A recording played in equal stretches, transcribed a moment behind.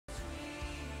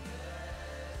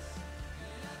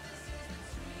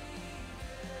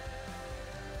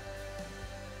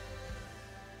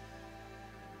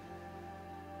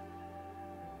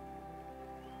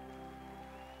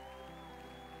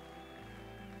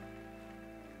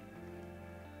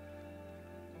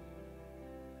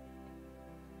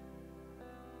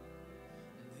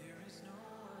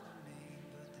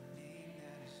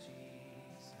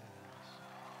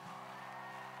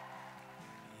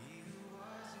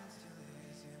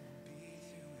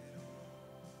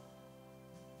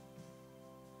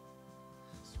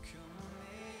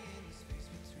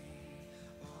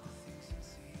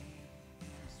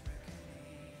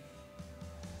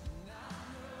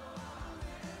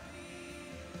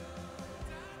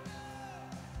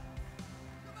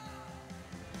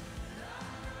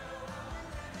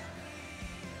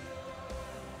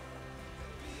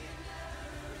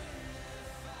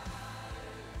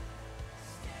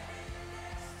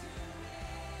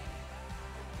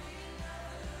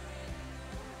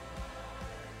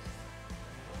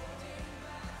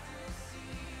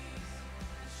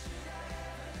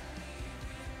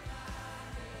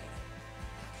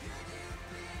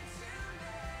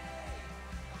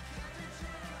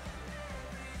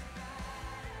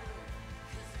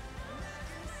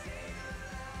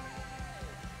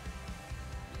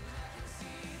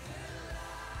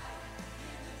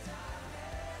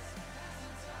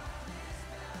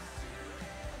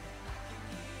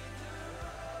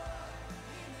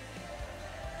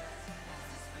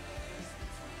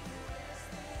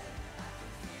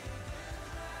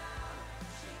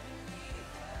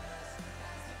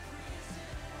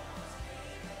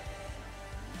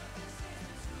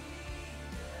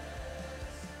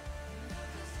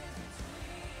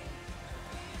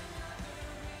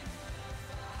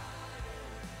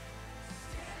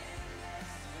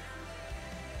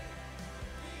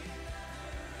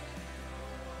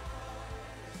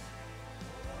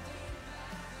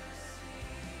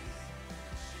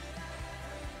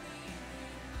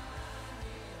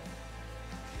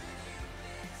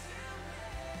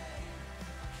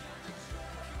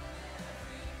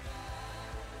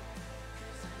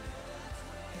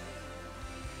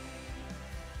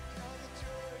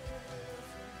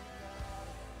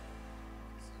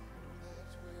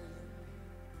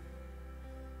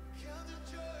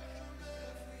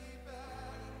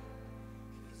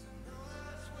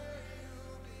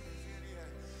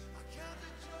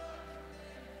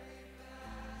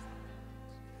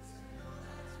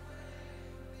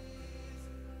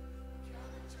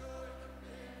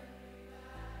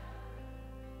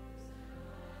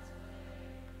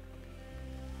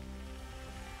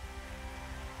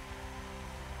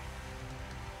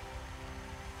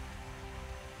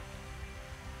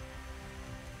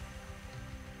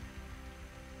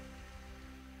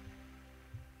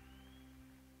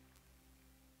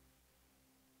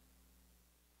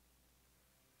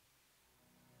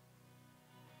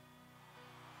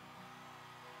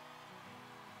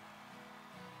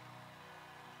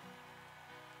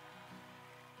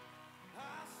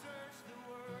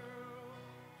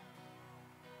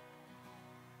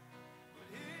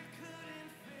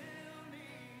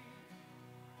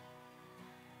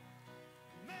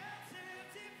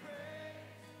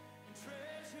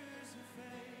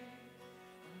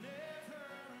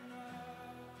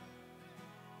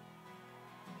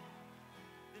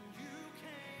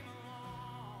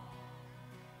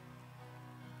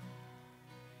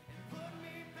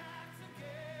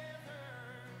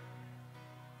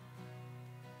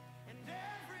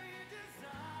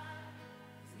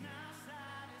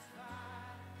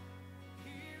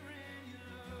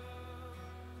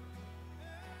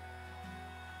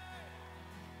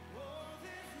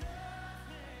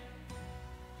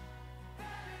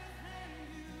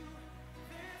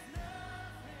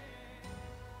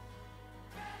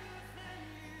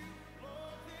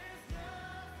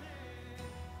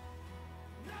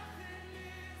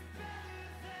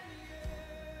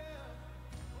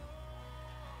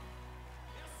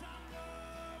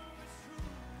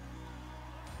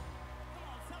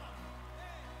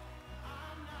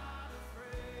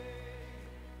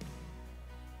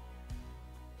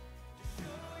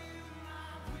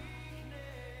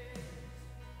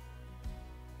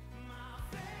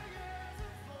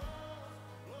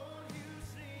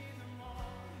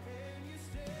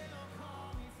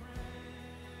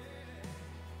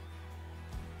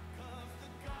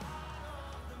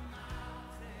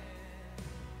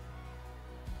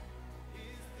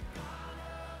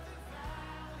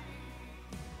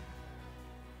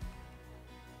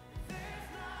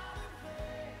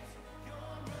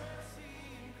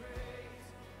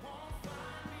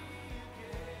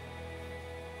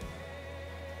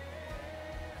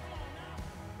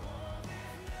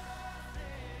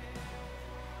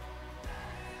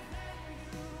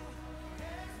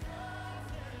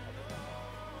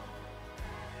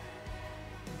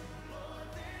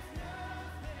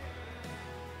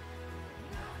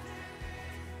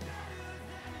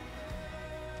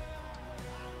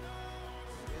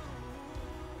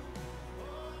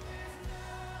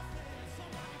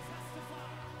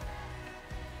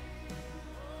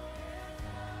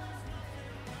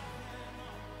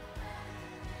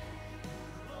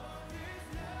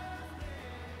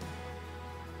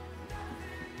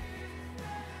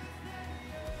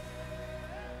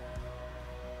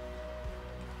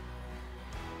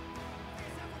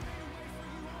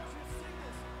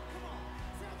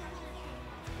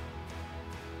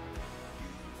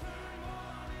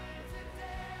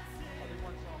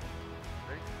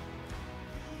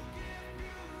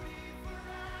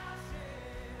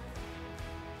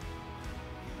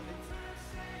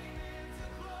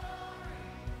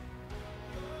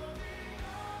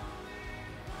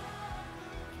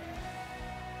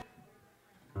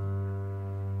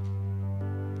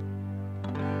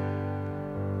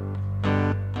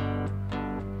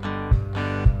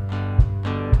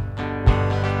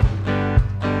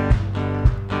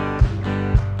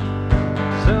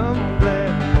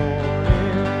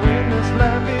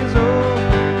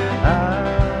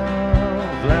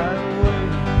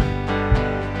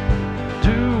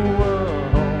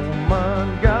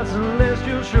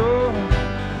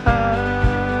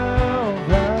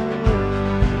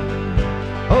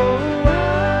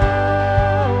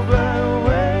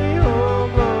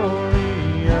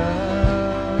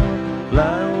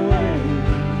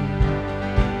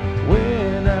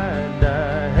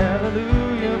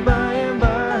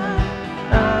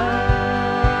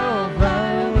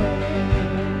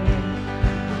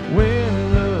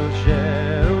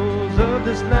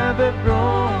have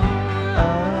grown.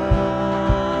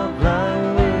 I'll fly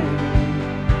away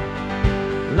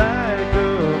like a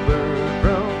bird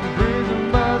from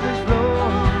prison bars that's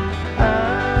flown.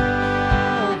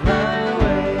 I'll fly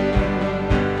away.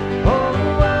 Oh,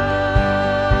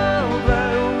 I'll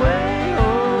fly away.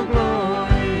 Oh,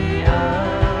 glory.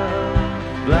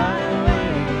 I'll fly away.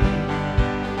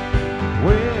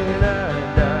 When I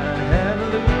die,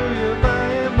 hallelujah, by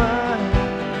and by,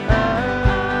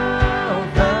 I'll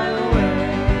fly away.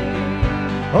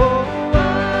 Oh,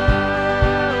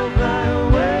 I'll fly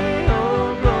away.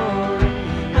 Oh, glory,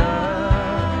 I'll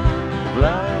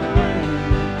fly away.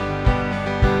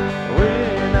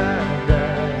 When I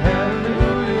die,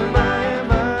 hallelujah, by and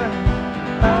by,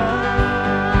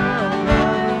 I'll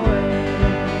fly away.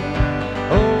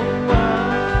 Oh,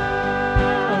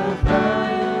 I'll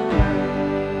fly away.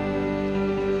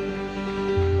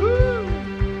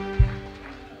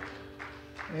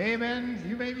 Amen.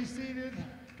 You may be seated.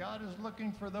 God is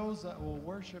looking for those that will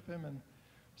worship him in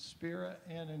spirit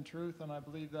and in truth, and I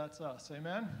believe that's us.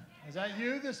 Amen. Is that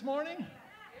you this morning?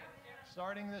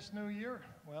 Starting this new year?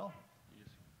 Well,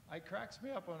 it cracks me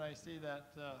up when I see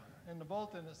that in the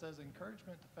bulletin it says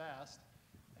encouragement to fast,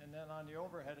 and then on the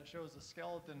overhead it shows a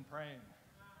skeleton praying.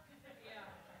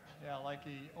 Yeah, like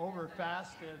he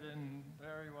over-fasted, and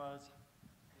there he was.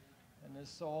 And his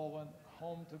soul went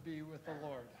home to be with the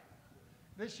Lord.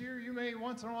 This year, you may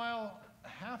once in a while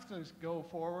have to go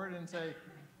forward and say,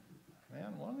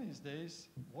 man, one of these days,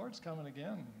 Lord's coming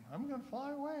again. I'm going to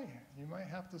fly away. You might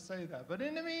have to say that. But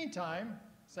in the meantime,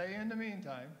 say in the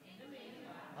meantime,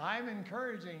 I'm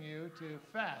encouraging you to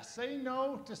fast. Say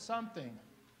no to something,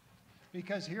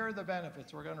 because here are the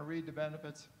benefits. We're going to read the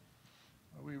benefits.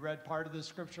 We read part of this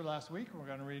scripture last week. We're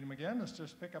going to read them again. Let's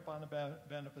just pick up on the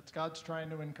benefits. God's trying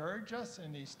to encourage us,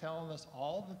 and he's telling us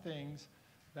all the things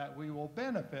that we will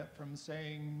benefit from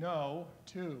saying no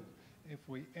to. If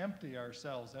we empty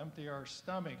ourselves, empty our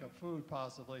stomach of food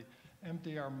possibly,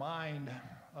 empty our mind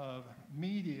of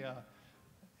media,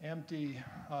 empty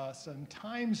some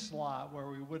time slot where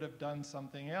we would have done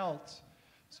something else.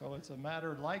 So it's a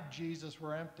matter like Jesus,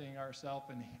 we're emptying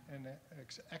ourselves in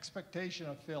expectation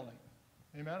of filling.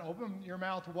 Amen. Open your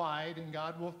mouth wide and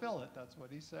God will fill it. That's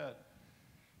what he said.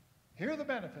 Here are the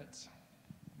benefits.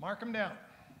 Mark them down.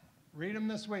 Read them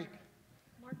this week.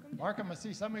 Mark them. I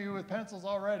see some of you with pencils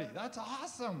already. That's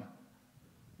awesome.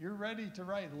 You're ready to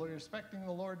write. You're expecting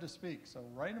the Lord to speak. So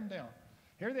write them down.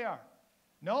 Here they are.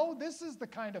 No, this is the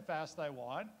kind of fast I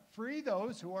want. Free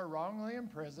those who are wrongly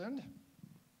imprisoned.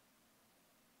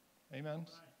 Amen.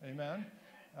 Amen.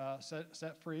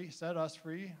 Set free. Set us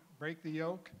free. Break the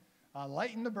yoke.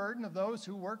 Lighten the burden of those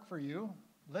who work for you.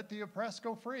 Let the oppressed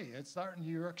go free.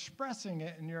 You're expressing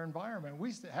it in your environment.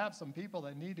 We have some people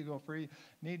that need to go free,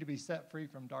 need to be set free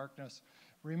from darkness.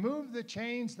 Remove the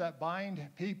chains that bind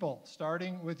people,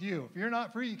 starting with you. If you're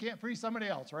not free, you can't free somebody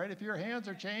else, right? If your hands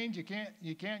are chained, you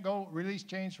can't go release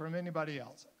chains from anybody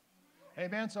else.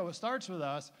 Amen. So it starts with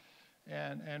us.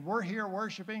 And we're here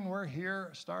worshiping. We're here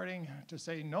starting to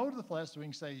say no to the flesh so we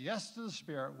can say yes to the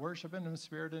Spirit, worshiping in the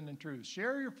Spirit and in truth.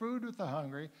 Share your food with the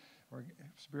hungry.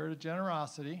 Spirit of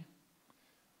generosity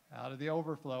out of the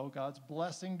overflow. God's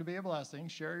blessing to be a blessing.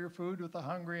 Share your food with the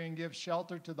hungry and give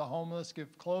shelter to the homeless.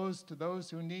 Give clothes to those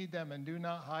who need them and do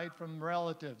not hide from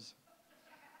relatives.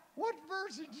 What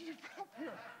verse did you put up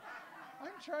here? I'm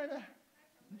trying to,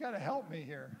 you got to help me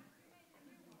here.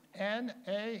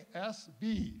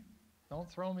 NASB. Don't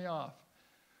throw me off.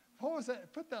 What was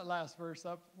that? Put that last verse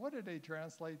up. What did they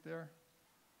translate there?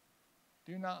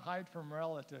 Do not hide from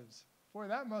relatives. Boy,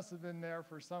 that must have been there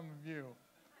for some of you.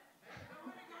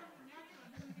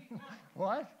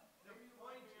 What?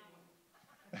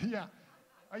 Yeah.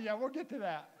 Yeah, we'll get to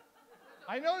that.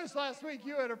 I noticed last week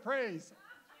you had a praise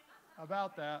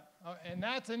about that. And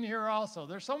that's in here also.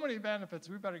 There's so many benefits.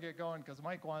 We better get going because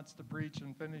Mike wants to preach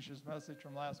and finish his message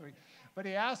from last week. But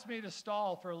he asked me to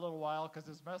stall for a little while because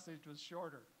his message was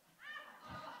shorter.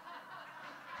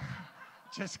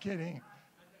 Just kidding.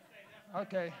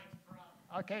 Okay.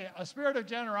 Okay, a spirit of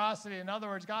generosity. In other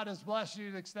words, God has blessed you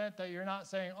to the extent that you're not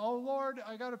saying, oh, Lord,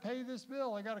 I got to pay this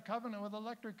bill. I got a covenant with the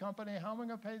electric company. How am I going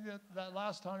to pay that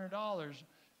last $100?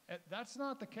 That's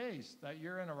not the case, that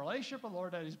you're in a relationship with the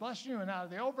Lord, that he's blessing you, and out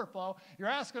of the overflow, you're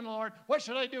asking the Lord, what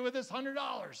should I do with this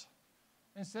 $100?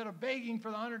 Instead of begging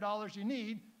for the $100 you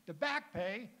need to back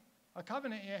pay a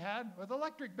covenant you had with the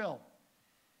electric bill.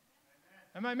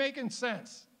 Am I making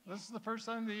sense? This is the first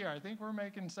time of the year. I think we're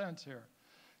making sense here.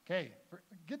 Okay,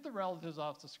 get the relatives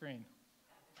off the screen.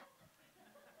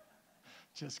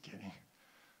 Just kidding.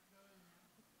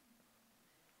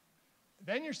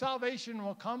 Then your salvation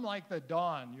will come like the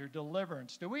dawn, your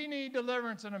deliverance. Do we need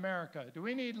deliverance in America? Do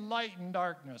we need light in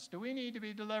darkness? Do we need to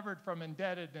be delivered from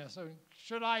indebtedness? Or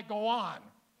should I go on?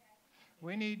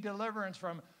 We need deliverance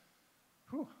from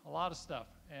a lot of stuff.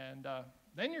 And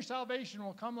then your salvation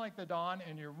will come like the dawn,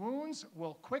 and your wounds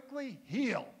will quickly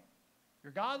heal.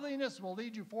 Your godliness will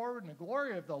lead you forward, and the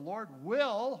glory of the Lord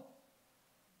will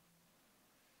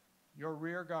your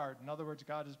rear guard. In other words,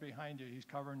 God is behind you. He's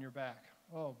covering your back.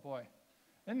 Oh, boy.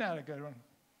 Isn't that a good one?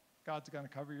 God's going to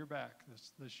cover your back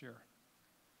this year.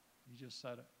 He just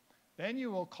said it. Then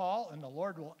you will call, and the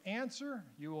Lord will answer.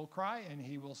 You will cry, and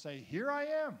he will say, here I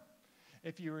am.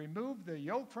 If you remove the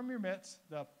yoke from your midst,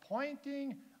 the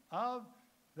pointing of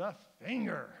the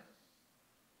finger.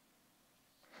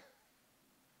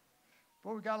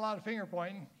 Boy, we got a lot of finger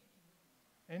pointing.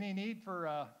 Any need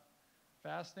for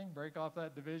fasting? Break off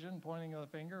that division, pointing of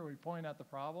the finger. We point at the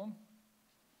problem.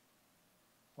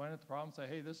 Point at the problem, say,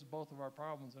 hey, this is both of our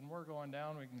problems, and we're going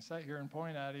down. We can sit here and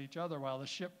point at each other while the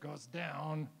ship goes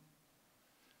down.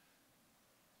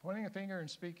 Pointing a finger and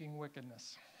speaking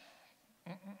wickedness.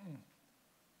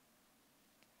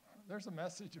 There's a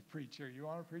message to preach here. You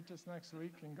want to preach this next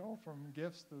week and go from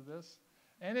gifts to this?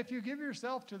 And if you give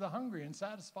yourself to the hungry and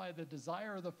satisfy the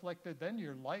desire of the afflicted, then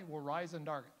your light will rise in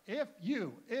dark. If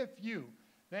you,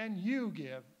 then you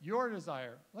give your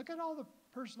desire. Look at all the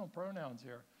personal pronouns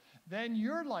here. Then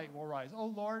your light will rise. Oh,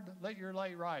 Lord, let your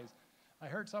light rise. I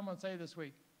heard someone say this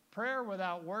week, prayer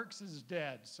without works is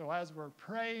dead. So as we're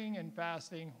praying and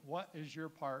fasting, what is your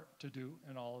part to do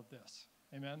in all of this?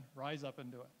 Amen? Rise up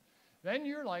and do it. Then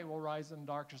your light will rise in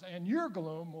darkness, and your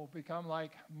gloom will become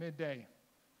like midday.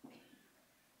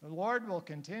 The Lord will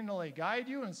continually guide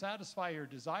you and satisfy your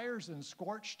desires in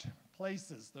scorched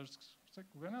places.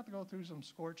 We're going to have to go through some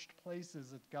scorched places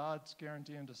that God's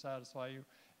guaranteeing to satisfy you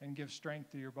and give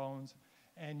strength to your bones.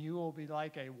 And you will be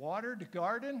like a watered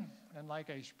garden and like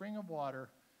a spring of water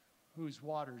whose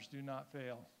waters do not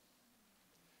fail.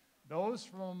 Those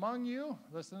from among you,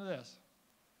 listen to this,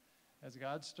 as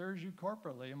God stirs you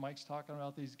corporately, and Mike's talking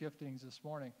about these giftings this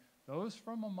morning, those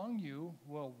from among you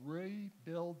will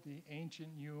rebuild the ancient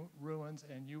ruins,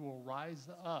 and you will rise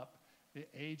up the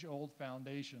age-old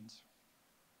foundations.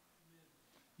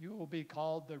 You will be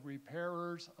called the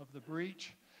repairers of the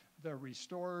breach, the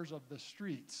restorers of the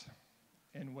streets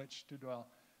in which to dwell.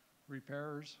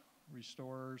 Repairers,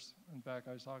 restorers. In fact,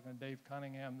 I was talking to Dave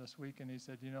Cunningham this week, and he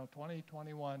said,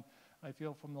 2021, I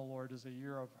feel from the Lord, is a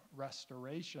year of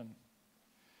restoration.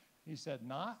 He said,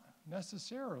 not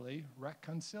necessarily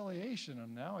reconciliation,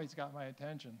 and now he's got my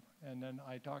attention. And then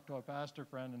I talked to a pastor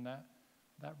friend, and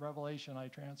that revelation I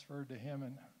transferred to him,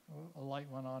 and a light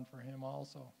went on for him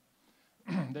also.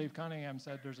 Dave Cunningham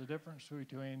said there's a difference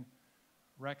between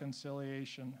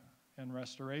reconciliation and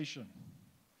restoration.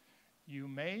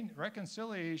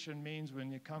 Reconciliation means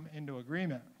when you come into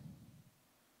agreement.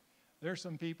 There's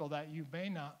some people that you may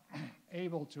not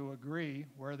able to agree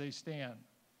where they stand.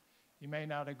 You may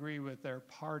not agree with their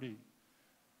party.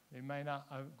 You may not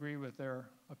agree with their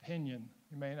opinion.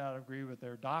 You may not agree with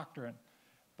their doctrine.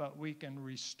 But we can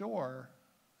restore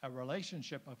a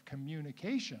relationship of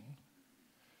communication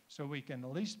so we can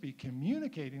at least be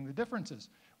communicating the differences.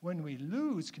 When we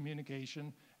lose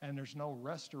communication and there's no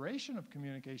restoration of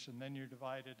communication, then you're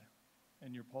divided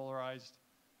and you're polarized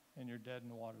and you're dead in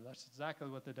the water. That's exactly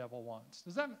what the devil wants.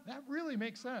 Does that really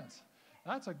make sense?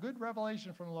 That's a good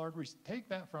revelation from the Lord. We take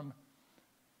that from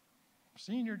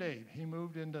Senior Dave. He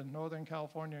moved into Northern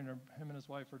California, and him and his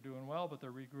wife are doing well, but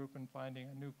they're regrouping, finding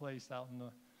a new place out in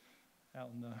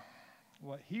the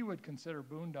what he would consider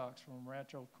boondocks from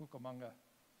Rancho Cucamonga.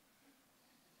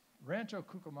 Rancho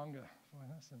Cucamonga. Boy,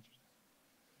 that's interesting.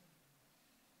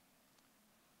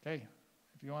 Okay,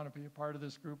 if you want to be a part of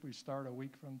this group, we start a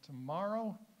week from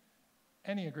tomorrow.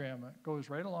 Enneagram, it goes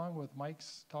right along with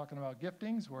Mike's talking about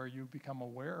giftings, where you become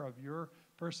aware of your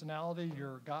personality,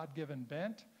 your God-given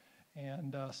bent,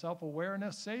 and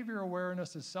self-awareness. Savior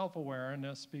awareness is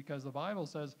self-awareness, because the Bible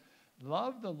says,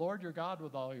 love the Lord your God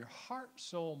with all your heart,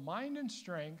 soul, mind, and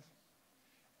strength,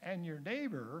 and your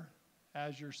neighbor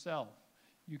as yourself.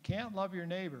 You can't love your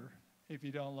neighbor if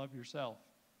you don't love yourself.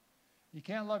 You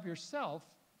can't love yourself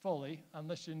fully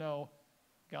unless you know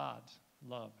God's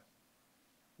love.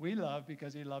 We love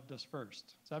because he loved us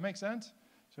first. Does that make sense?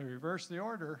 So reverse the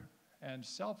order, and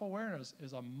self-awareness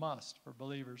is a must for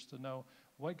believers to know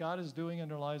what God is doing in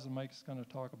their lives, and Mike's going to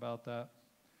talk about that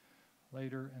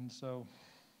later. And so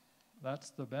that's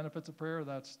the benefits of prayer.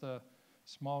 That's the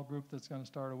small group that's going to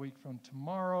start a week from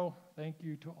tomorrow. Thank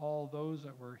you to all those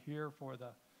that were here for the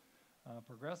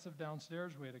progressive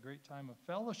downstairs. We had a great time of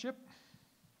fellowship.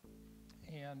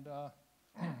 And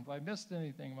If I missed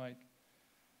anything, Mike.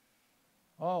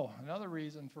 Oh, another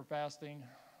reason for fasting,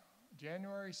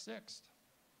 January 6th,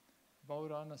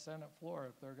 vote on the Senate floor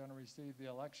if they're going to receive the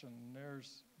election.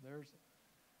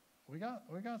 We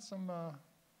got some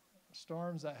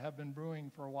storms that have been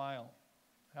brewing for a while.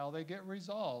 How they get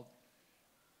resolved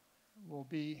will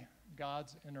be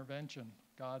God's intervention,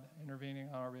 God intervening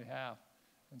on our behalf.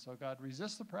 And so God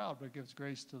resists the proud, but gives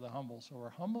grace to the humble. So we're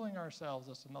humbling ourselves.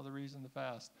 That's another reason to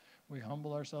fast. We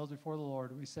humble ourselves before the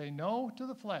Lord. We say no to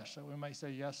the flesh, that we might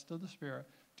say yes to the Spirit.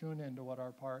 Tune into what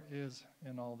our part is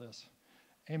in all this.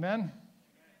 Amen?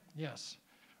 Yes.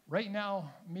 Right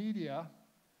Now Media,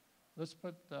 let's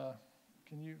put,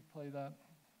 can you play that,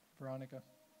 Veronica?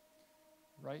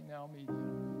 Right Now Media.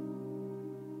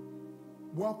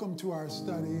 Welcome to our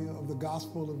study of the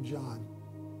Gospel of John.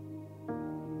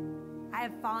 I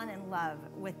have fallen in love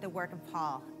with the work of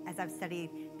Paul as I've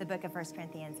studied the book of 1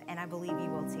 Corinthians, and I believe you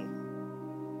will too.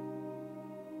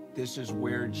 This is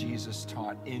where Jesus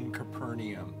taught in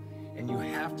Capernaum, and you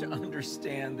have to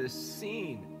understand this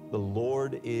scene. The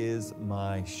Lord is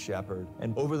my shepherd.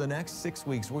 And over the next 6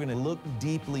 weeks, we're going to look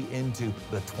deeply into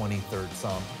the 23rd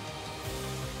Psalm.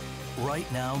 Right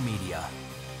Now Media.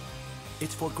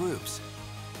 It's for groups.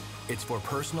 It's for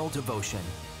personal devotion.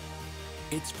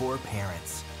 It's for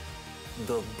parents.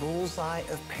 The bullseye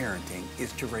of parenting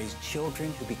is to raise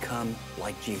children who become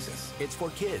like Jesus. It's for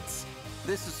kids.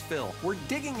 This is Phil. We're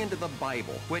digging into the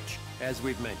Bible, which, as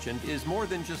we've mentioned, is more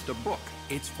than just a book.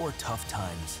 It's for tough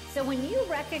times. So when you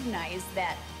recognize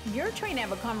that you're trying to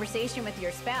have a conversation with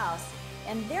your spouse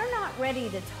and they're not ready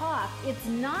to talk, it's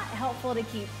not helpful to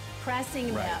keep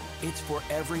pressing them. It's for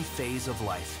every phase of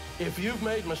life. If you've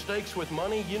made mistakes with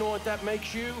money, you know what that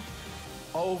makes you?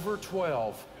 Over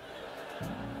 12.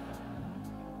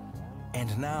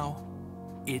 And now,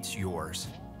 it's yours.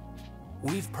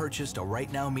 We've purchased a Right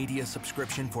Now Media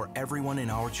subscription for everyone in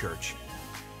our church.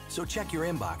 So check your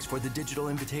inbox for the digital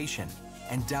invitation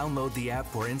and download the app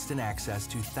for instant access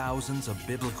to thousands of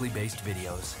biblically based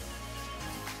videos.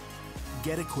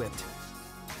 Get equipped.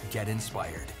 Get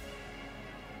inspired.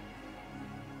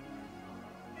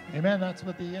 Amen. That's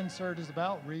what the insert is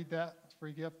about. Read that. It's a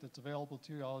free gift. It's available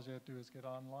to you. All you have to do is get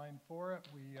online for it.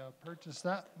 We purchase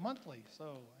that monthly.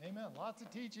 So, amen. Lots of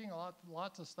teaching,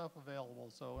 lots of stuff available.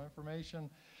 So, information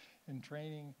and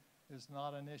training is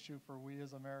not an issue for we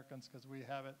as Americans because we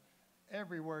have it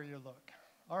everywhere you look.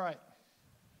 All right.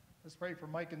 Let's pray for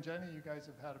Mike and Jenny. You guys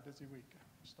have had a busy week.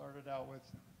 Started out with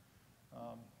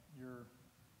your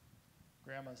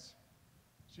grandma's.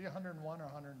 Is she 101 or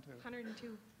 102?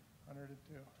 102.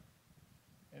 102.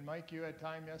 And Mike, you had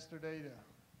time yesterday to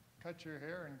cut your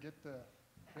hair and get the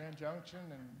Grand Junction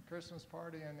and Christmas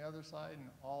party on the other side and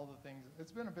all the things.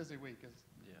 It's been a busy week.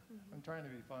 Yeah. I'm trying to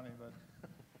be funny, but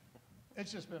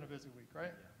it's just been a busy week,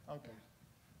 right? Yeah. Okay.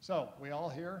 So we all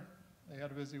here, they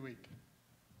had a busy week.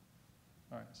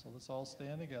 All right, so let's all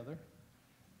stand together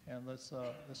and let's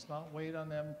not wait on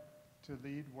them to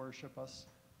lead worship us.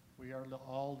 We are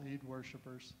all lead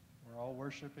worshipers. We're all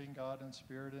worshiping God in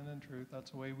spirit and in truth. That's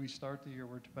the way we start the year.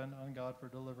 We're dependent on God for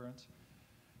deliverance.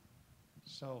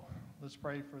 So let's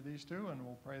pray for these two, and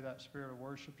we'll pray that spirit of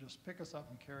worship just pick us up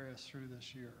and carry us through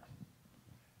this year.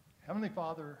 Heavenly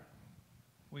Father,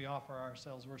 we offer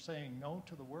ourselves. We're saying no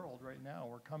to the world right now.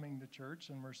 We're coming to church,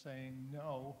 and we're saying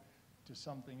no to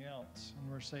something else. And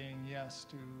we're saying yes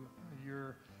to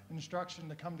your instruction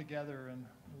to come together and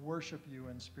worship you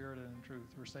in spirit and in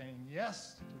truth. We're saying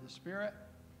yes to the Spirit.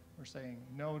 We're saying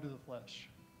no to the flesh.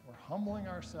 We're humbling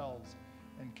ourselves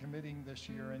and committing this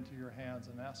year into your hands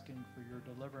and asking for your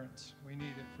deliverance. We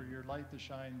need it for your light to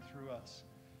shine through us.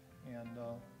 And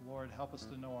Lord, help us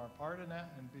to know our part in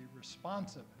that and be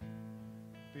responsive.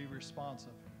 Be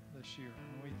responsive this year.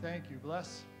 And we thank you.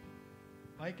 Bless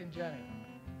Mike and Jenny.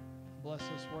 Bless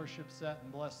this worship set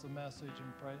and bless the message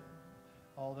and pray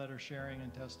all that are sharing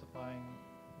and testifying.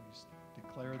 We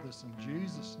declare this in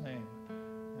Jesus' name.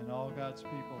 And all God's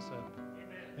people said,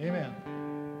 Amen.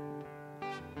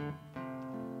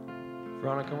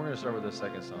 Veronica, we're going to start with the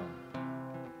second song.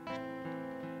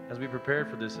 As we prepared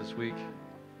for this week,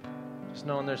 just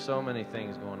knowing there's so many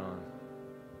things going on.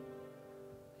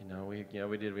 You know, we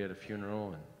had a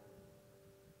funeral, and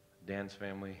Dan's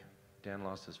family, Dan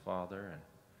lost his father, and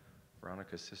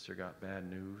Veronica's sister got bad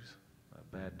news,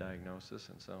 a bad diagnosis,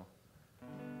 and so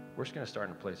we're just going to start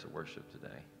in a place of worship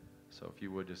today. So if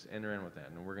you would just enter in with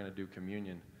that, and we're going to do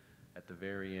communion at the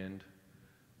very end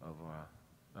of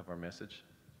our message.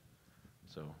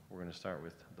 So we're going to start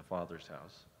with the Father's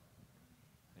house,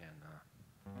 and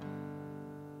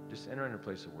just enter in a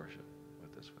place of worship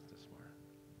with this morning.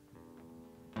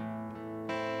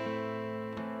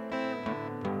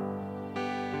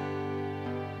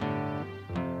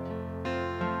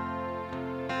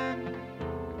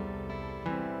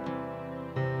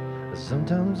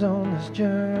 Sometimes on this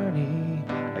journey,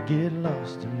 I get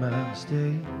lost in my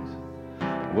mistakes.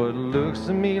 What looks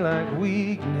to me like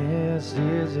weakness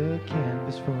is a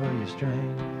canvas for your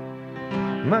strength.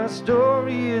 My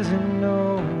story isn't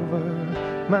over,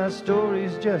 my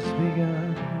story's just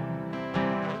begun.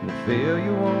 The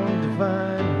failure won't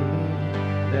define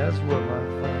me, that's what I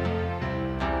find.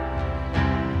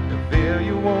 The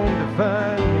failure won't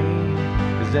define me,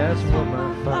 'cause that's what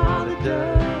my Father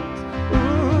does.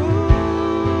 Ooh,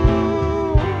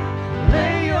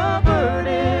 lay your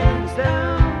burdens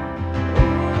down.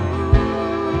 Ooh,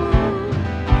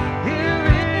 here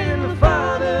in the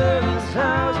Father's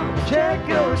house, check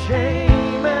your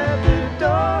shame at the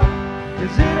door,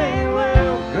 'cause it ain't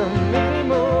welcome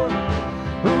anymore.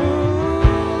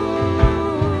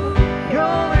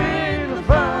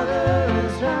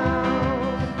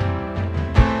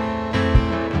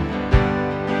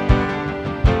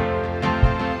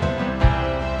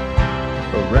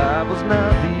 Arrival's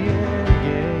not the end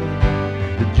game,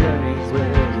 the journey's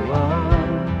where you are.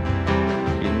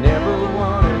 You never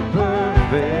wanted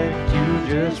perfect, you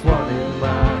just wanted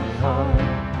my heart.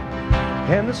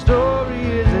 And the story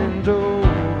isn't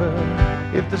over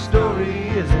if the story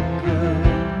isn't good.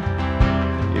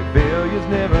 Your failure's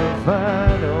never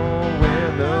final when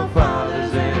the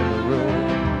Father's in the room.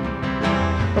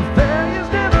 A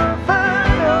failure's never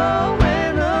final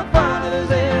when the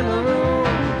Father's in the room.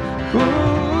 Ooh.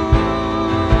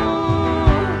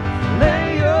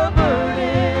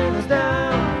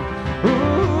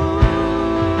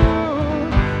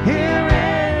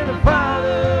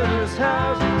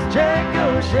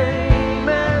 Shame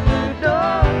at the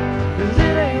door, 'cause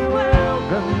it ain't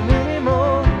welcome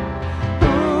anymore.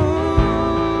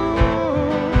 Ooh,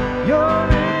 you're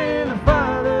in the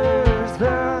Father's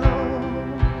house.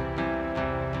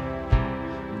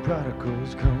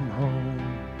 Prodigals come home,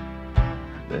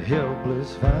 the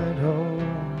helpless find hope.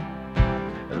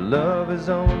 And love is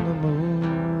on the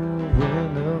move when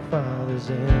the Father's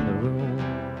in the room.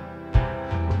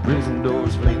 Prison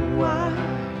doors fling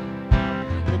wide,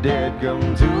 dead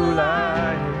come to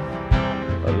life.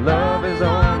 Love is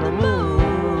on the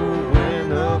move when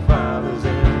the Father's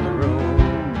in the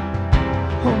room.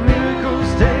 Oh,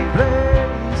 miracles take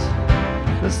place,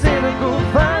 the cynical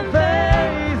find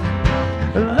faith.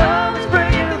 Love is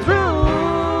breaking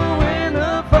through when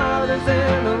the Father's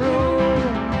in the room.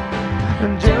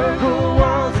 And Jericho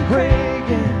walls are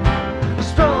quaking, the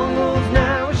strongholds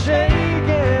now are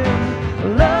shaking.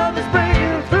 Love is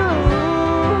breaking through.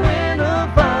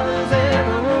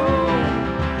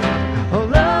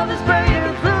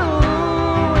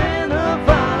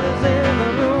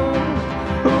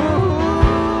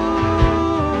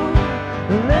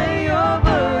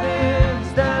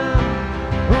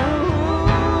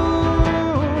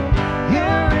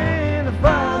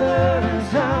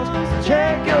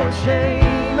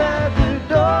 Shame at the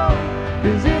door,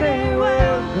 'cause it ain't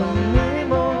welcome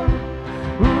anymore.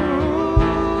 Ooh,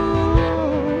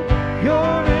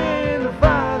 you're in the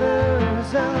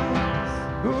Father's house.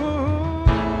 Ooh,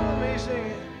 let me sing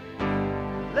it.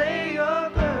 Lay your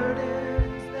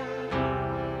burdens down.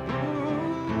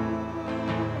 Ooh,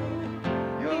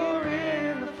 you're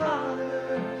in the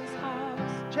Father's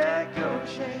house. Check your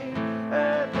shame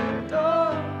at the door.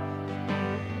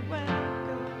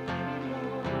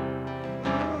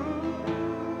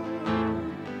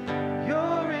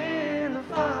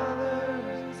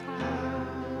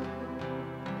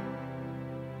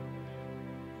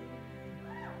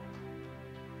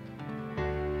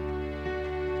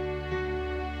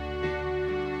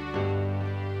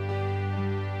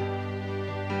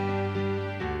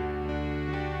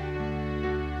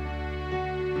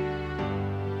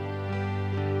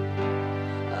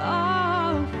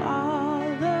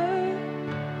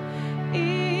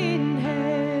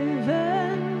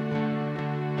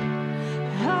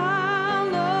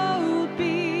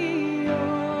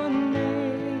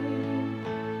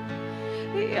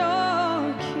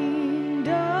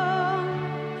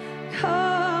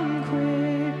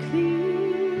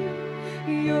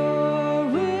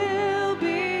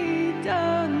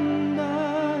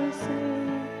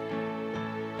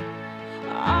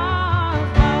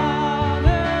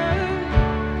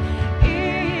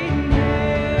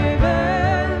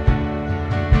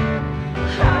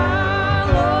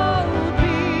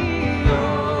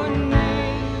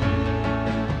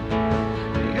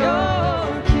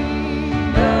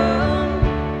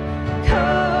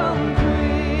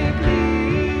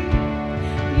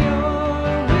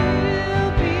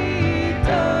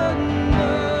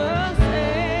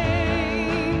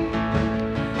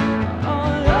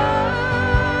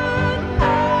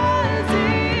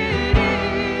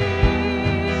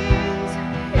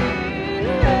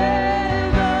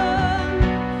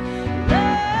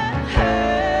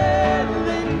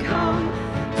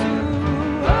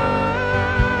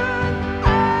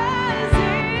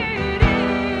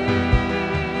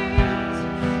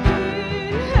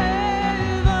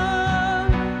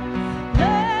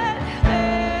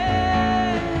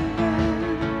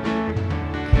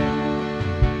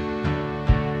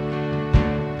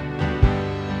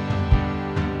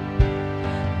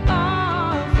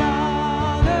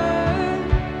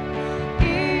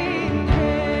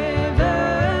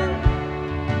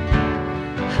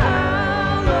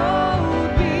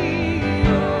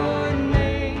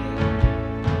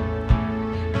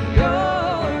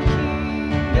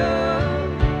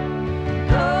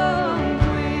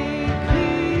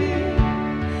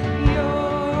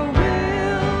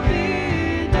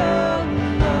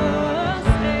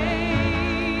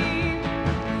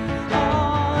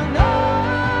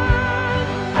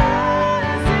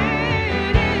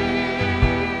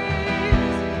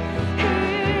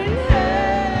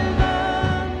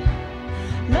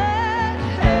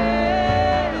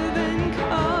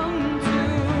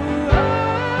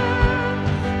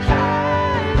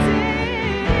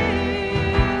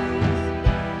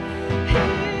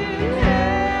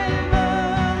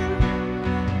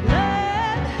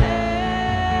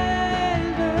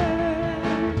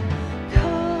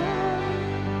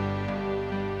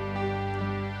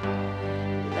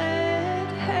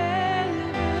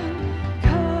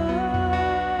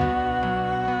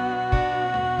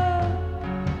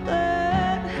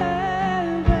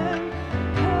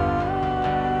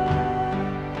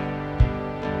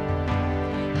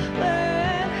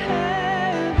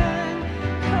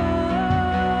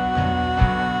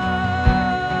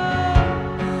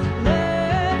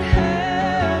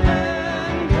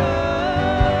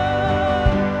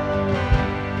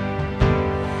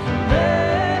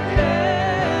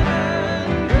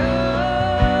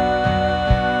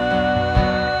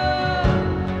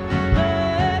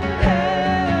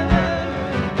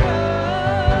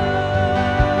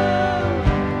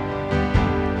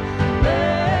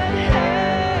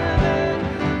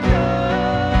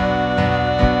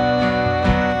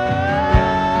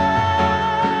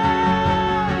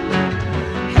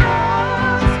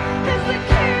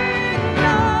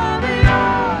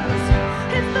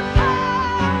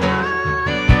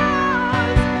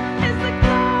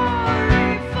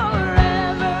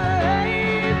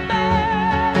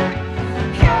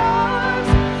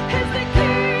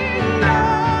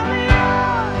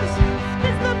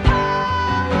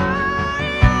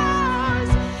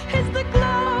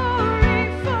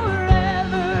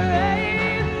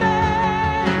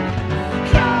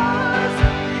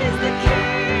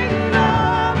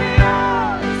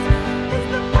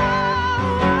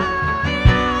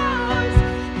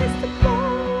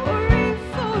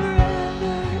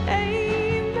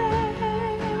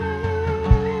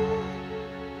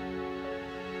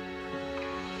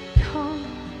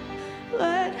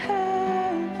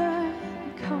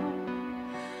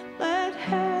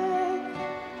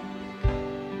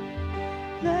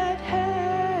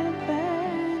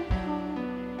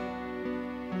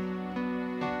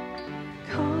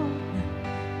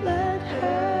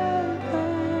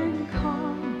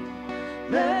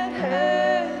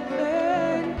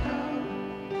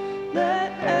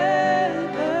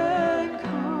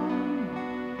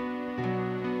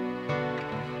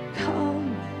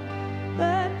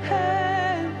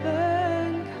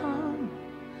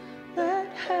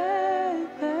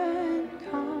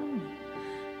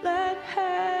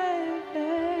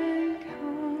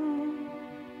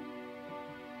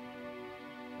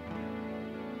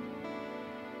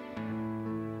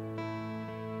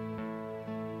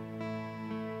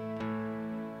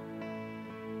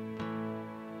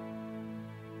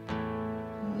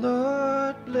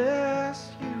 Lord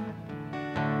bless you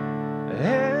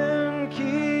and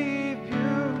keep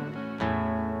you,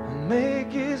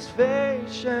 make his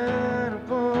face shine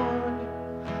upon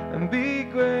you and be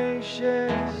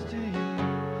gracious to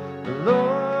you. The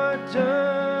Lord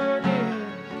turn his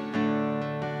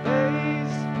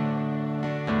face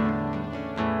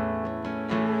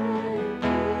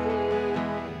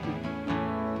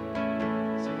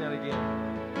sing that again.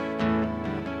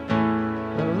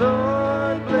 The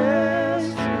Lord bless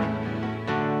you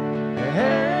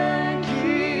and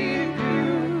keep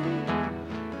you,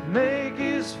 make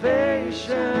his face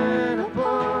shine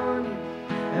upon you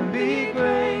and be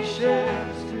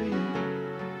gracious to you.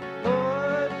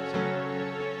 Lord,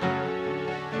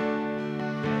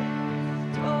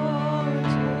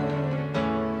 towards you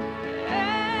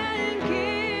and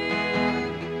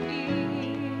give you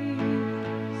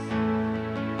peace.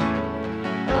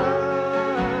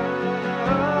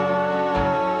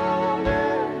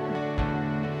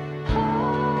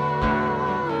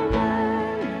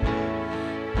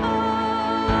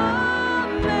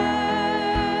 Amen.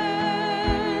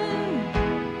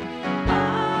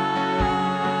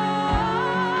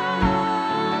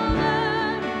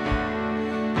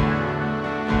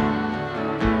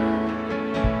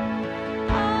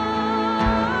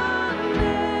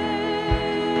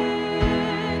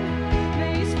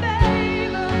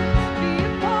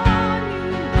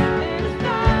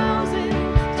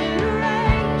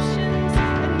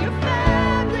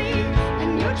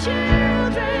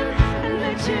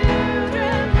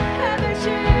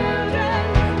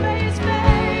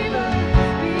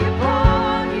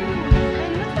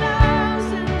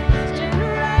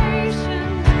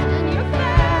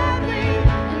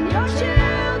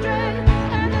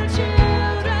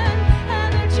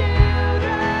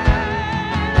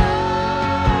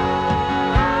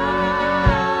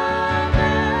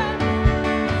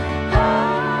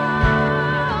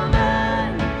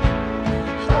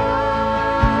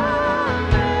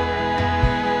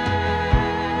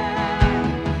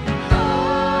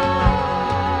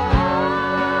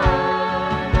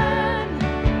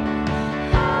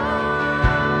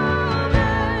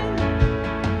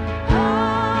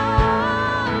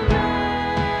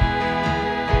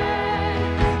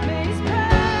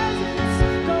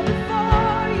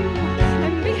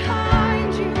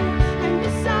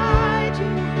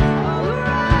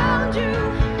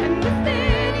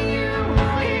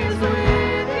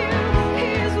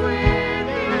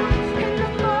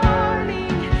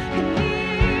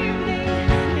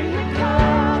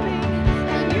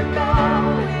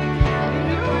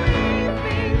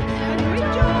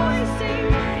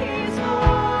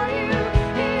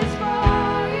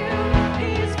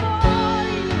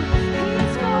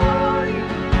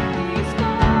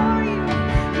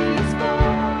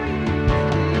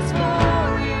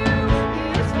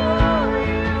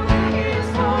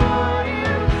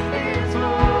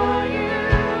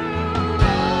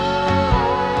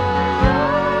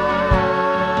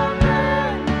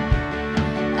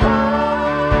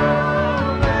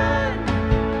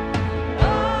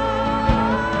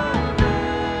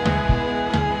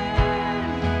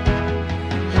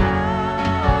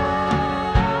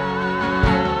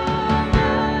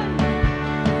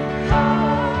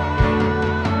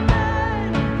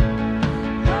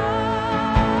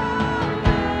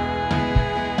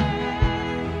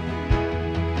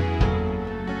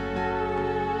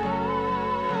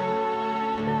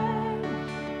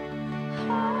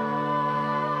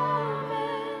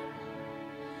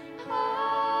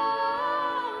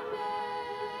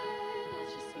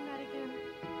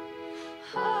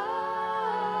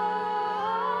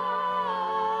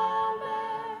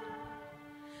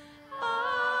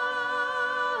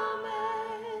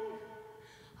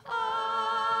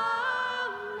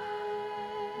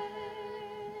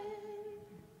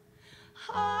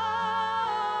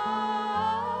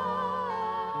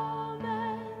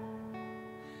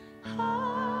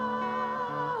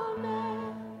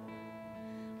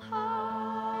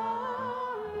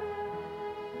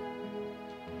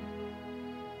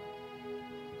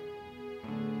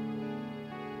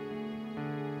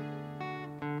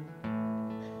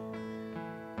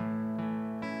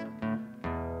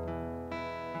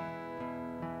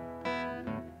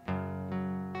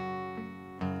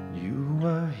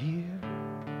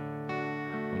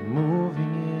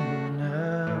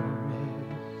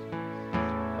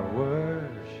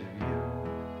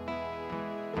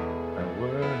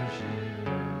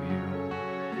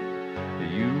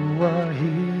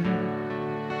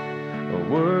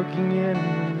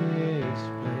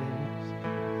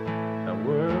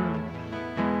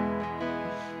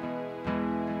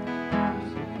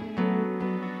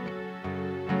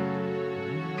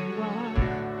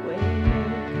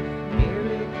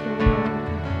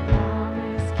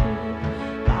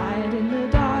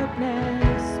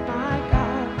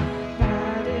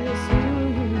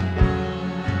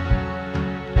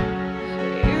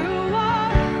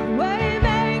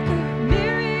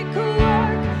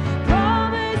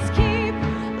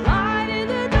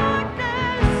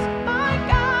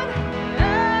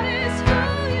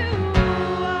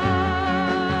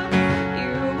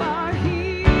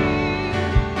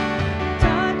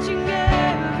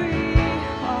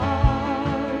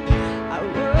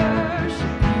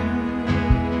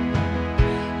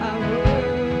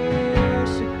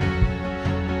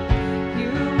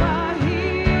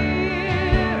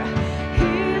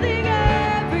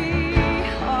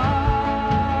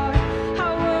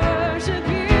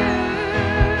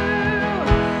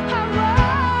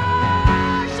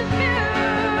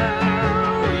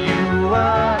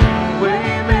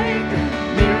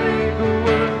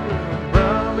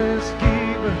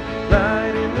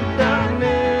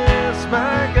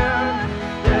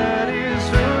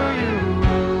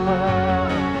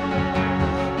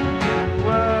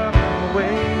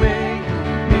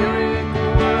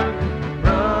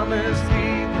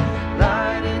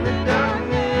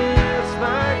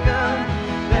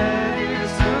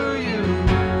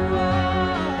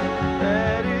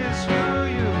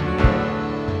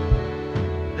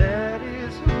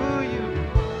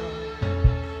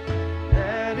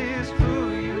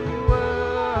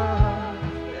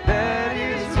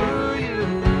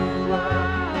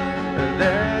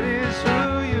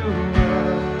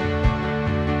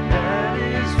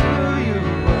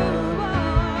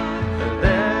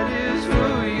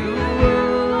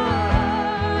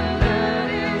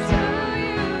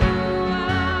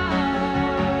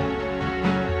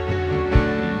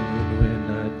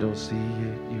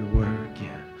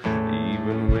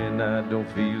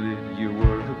 feel it, you're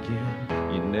working.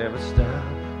 You never stop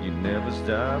working. You never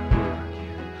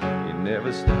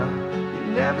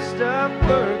stop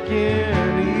working.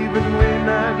 Even when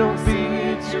I don't feel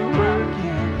it, you're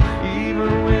working.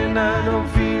 Even when I don't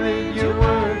feel it, you're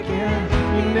working.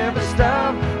 You never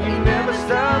stop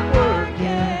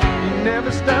working. You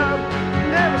never stop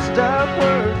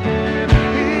working.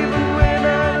 Even when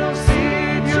I don't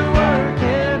see it, you're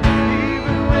working.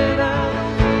 Even when I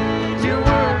don't feel it, you're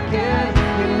working.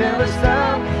 You never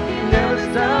stop working.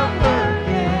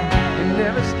 You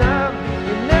never stop working.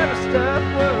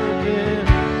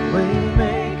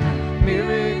 Waymaker,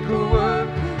 miracle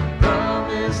worker,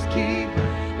 promise keeper,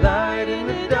 light in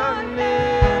the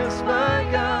darkness, my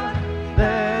God,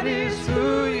 that is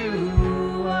who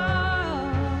you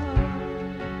are.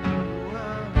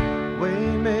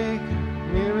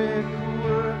 Waymaker, miracle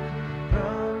worker,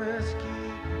 promise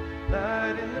keeper,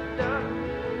 light in the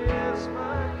darkness,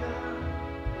 my God,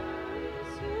 that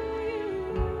is who you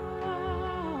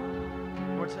are.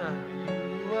 One more time.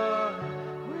 You are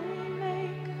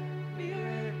waymaker,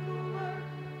 miracle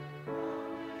worker,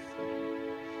 promise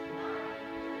keeper, light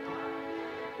in the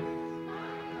darkness,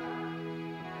 my God,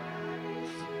 that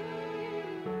is who you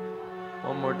are.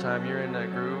 One more time, you're in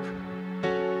that groove.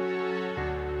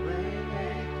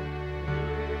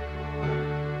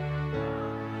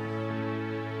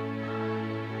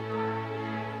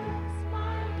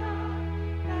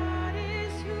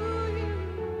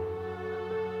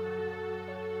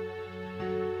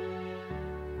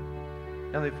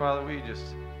 Heavenly Father,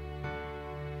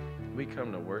 we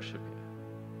come to worship you.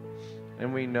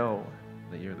 And we know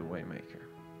that you're the way maker.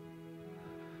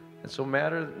 And so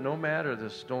no matter the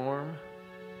storm,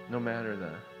 no matter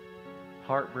the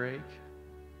heartbreak,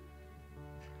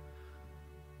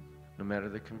 no matter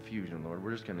the confusion, Lord,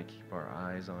 we're just going to keep our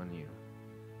eyes on you.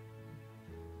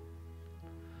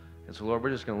 And so, Lord,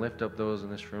 we're just going to lift up those in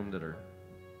this room that are,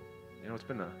 it's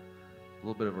been a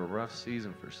little bit of a rough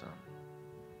season for some.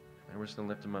 And we're just going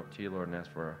to lift them up to you, Lord, and ask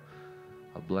for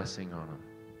a blessing on them.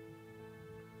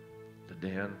 To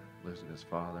Dan, losing his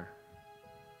father.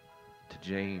 To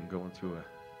Jane, going through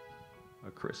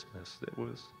a Christmas that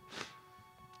was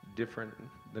different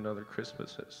than other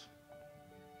Christmases.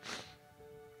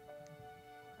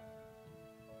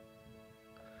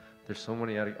 There's so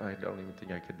many, I don't even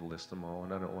think I could list them all,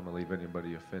 and I don't want to leave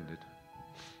anybody offended.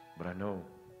 But I know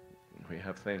we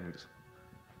have things.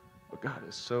 But God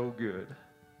is so good.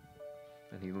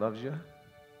 And he loves you.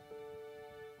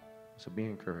 So be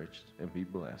encouraged and be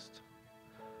blessed.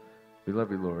 We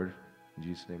love you, Lord. In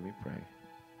Jesus' name we pray.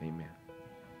 Amen.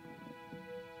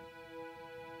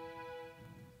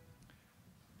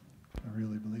 I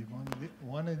really believe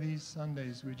one of these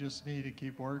Sundays we just need to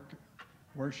keep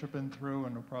worshiping through,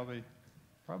 and we'll probably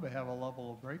have a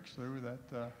level of breakthrough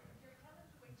that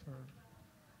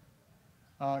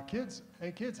kids,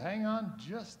 hang on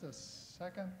just a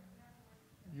second.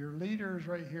 Your leader's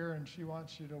right here, and she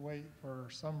wants you to wait for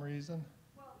some reason.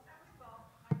 Well, that was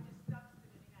all. I just stopped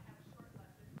spinning. I have a short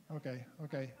lesson.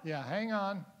 Okay. Yeah, hang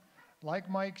on. Like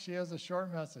Mike, she has a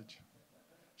short message.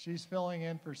 She's filling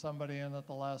in for somebody, and at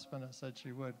the last minute said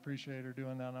she would. Appreciate her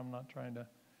doing that. I'm not trying to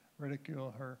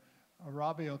ridicule her.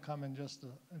 Robbie will come in just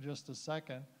a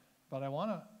second, but I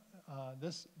want to.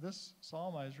 This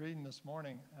psalm I was reading this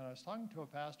morning, and I was talking to a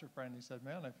pastor friend. He said,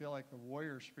 man, I feel like the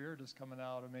warrior spirit is coming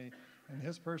out of me, and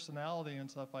his personality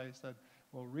and stuff. I said,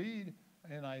 well, read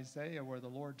in Isaiah where the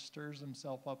Lord stirs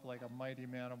himself up like a mighty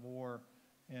man of war.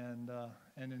 And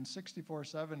in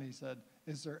 64:7 he said,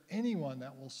 is there anyone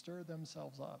that will stir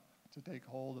themselves up to take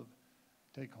hold of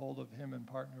him and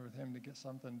partner with him to get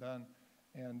something done?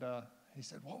 And he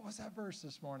said, what was that verse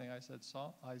this morning? I said,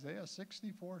 Isaiah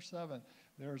 64:7.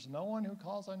 There's no one who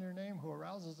calls on your name who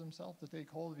arouses himself to take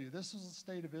hold of you. This was the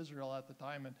state of Israel at the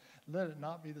time, and let it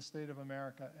not be the state of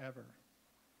America ever.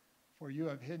 For you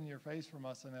have hidden your face from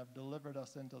us and have delivered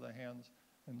us into the hands,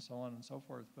 and so on and so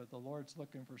forth. But the Lord's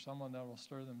looking for someone that will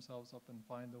stir themselves up and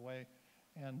find a way.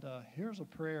 And here's a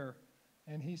prayer.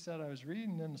 And he said, I was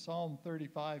reading in Psalm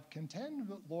 35,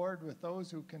 contend, Lord, with those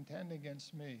who contend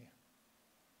against me.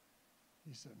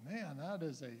 He said, man, that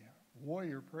is a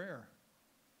warrior prayer.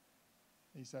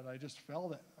 He said, I just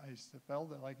felt it. I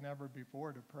felt it like never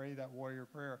before to pray that warrior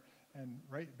prayer. And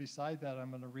right beside that, I'm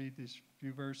going to read these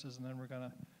few verses, and then we're going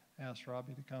to ask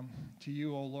Robbie to come. To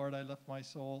you, O Lord, I lift my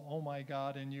soul. O my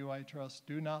God, in you I trust.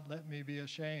 Do not let me be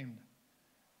ashamed.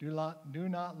 Do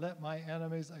not let my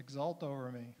enemies exult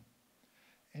over me.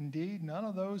 Indeed, none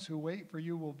of those who wait for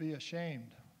you will be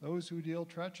ashamed. Those who deal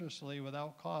treacherously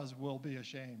without cause will be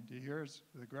ashamed. Do you hear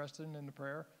the aggression in the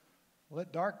prayer?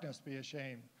 Let darkness be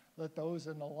ashamed. Let those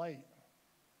in the light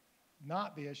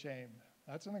not be ashamed.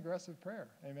 That's an aggressive prayer.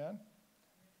 Amen.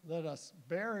 Let us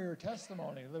bear your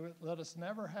testimony. Let us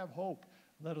never have hope.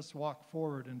 Let us walk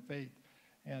forward in faith.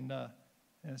 And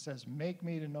it says, make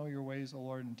me to know your ways, O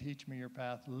Lord, and teach me your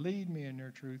path. Lead me in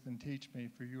your truth and teach me,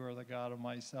 for you are the God of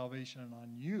my salvation, and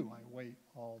on you I wait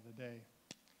all the day.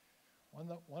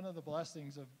 One of the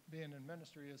blessings of being in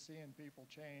ministry is seeing people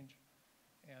change.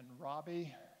 And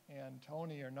Robbie and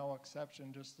Tony are no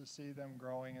exception, just to see them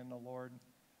growing in the Lord,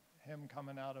 him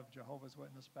coming out of Jehovah's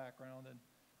Witness background. And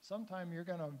sometime you're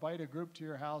going to invite a group to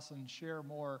your house and share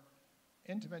more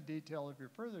intimate detail of your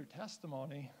further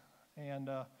testimony. And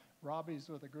Robbie's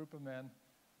with a group of men.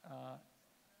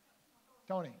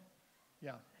 Tony,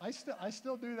 yeah, I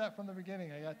still do that from the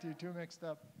beginning. I got you two mixed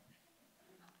up.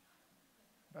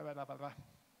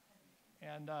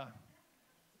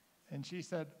 And she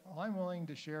said, well, I'm willing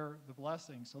to share the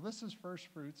blessing. So this is First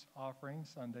Fruits Offering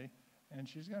Sunday, and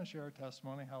she's going to share a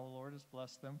testimony how the Lord has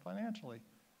blessed them financially.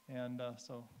 And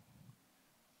so,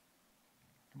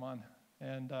 come on.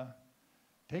 And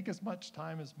take as much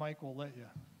time as Mike will let you.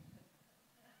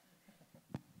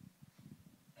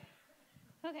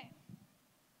 Okay.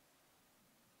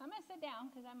 I'm going to sit down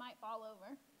because I might fall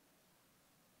over.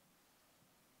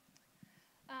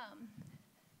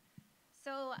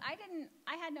 So I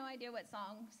had no idea what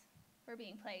songs were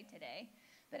being played today,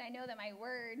 but I know that my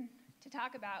word to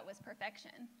talk about was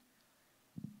perfection.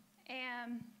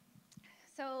 And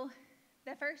so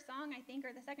the first song, I think,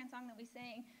 or the second song that we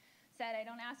sang said, I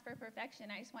don't ask for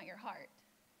perfection, I just want your heart.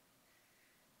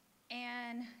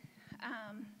 And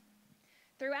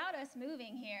throughout us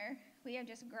moving here, we have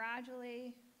just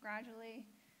gradually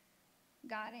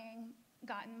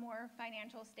gotten more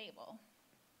financial stable.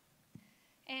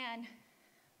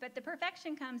 But the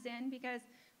perfection comes in because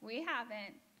we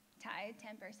haven't tithed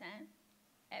 10%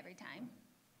 every time.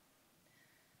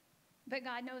 But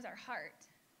God knows our heart.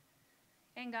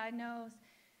 And God knows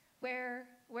where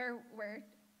we're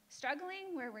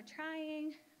struggling, where we're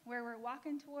trying, where we're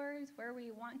walking towards, where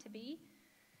we want to be.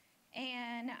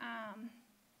 And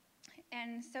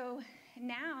so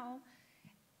now,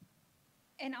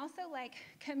 and also like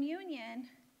communion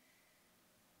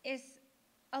is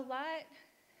a lot.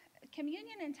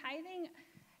 Communion and tithing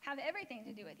have everything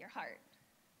to do with your heart.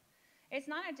 It's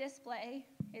not a display.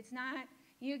 It's not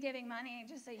you giving money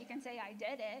just so you can say, I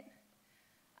did it.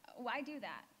 Why do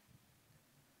that?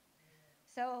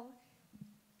 So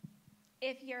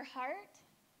if your heart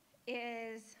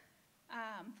is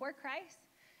for Christ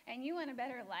and you want a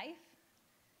better life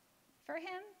for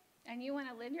him and you want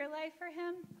to live your life for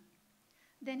him,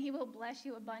 then he will bless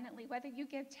you abundantly, whether you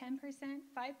give 10%, 5%,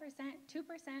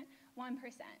 2%, 1%.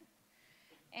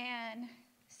 And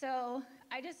so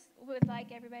I just would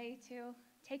like everybody to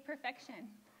take perfection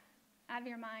out of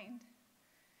your mind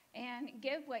and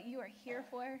give what you are here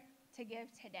for to give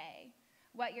today,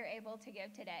 what you're able to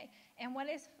give today. And what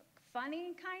is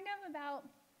funny kind of about,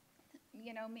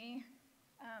 me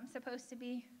supposed to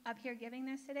be up here giving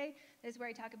this today is where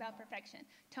I talk about perfection.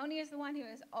 Tony is the one who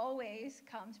always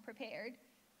comes prepared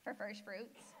for first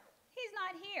fruits. He's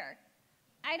not here.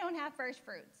 I don't have first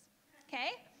fruits,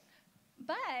 okay?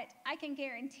 But I can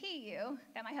guarantee you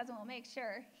that my husband will make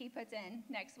sure he puts in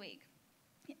next week.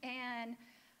 And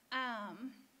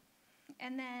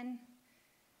then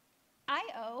I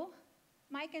owe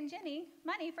Mike and Jenny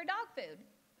money for dog food.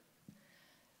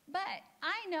 But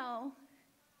I know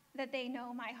that they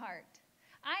know my heart.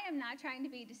 I am not trying to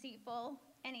be deceitful,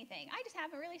 anything. I just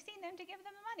haven't really seen them to give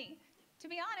them the money, to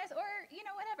be honest, or,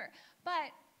 whatever.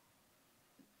 But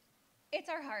it's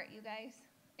our heart, you guys.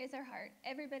 It's our heart.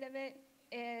 Every bit of it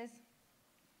is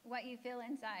what you feel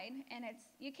inside. And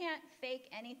you can't fake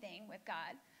anything with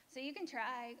God. So you can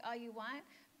try all you want,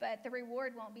 but the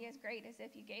reward won't be as great as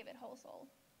if you gave it whole soul.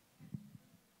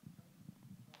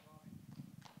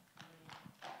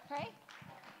 Pray?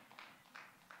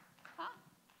 Huh?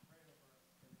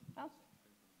 Oh,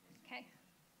 okay.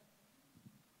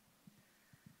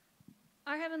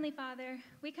 Our Heavenly Father,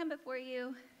 we come before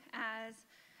you as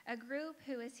a group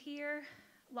who is here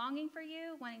longing for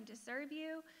you, wanting to serve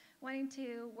you, wanting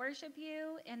to worship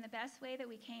you in the best way that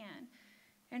we can.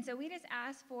 And so we just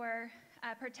ask for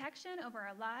protection over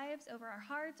our lives, over our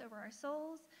hearts, over our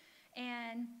souls,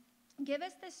 and give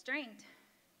us the strength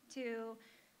to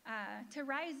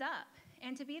rise up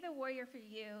and to be the warrior for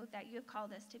you that you have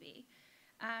called us to be.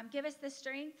 Give us the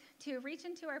strength to reach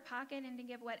into our pocket and to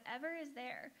give whatever is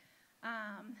there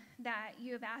that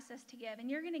you have asked us to give. And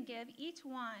you're going to give each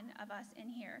one of us in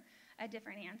here a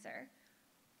different answer.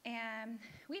 And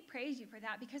we praise you for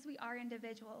that because we are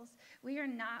individuals. We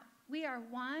are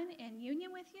one in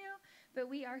union with you, but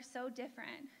we are so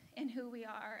different in who we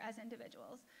are as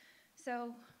individuals.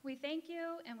 So we thank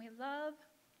you and we love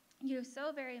you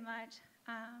so very much.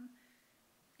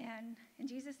 And in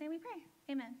Jesus' name we pray.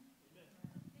 Amen.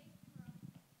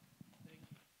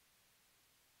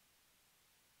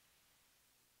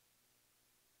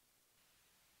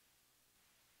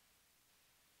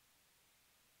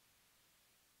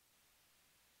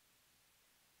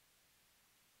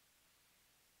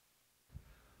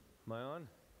 Am I on?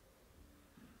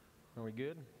 Are we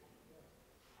good?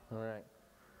 All right.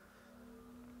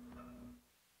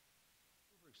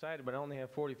 Super excited, but I only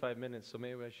have 45 minutes, so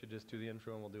maybe I should just do the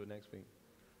intro and we'll do it next week.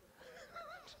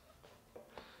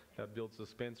 That builds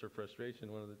suspense or frustration,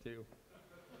 one of the two.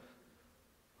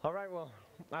 All right, well,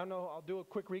 I don't know. I'll do a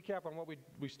quick recap on what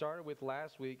we started with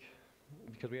last week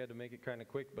because we had to make it kind of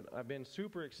quick, but I've been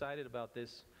super excited about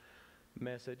this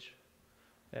message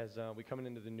as we're coming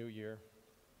into the new year.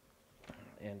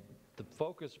 And the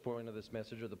focus point of this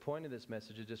message, or the point of this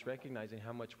message, is just recognizing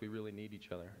how much we really need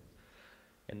each other.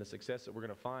 And the success that we're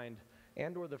going to find,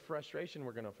 and or the frustration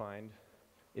we're going to find,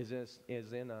 is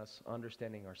in us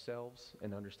understanding ourselves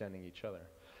and understanding each other.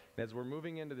 And as we're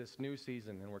moving into this new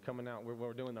season, and we're coming out,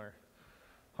 we're doing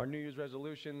our New Year's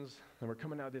resolutions, and we're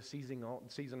coming out of this season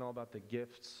all about the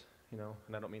gifts, you know,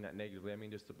 and I don't mean that negatively. I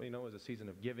mean just, as a season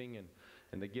of giving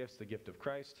and the gifts, the gift of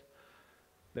Christ,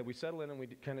 that we settle in and we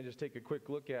kind of just take a quick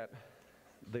look at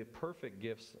the perfect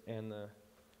gifts and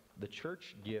the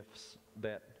church gifts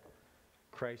that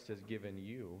Christ has given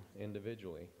you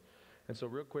individually. And so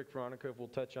real quick, Veronica, we'll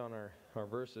touch on our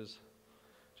verses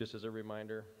just as a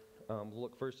reminder. We'll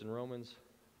look first in Romans.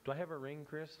 Do I have a ring,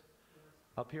 Chris?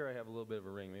 Up here I have a little bit of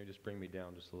a ring. Maybe just bring me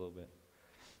down just a little bit.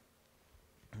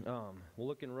 We'll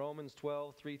look in Romans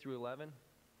 12, 3 through 11.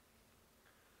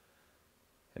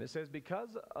 And it says,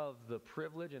 because of the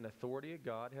privilege and authority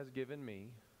God has given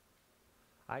me,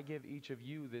 I give each of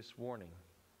you this warning.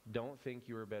 Don't think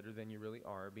you are better than you really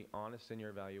are. Be honest in your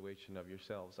evaluation of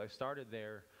yourselves. I started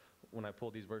there when I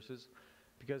pulled these verses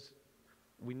because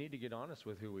we need to get honest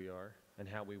with who we are and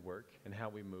how we work and how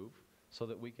we move so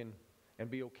that we can, and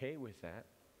be okay with that,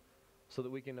 so that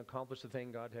we can accomplish the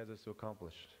thing God has us to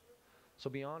accomplish. So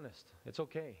be honest. It's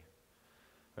okay,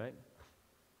 right?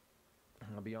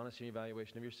 I'll be honest in your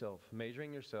evaluation of yourself,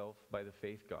 measuring yourself by the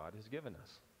faith God has given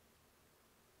us.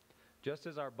 Just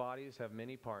as our bodies have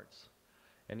many parts,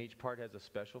 and each part has a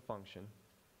special function,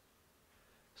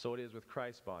 so it is with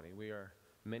Christ's body. We are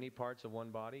many parts of one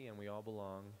body, and we all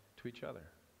belong to each other.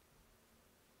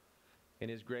 In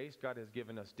His grace, God has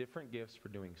given us different gifts for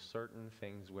doing certain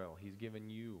things well. He's given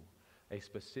you a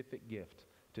specific gift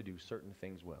to do certain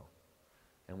things well.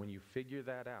 And when you figure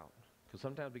that out, because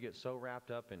sometimes we get so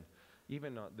wrapped up in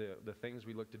even the things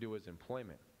we look to do as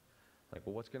employment. Like,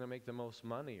 well, what's going to make the most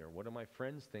money? Or what do my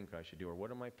friends think I should do? Or what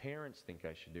do my parents think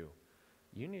I should do?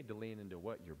 You need to lean into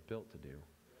what you're built to do.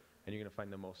 And you're going to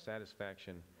find the most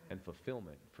satisfaction and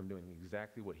fulfillment from doing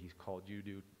exactly what He's called you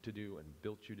to do and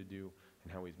built you to do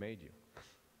and how He's made you.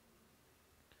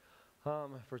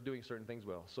 For doing certain things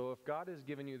well. So if God has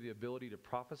given you the ability to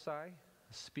prophesy,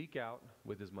 speak out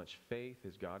with as much faith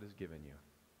as God has given you.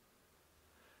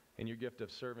 And your gift of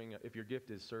serving, if your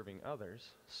gift is serving others,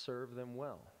 serve them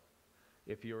well.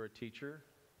 If you're a teacher,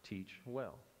 teach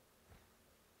well.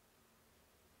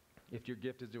 If your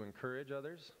gift is to encourage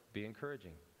others, be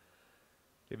encouraging.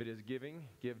 If it is giving,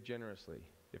 give generously.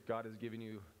 If God has given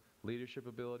you leadership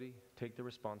ability, take the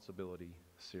responsibility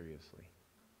seriously.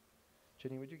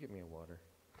 Jenny, would you get me a water?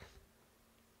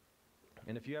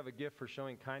 And if you have a gift for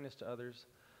showing kindness to others,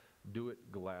 do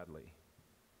it gladly.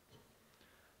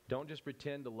 Don't just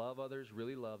pretend to love others,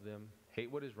 really love them. Hate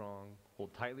what is wrong.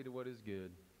 Hold tightly to what is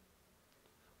good.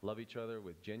 Love each other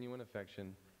with genuine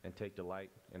affection and take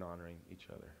delight in honoring each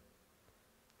other.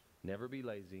 Never be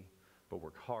lazy, but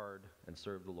work hard and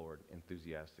serve the Lord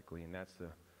enthusiastically. And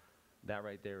that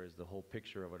right there is the whole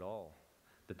picture of it all.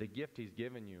 That the gift He's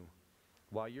given you,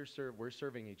 while we're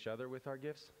serving each other with our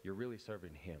gifts, you're really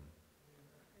serving Him.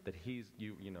 That He's,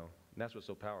 and that's what's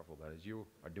so powerful about it, is you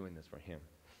are doing this for Him.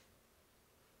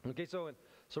 Okay, so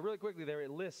really quickly there, it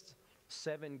lists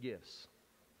 7 gifts.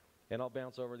 And I'll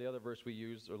bounce over. The other verse we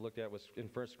used or looked at was in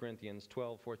 1 Corinthians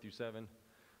 12, 4 through 7,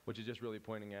 which is just really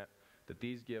pointing at that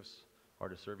these gifts are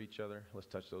to serve each other. Let's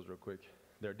touch those real quick.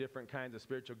 There are different kinds of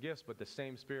spiritual gifts, but the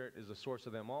same Spirit is the source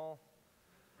of them all.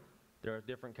 There are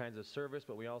different kinds of service,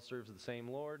 but we all serve the same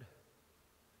Lord.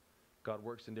 God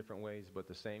works in different ways, but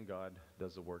the same God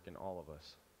does the work in all of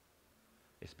us.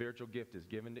 A spiritual gift is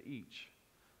given to each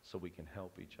so we can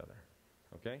help each other.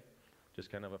 Okay?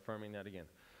 Just kind of affirming that again.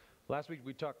 Last week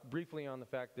we talked briefly on the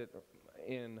fact that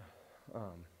in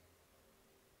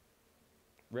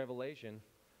Revelation,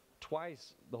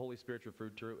 twice the Holy Spirit's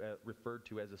referred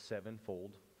to as a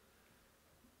sevenfold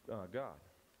God.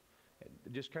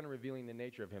 Just kind of revealing the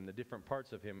nature of him, the different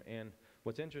parts of him. And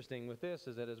what's interesting with this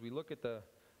is that as we look at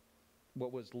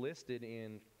what was listed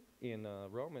in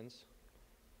Romans,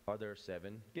 are there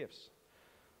 7 gifts.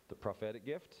 The prophetic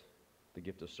gift, the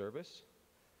gift of service,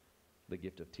 the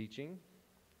gift of teaching,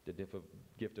 the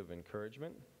gift of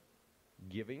encouragement,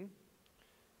 giving,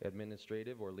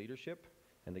 administrative or leadership,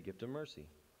 and the gift of mercy.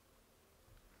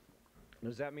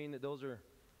 Does that mean that those are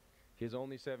his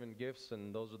only 7 gifts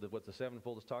and those are what the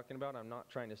sevenfold is talking about? I'm not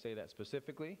trying to say that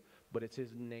specifically, but it's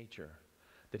his nature,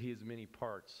 that he has many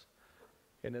parts.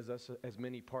 And as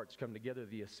many parts come together,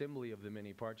 the assembly of the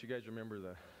many parts. You guys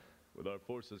remember with our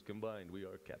forces combined, we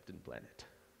are Captain Planet.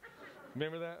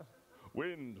 Remember that?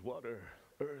 Wind, water,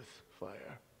 earth,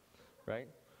 fire. Right?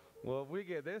 Well, if we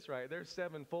get this right, there's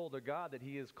sevenfold of God that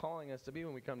he is calling us to be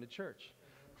when we come to church.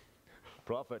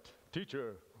 Prophet,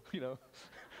 teacher,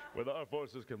 with our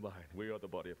forces combined, we are the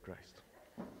body of Christ.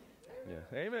 Yeah,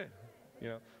 amen.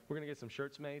 We're going to get some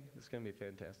shirts made. It's going to be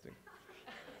fantastic.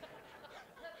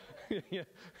 Yeah,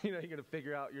 you're going to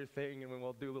figure out your thing, and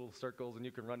we'll do little circles, and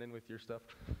you can run in with your stuff.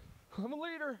 I'm a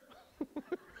leader.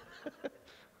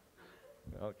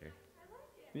 Okay.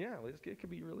 Yeah, it could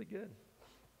be really good.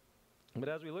 But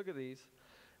as we look at these,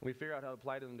 and we figure out how to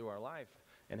apply them to our life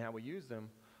and how we use them,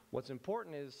 what's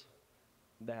important is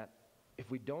that if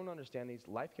we don't understand these,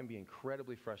 life can be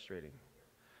incredibly frustrating.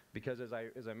 Because as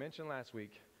I mentioned last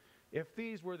week, if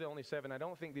these were the only 7, I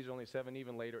don't think these are only 7.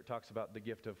 Even later it talks about the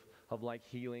gift of like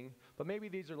healing. But maybe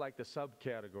these are like the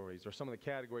subcategories or some of the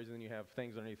categories, and then you have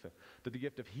things underneath it. That the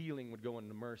gift of healing would go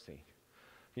into mercy.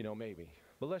 Maybe.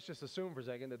 But let's just assume for a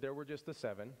second that there were just the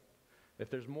 7. If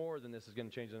there's more, then this is going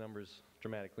to change the numbers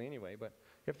dramatically anyway. But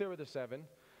if there were the 7,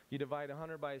 you divide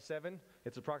 100 by 7,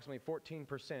 it's approximately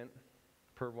 14%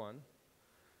 per one.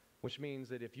 Which means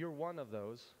that if you're one of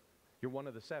those, you're one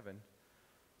of the 7,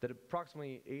 that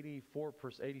approximately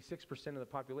 86% of the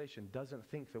population doesn't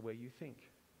think the way you think.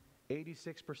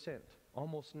 86%,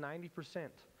 almost 90%.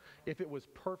 If it was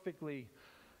perfectly,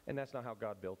 and that's not how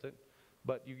God built it,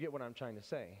 but you get what I'm trying to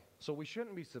say. So we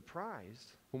shouldn't be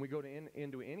surprised when we go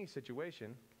into any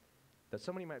situation that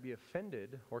somebody might be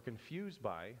offended or confused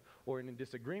by or in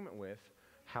disagreement with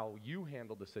how you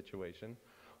handled the situation,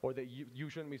 or that you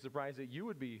shouldn't be surprised that you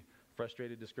would be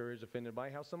frustrated, discouraged, offended by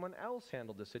how someone else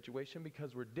handled the situation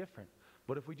because we're different.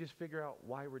 But if we just figure out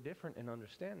why we're different and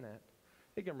understand that,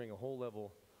 it can bring a whole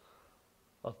level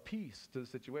of peace to the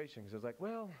situation. Because it's like,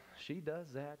 well, she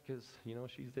does that because,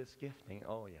 she's this gifting.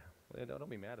 Oh, yeah. Don't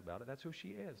be mad about it. That's who she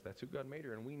is. That's who God made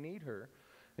her. And we need her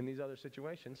in these other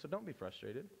situations. So don't be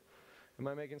frustrated. Am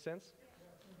I making sense?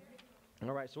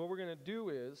 All right. So what we're going to do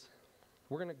is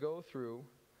we're going to go through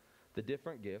the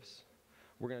different gifts.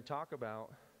 We're going to talk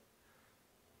about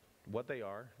what they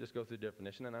are, just go through the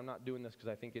definition. And I'm not doing this because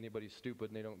I think anybody's stupid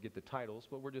and they don't get the titles,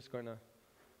 but we're just going to,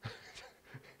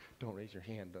 don't raise your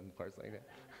hand on parts like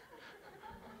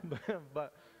that.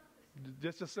 but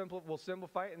just we'll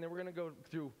simplify it, and then we're going to go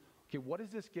through, okay, what does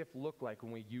this gift look like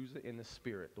when we use it in the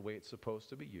Spirit, the way it's supposed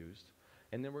to be used?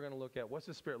 And then we're going to look at what's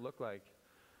the Spirit look like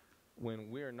when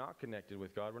we're not connected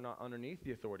with God, we're not underneath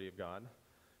the authority of God,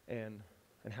 and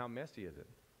how messy is it?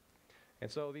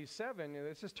 And so these 7,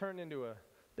 it's just turned into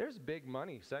there's big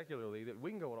money secularly that we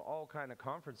can go to all kind of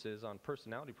conferences on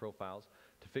personality profiles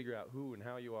to figure out who and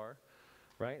how you are,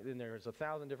 right? Then there's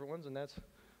 1,000 different ones,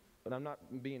 but I'm not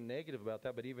being negative about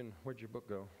that, but even, where'd your book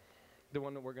go? The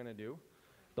one that we're going to do.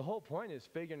 The whole point is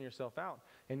figuring yourself out.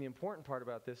 And the important part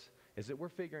about this is that we're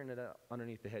figuring it out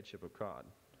underneath the headship of God.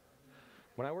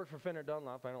 When I worked for Fenner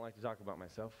Dunlop, I don't like to talk about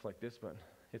myself like this, but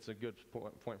it's a good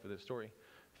point for this story.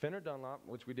 Fenner Dunlop,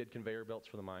 which we did conveyor belts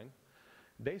for the mine,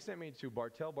 they sent me to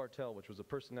Bartell, which was a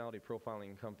personality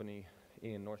profiling company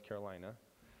in North Carolina.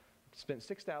 Spent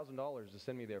 $6,000 to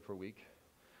send me there for a week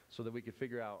so that we could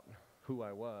figure out who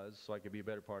I was so I could be a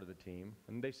better part of the team.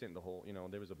 And they sent the whole,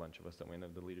 there was a bunch of us that went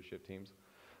into the leadership teams.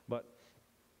 But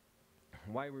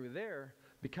while we were there,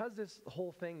 because this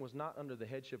whole thing was not under the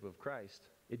headship of Christ,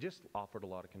 it just offered a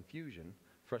lot of confusion,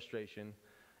 frustration,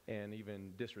 and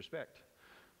even disrespect.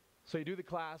 So you do the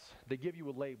class, they give you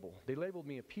a label. They labeled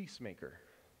me a peacemaker.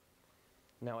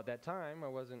 Now at that time, I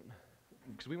wasn't,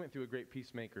 because we went through a great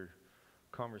peacemaker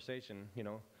conversation,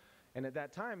 and at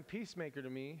that time, peacemaker to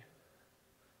me,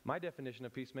 my definition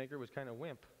of peacemaker was kind of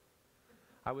wimp.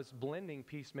 I was blending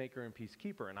peacemaker and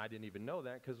peacekeeper, and I didn't even know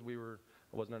that because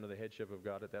I wasn't under the headship of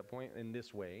God at that point in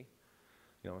this way.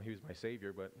 He was my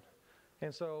Savior, but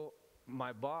And so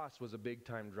my boss was a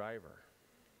big-time driver.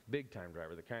 Big-time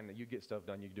driver, the kind that you get stuff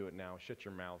done, you do it now, shut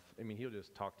your mouth. I mean, he'll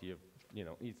just talk to you, you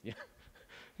know.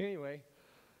 Anyway,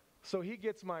 so he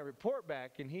gets my report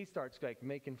back, and he starts like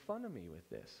making fun of me with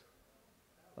this.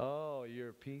 Oh, you're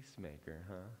a peacemaker,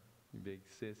 huh? You big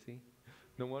sissy.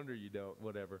 No wonder you don't,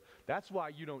 whatever. That's why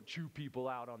you don't chew people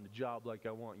out on the job like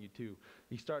I want you to.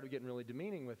 He started getting really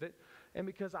demeaning with it. And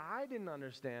because I didn't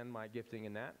understand my gifting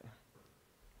in that,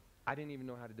 I didn't even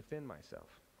know how to defend myself.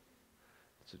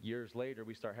 So years later,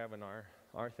 we start having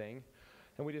our thing.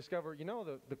 And we discover, you know,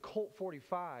 the Colt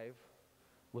 45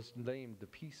 was named the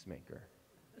Peacemaker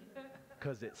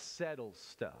because it settles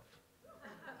stuff,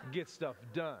 gets stuff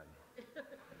done,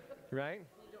 right?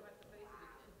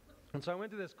 And so I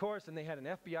went to this course, and they had an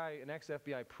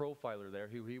ex-FBI profiler there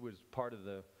who he was part of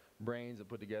the brains that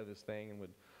put together this thing and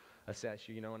would assess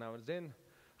you, you know. And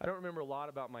I don't remember a lot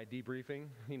about my debriefing,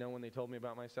 you know, when they told me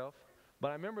about myself. But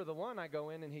I remember the one I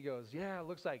go in, and he goes, yeah, it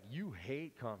looks like you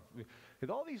hate conflict.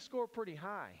 All these score pretty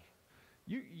high.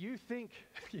 You think,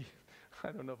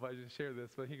 I don't know if I should share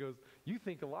this, but he goes, you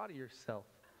think a lot of yourself.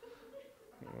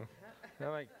 And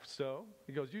I'm like, so?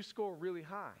 He goes, you score really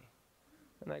high.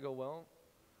 And I go, well,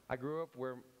 I grew up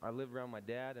where I lived around my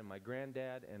dad and my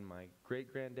granddad and my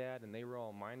great-granddad, and they were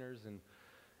all miners.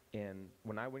 And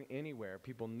when I went anywhere,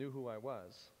 people knew who I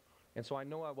was. And so I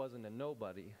know I wasn't a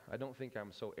nobody. I don't think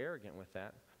I'm so arrogant with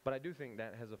that. But I do think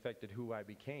that has affected who I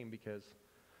became because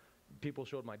people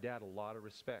showed my dad a lot of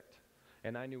respect.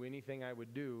 And I knew anything I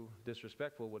would do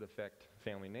disrespectful would affect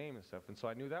family name and stuff. And so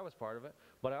I knew that was part of it.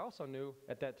 But I also knew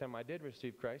at that time I did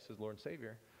receive Christ as Lord and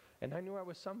Savior. And I knew I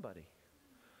was somebody.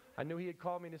 I knew he had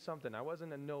called me to something. I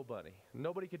wasn't a nobody.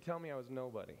 Nobody could tell me I was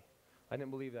nobody. I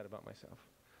didn't believe that about myself.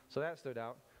 So that stood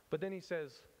out. But then he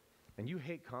says, and you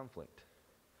hate conflict.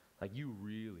 Like, you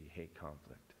really hate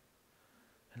conflict.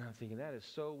 And I'm thinking, that is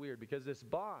so weird, because this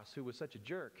boss who was such a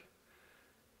jerk,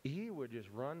 he would just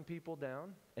run people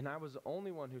down, and I was the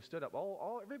only one who stood up.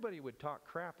 Everybody would talk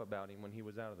crap about him when he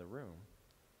was out of the room.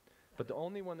 But the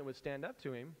only one that would stand up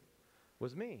to him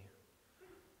was me.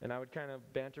 And I would kind of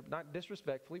banter, not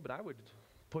disrespectfully, but I would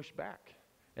push back.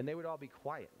 And they would all be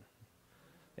quiet.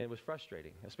 And it was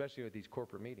frustrating, especially with these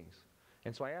corporate meetings.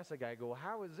 And so I asked the guy, I go, well,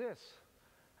 how is this?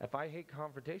 If I hate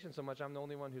confrontation so much, I'm the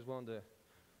only one who's willing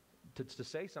to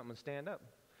say something and stand up.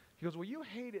 He goes, well, you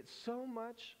hate it so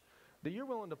much that you're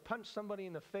willing to punch somebody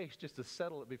in the face just to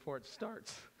settle it before it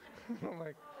starts. I'm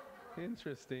like,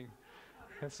 interesting.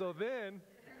 And so then,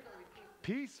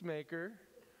 peacemaker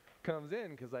comes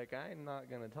in, because like, I'm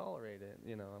not going to tolerate it.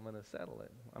 You know, I'm going to settle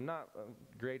it. I'm not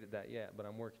great at that yet, but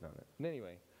I'm working on it. And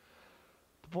anyway,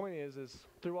 the point is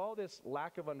through all this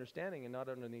lack of understanding and not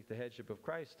underneath the headship of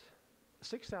Christ,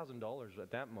 $6,000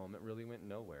 at that moment really went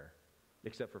nowhere,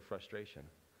 except for frustration.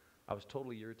 I was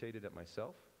totally irritated at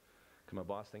myself, because my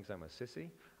boss thinks I'm a sissy,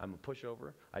 I'm a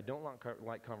pushover, I don't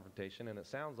like confrontation, and it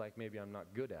sounds like maybe I'm not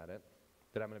good at it,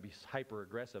 that I'm going to be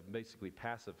hyper-aggressive, basically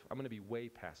passive. I'm going to be way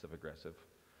passive-aggressive.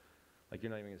 Like, you're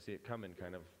not even going to see it coming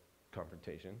kind of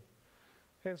confrontation.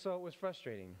 And so it was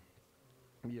frustrating.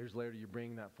 Years later, you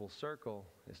bring that full circle,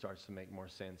 it starts to make more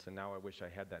sense, and now I wish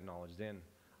I had that knowledge then.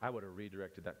 I would have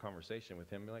redirected that conversation with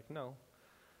him and be like, no,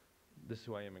 this is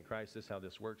who I am in Christ, this is how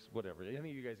this works, whatever. I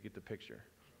think you guys get the picture.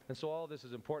 And so all this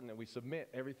is important, that we submit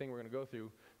everything we're going to go through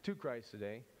to Christ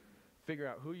today, figure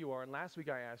out who you are. And last week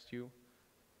I asked you,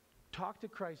 talk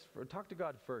to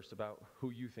God first about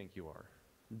who you think you are.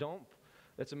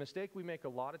 That's a mistake we make a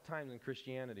lot of times in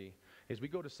Christianity, is we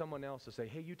go to someone else to say,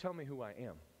 hey, you tell me who I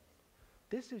am.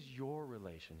 This is your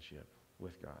relationship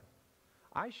with God.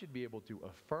 I should be able to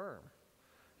affirm.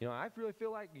 You know, I really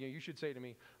feel like, you should say to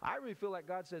me, I really feel like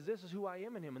God says this is who I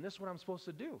am in him, and this is what I'm supposed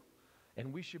to do.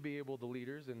 And we should be able, the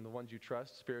leaders and the ones you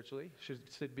trust spiritually,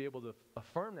 should be able to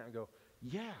affirm that and go,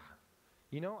 yeah,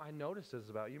 you know, I noticed this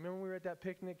about you. Remember when we were at that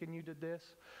picnic and you did this?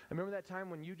 And remember that time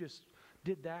when you just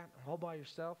did that all by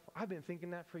yourself? I've been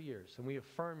thinking that for years, and we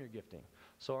affirm your gifting.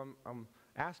 So I'm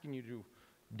asking you to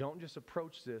don't just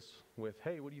approach this with,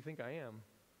 hey, what do you think I am?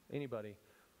 Anybody.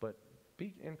 But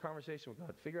be in conversation with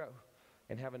God. Figure out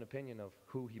and have an opinion of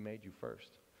who he made you first.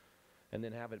 And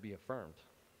then have it be affirmed.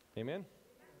 Amen?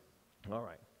 All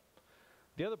right.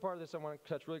 The other part of this I want to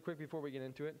touch really quick before we get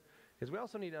into it is we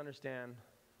also need to understand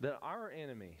that our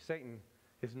enemy, Satan,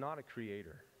 is not a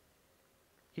creator.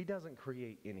 He doesn't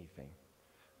create anything.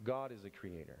 God is a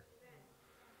creator.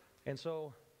 And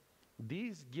so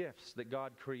these gifts that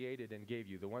God created and gave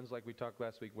you, the ones like we talked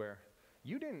last week where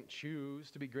you didn't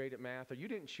choose to be great at math, or you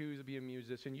didn't choose to be a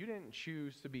musician, you didn't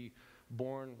choose to be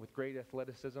born with great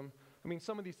athleticism. I mean,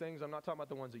 some of these things, I'm not talking about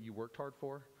the ones that you worked hard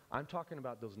for. I'm talking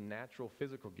about those natural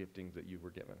physical giftings that you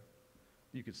were given.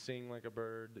 You could sing like a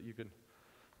bird, that you could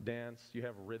dance, you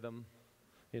have rhythm,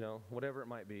 whatever it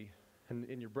might be.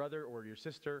 And your brother or your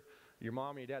sister, your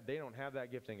mom or your dad, they don't have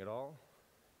that gifting at all.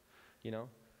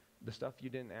 The stuff you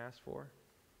didn't ask for.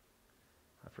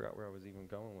 I forgot where I was even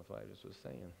going with what I just was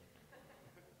saying.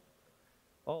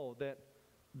 Oh, that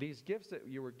these gifts that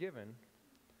you were given,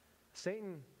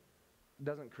 Satan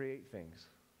doesn't create things.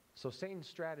 So Satan's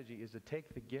strategy is to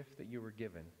take the gift that you were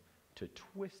given, to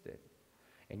twist it,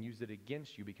 and use it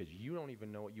against you because you don't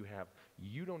even know what you have.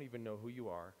 You don't even know who you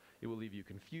are. It will leave you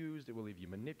confused. It will leave you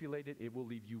manipulated. It will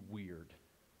leave you weird.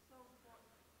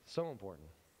 So important.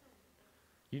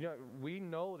 We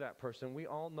know that person. We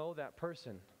all know that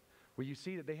person where you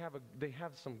see that they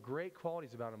have some great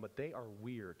qualities about them, but they are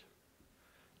weird.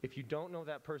 If you don't know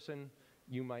that person,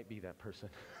 you might be that person.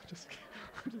 I'm just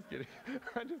kidding.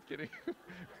 I'm just kidding.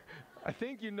 I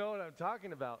think you know what I'm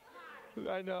talking about.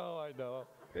 I know.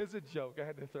 It's a joke. I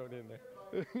had to throw it in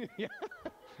there. Yeah.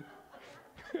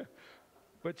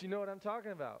 But you know what I'm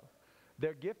talking about.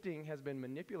 Their gifting has been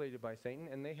manipulated by Satan,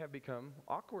 and they have become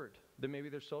awkward. Maybe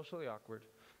they're socially awkward.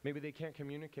 Maybe they can't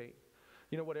communicate.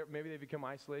 Whatever. Maybe they become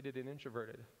isolated and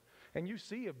introverted. And you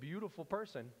see a beautiful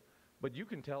person, but you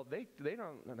can tell they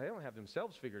don't have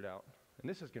themselves figured out. And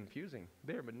this is confusing.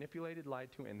 They are manipulated, lied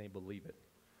to, and they believe it.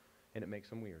 And it makes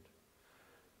them weird.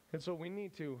 And so we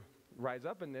need to rise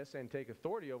up in this and take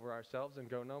authority over ourselves and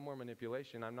go, no more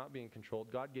manipulation. I'm not being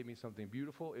controlled. God gave me something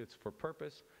beautiful. It's for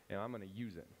purpose, and I'm going to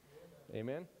use it.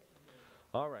 Amen?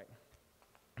 All right.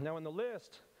 Now in the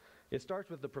list, it starts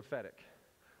with the prophetic.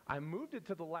 I moved it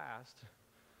to the last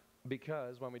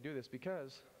because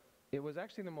it was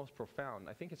actually the most profound.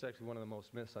 I think it's actually one of the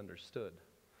most misunderstood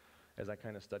as I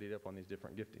kind of studied up on these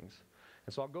different giftings.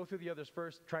 And so I'll go through the others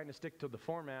first, trying to stick to the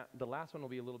format. The last one will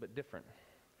be a little bit different.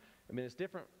 It's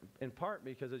different in part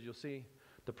because, as you'll see,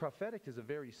 the prophetic is a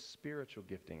very spiritual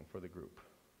gifting for the group.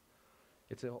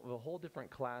 It's a whole different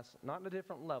class, not a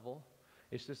different level.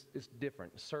 It's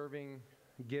different. Serving,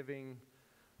 giving,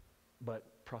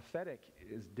 but prophetic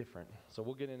is different. So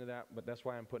we'll get into that, but that's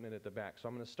why I'm putting it at the back. So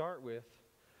I'm going to start with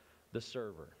the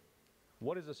server.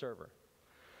 What is a server?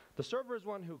 The server is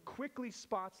one who quickly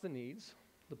spots the needs,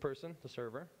 the person, the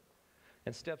server,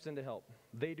 and steps in to help.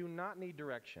 They do not need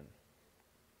direction.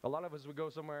 A lot of us would go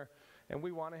somewhere and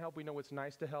we want to help. We know it's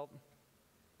nice to help.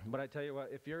 But I tell you what,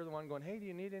 if you're the one going, hey, do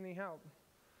you need any help?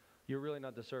 You're really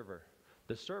not the server.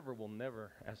 The server will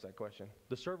never ask that question.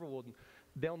 The server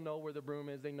they'll know where the broom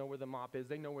is. They know where the mop is.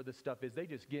 They know where the stuff is. They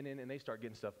just get in and they start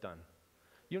getting stuff done.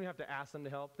 You don't have to ask them to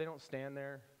help. They don't stand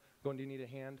there going, do you need a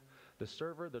hand? The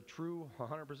server, the true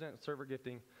 100% server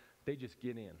gifting, they just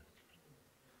get in. Am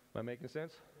I making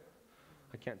sense?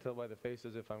 I can't tell by the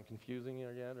faces if I'm confusing you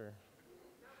yet or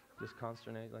just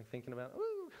consternate, like thinking about,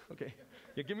 ooh, okay.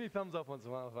 Yeah, give me a thumbs up once in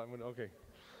a while if I'm going to, okay.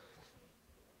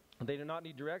 They do not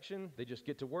need direction. They just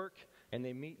get to work, and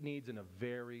they meet needs in a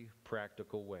very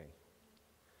practical way.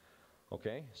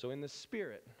 Okay, so in the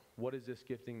spirit, what does this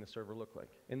gifting the server look like?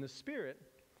 In the spirit,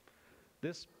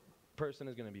 this person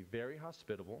is going to be very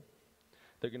hospitable.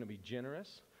 They're going to be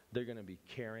generous. They're going to be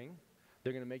caring.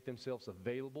 They're going to make themselves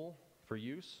available for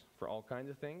use for all kinds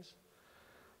of things.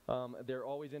 They're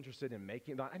always interested in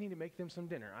I need to make them some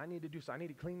dinner. I need to do so. I need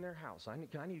to clean their house. I need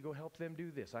to go help them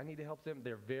do this. I need to help them.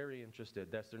 They're very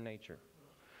interested. That's their nature.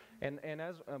 And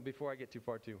as before I get too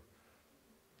far too,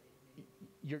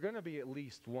 you're going to be at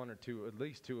least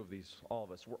two of these, all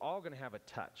of us. We're all going to have a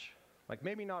touch. Like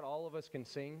maybe not all of us can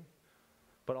sing,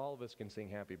 but all of us can sing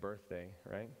happy birthday,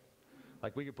 right?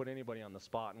 Like we could put anybody on the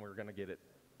spot and we're going to get it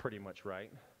pretty much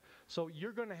right. So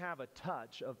you're going to have a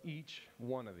touch of each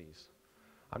one of these.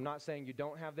 I'm not saying you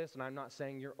don't have this, and I'm not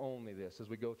saying you're only this as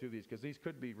we go through these, because these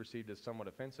could be received as somewhat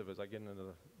offensive as I get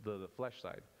into the flesh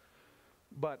side.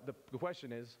 But the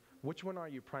question is, which one are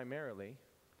you primarily?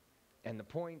 And the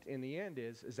point in the end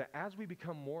is that as we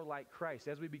become more like Christ,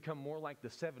 as we become more like the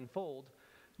sevenfold,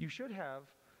 you should have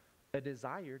a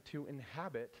desire to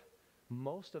inhabit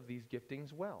most of these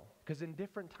giftings well. Because in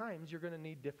different times, you're going to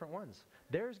need different ones.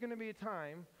 There's going to be a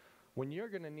time when you're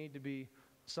going to need to be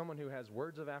someone who has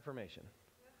words of affirmation.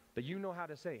 That you know how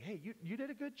to say, hey, you did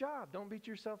a good job. Don't beat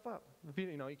yourself up. You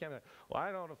can't be like, well, I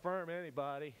don't affirm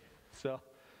anybody, so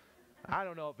I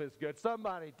don't know if it's good.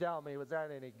 Somebody tell me, was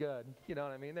that any good? You know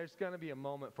what I mean? There's going to be a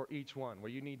moment for each one where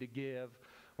you need to give,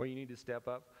 where you need to step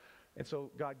up. And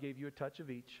so God gave you a touch of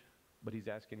each, but he's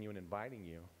asking you and inviting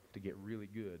you to get really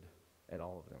good at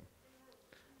all of them.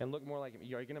 And look more like him.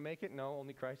 Are you going to make it? No,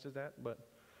 only Christ is that. But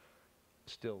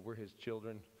still, we're his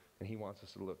children, and he wants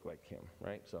us to look like him,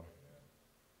 right? So.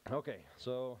 Okay,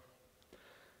 so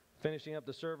Finishing up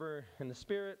the server in the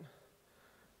spirit,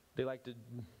 they like to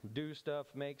do stuff,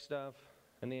 make stuff,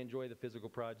 and they enjoy the physical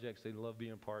projects. They love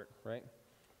being a part, right?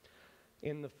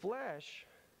 In the flesh,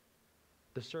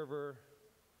 the server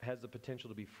has the potential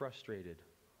to be frustrated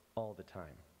all the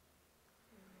time.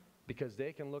 Because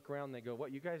they can look around and they go,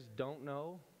 what, you guys don't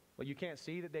know? Well, you can't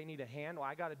see that they need a hand? Well,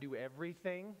 I got to do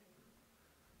everything,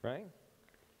 right?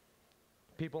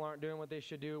 People aren't doing what they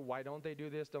should do. Why don't they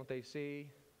do this? Don't they see?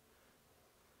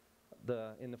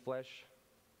 In the flesh,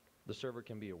 the server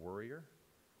can be a worrier.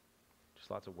 Just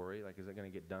lots of worry. Like, is it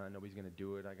going to get done? Nobody's going to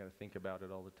do it. I got to think about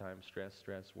it all the time. Stress,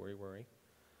 worry, worry.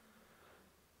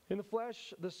 In the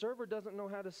flesh, the server doesn't know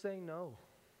how to say no.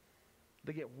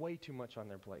 They get way too much on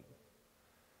their plate.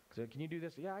 So, can you do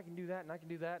this? Yeah, I can do that, and I can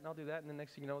do that, and I'll do that. And the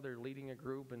next thing you know, they're leading a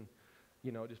group and,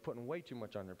 just putting way too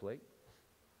much on their plate.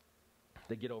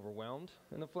 They get overwhelmed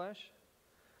in the flesh.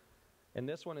 And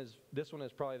this one is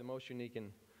probably the most unique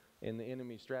in the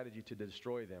enemy's strategy to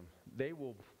destroy them.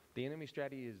 The enemy's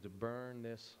strategy is to burn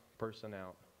this person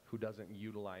out who doesn't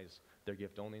utilize their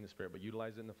gift only in the spirit, but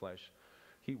utilize it in the flesh.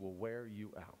 He will wear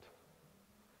you out.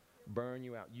 Burn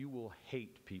you out. You will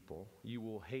hate people. You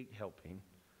will hate helping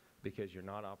because you're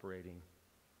not operating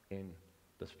in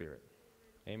the spirit.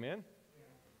 Amen?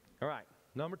 All right.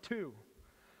 Number 2,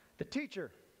 the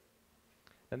teacher.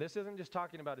 And this isn't just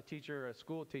talking about a teacher, a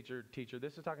school teacher.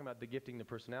 This is talking about the gifting, the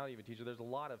personality of a teacher. There's a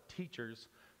lot of teachers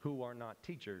who are not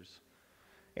teachers.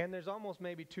 And there's almost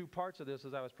maybe 2 parts of this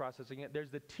as I was processing it.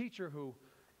 There's the teacher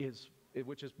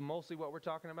which is mostly what we're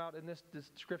talking about in this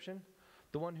description.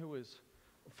 The one who is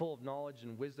full of knowledge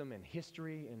and wisdom and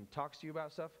history and talks to you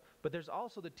about stuff. But there's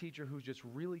also the teacher who's just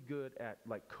really good at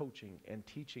like coaching and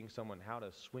teaching someone how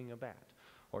to swing a bat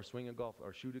or swing a golf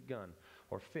or shoot a gun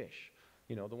or fish.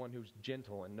 The one who's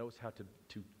gentle and knows how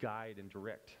to guide and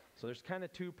direct. So there's kind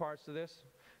of 2 parts to this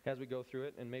as we go through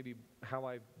it. And maybe how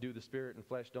I do the spirit and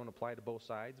flesh don't apply to both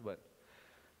sides, but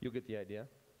you'll get the idea.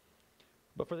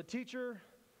 But for the teacher,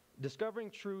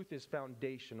 discovering truth is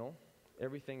foundational to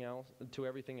everything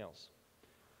else.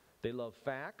 They love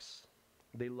facts.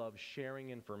 They love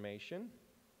sharing information.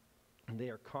 They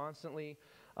are constantly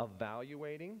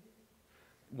evaluating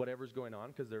whatever's going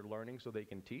on because they're learning so they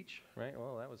can teach, right?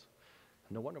 Well,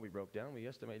 no wonder we broke down. We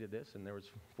estimated this, and there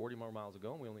was 40 more miles to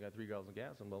go, and we only got 3 gallons of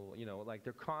gas, and blah, blah, blah. Like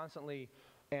they're constantly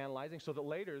analyzing so that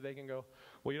later they can go,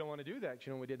 well, you don't want to do that.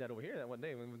 We did that over here that one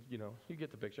day. You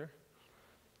get the picture.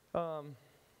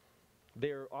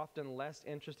 They're often less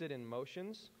interested in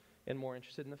emotions and more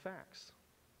interested in the facts.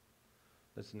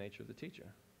 That's the nature of the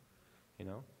teacher.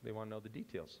 They want to know the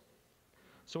details.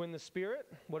 So in the spirit,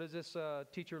 what does this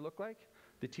teacher look like?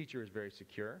 The teacher is very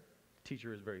secure. The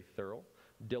teacher is very thorough,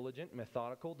 diligent,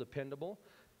 methodical, dependable,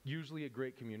 usually a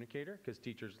great communicator because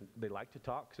teachers, they like to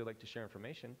talk because they like to share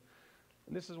information.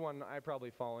 And this is one I probably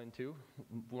fall into,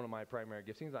 one of my primary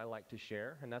giftings. I like to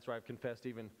share, and that's why I've confessed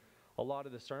even a lot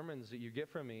of the sermons that you get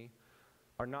from me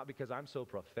are not because I'm so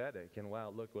prophetic and,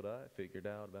 wow, look what I figured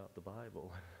out about the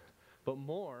Bible. But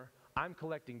more, I'm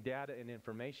collecting data and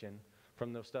information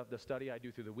from the study I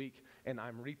do through the week, and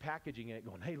I'm repackaging it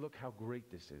going, hey, look how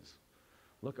great this is.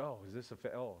 Look, is this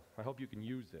I hope you can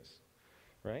use this,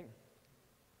 right?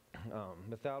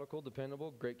 Methodical,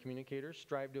 dependable, great communicators,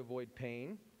 strive to avoid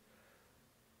pain.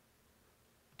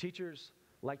 Teachers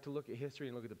like to look at history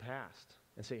and look at the past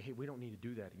and say, hey, we don't need to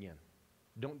do that again.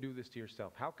 Don't do this to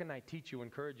yourself. How can I teach you,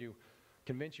 encourage you,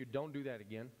 convince you, don't do that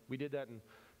again? We did that in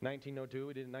 1902,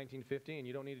 we did it in 1950, and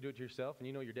you don't need to do it to yourself, and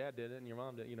your dad did it, and your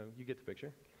mom did it, you get the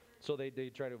picture. So they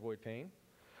try to avoid pain.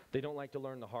 They don't like to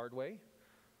learn the hard way.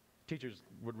 Teachers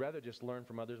would rather just learn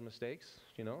from others' mistakes,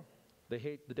 They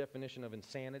hate the definition of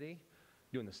insanity,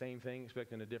 doing the same thing,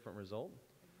 expecting a different result.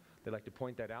 They like to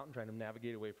point that out and try to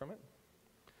navigate away from it.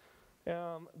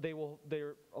 They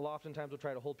oftentimes will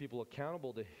try to hold people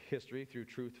accountable to history through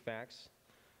truth, facts,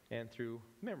 and through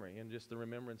memory and just the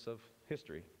remembrance of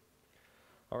history.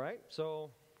 All right,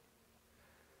 so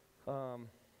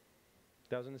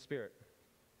that was in the spirit.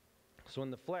 So in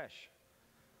the flesh,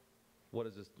 what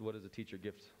does the teacher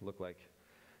gift look like?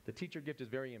 The teacher gift is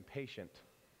very impatient.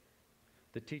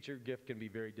 The teacher gift can be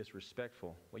very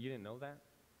disrespectful. Well, you didn't know that?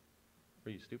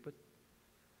 Were you stupid?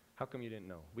 How come you didn't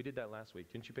know? We did that last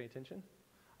week. Didn't you pay attention?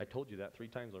 I told you that 3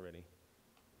 times already.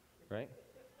 Right?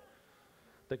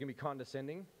 They can be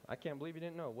condescending. I can't believe you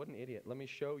didn't know. What an idiot. Let me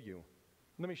show you.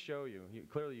 Let me show you.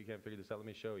 Clearly you can't figure this out. Let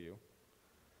me show you.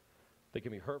 They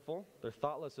can be hurtful. They're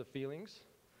thoughtless of feelings.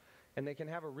 And they can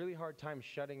have a really hard time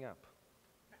shutting up.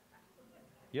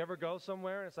 You ever go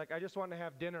somewhere and it's like, I just want to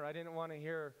have dinner. I didn't want to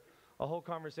hear a whole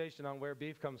conversation on where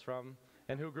beef comes from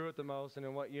and who grew it the most and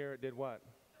in what year it did what.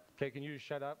 Okay, can you just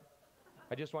shut up?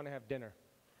 I just want to have dinner.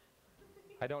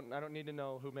 I don't need to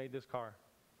know who made this car.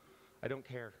 I don't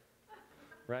care,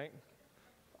 right?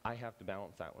 I have to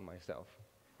balance that one myself.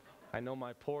 I know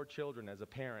my poor children as a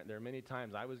parent. There are many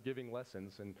times I was giving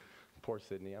lessons, and poor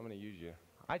Sydney, I'm going to use you.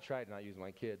 I tried not to use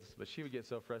my kids, but she would get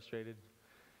so frustrated.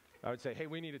 I would say, hey,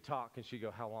 we need to talk, and she'd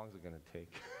go, how long is it going to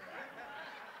take?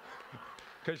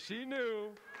 Because she knew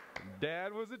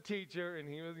Dad was a teacher, and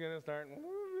he was going to start.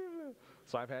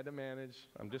 So I've had to manage.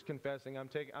 I'm just confessing.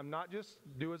 I'm not just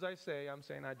do as I say. I'm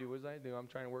saying I do as I do. I'm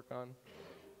trying to work on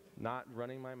not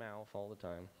running my mouth all the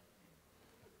time.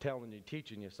 Telling you,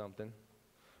 teaching you something,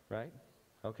 right?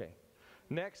 Okay.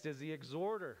 Next is the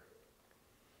exhorter.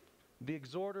 The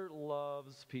exhorter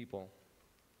loves people.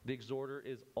 The exhorter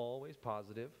is always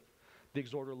positive. The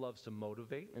exhorter loves to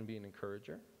motivate and be an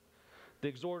encourager. The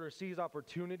exhorter sees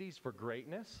opportunities for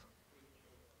greatness.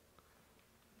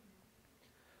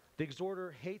 The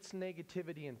exhorter hates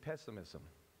negativity and pessimism.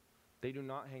 They do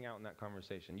not hang out in that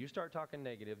conversation. You start talking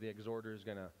negative, the exhorter is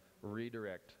going to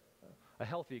redirect. A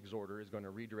healthy exhorter is going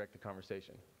to redirect the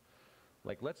conversation.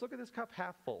 Like, let's look at this cup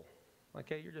half full.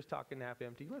 Okay, you're just talking half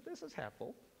empty. Look, this is half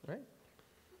full, right?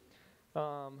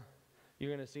 You're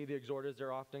going to see the exhorters,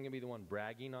 they're often going to be the one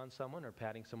bragging on someone or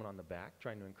patting someone on the back,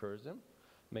 trying to encourage them,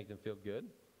 make them feel good.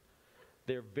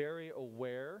 They're very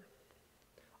aware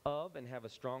of and have a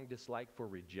strong dislike for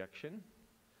rejection.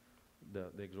 The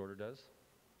exhorter does.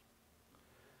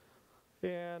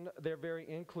 And they're very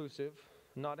inclusive,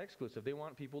 not exclusive. They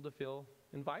want people to feel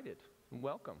invited and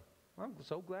welcome. I'm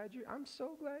so glad you're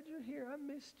here. I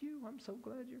missed you. I'm so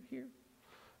glad you're here.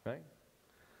 Right?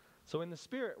 So in the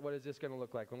Spirit, what is this going to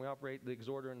look like when we operate the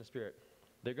exhorter in the Spirit?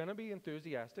 They're going to be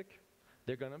enthusiastic.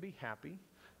 They're going to be happy.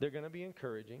 They're going to be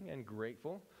encouraging and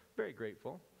grateful, very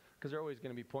grateful, because they're always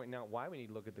going to be pointing out why we need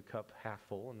to look at the cup half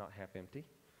full and not half empty.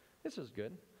 This is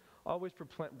good. Always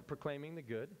proclaiming the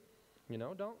good. You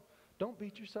know, don't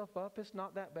beat yourself up. It's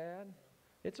not that bad.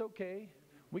 It's okay.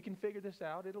 We can figure this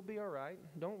out. It'll be all right.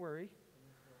 Don't worry.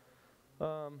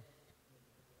 Where'd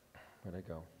I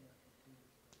go?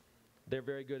 They're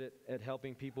very good at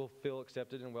helping people feel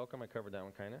accepted and welcome. I covered that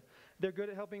one kind of. They're good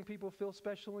at helping people feel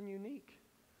special and unique.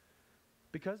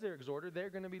 Because they're exhorter, they're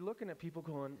going to be looking at people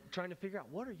trying to figure out,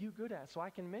 what are you good at so I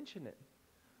can mention it?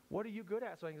 What are you good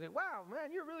at so I can say, wow,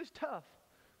 man, you're really tough.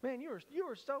 Man, you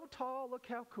are so tall. Look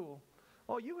how cool.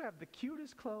 Oh, you have the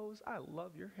cutest clothes. I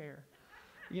love your hair.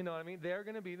 You know what I mean? They're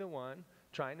going to be the one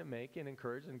trying to make and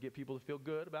encourage and get people to feel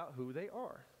good about who they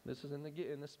are. This is in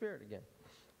the Spirit again.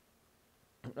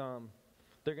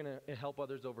 They're going to help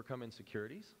others overcome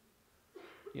insecurities.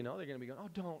 You know, they're going to be going, oh,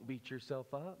 don't beat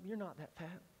yourself up. You're not that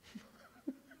fat.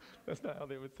 That's not how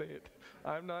they would say it.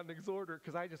 I'm not an exhorter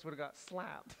because I just would have got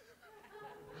slapped.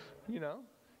 You know,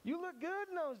 you look good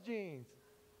in those jeans.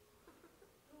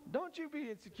 Don't you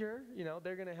be insecure. You know,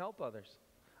 they're going to help others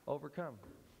overcome.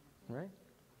 Right?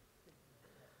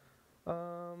 Where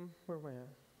am I at?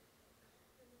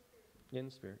 In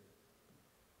the Spirit.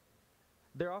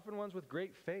 They're often ones with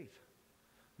great faith.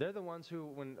 They're the ones who,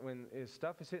 when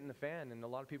stuff is hitting the fan and a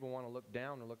lot of people want to look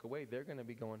down or look away, they're going to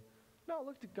be going, no,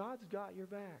 look, God's got your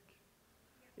back.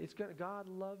 God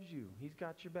loves you. He's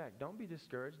got your back. Don't be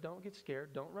discouraged. Don't get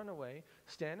scared. Don't run away.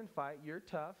 Stand and fight. You're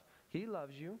tough. He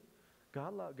loves you.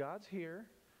 God's here.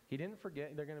 He didn't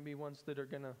forget. They're going to be ones that are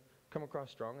going to come across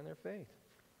strong in their faith.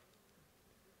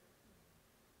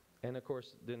 And of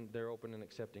course, then they're open and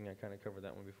accepting. I kind of covered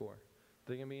that one before.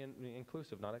 They're going to be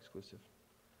inclusive, not exclusive.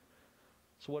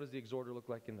 So what does the exhorter look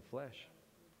like in the flesh?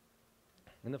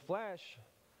 In the flesh,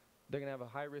 they're going to have a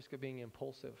high risk of being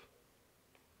impulsive.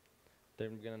 They're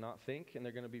going to not think, and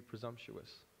they're going to be presumptuous.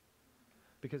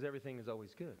 Because everything is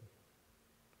always good.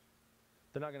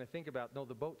 They're not going to think about, no,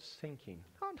 the boat's sinking.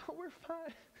 Oh, no, we're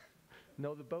fine.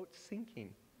 No, the boat's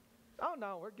sinking. Oh,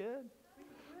 no, we're good.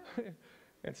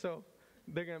 And so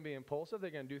they're going to be impulsive. They're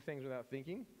going to do things without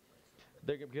thinking.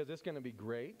 Because it's going to be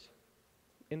great.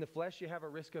 In the flesh, you have a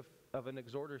risk of an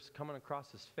exhorter coming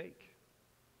across as fake.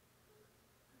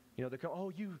 You know, they come,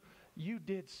 oh, you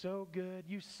did so good.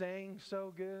 You sang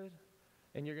so good.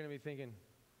 And you're going to be thinking,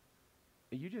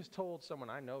 you just told someone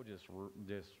I know just,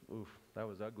 oof, that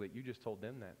was ugly. You just told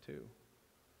them that too.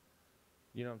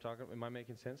 You know what I'm talking about? Am I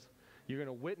making sense? You're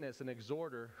going to witness an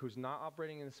exhorter who's not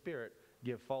operating in the Spirit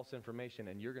give false information,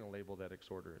 and you're going to label that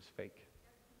exhorter as fake.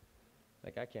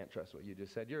 Like, I can't trust what you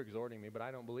just said. You're exhorting me, but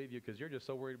I don't believe you because you're just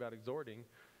so worried about exhorting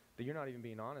that you're not even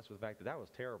being honest with the fact that that was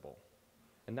terrible.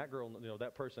 And that girl, you know,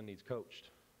 that person needs coached.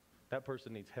 That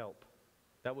person needs help.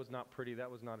 That was not pretty. That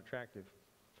was not attractive.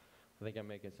 I think I'm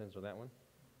making sense with that one.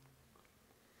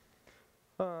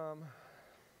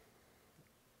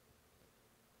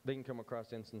 They can come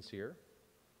across insincere.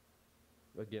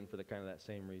 again, for the kind of that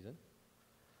same reason.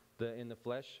 In the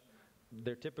flesh,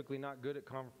 they're typically not good at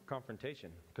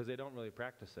confrontation because they don't really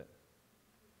practice it.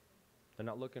 They're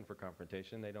not looking for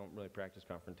confrontation. They don't really practice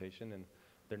confrontation, and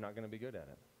they're not going to be good at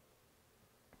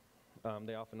it.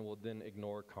 They often will then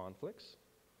ignore conflicts.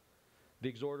 The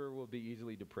exhorter will be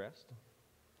easily depressed.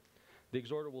 The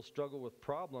exhorter will struggle with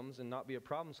problems and not be a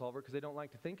problem solver because they don't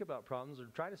like to think about problems or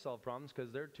try to solve problems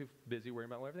because they're too busy worrying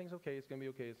about, well, everything's okay, it's going to be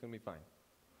okay, it's going to be fine.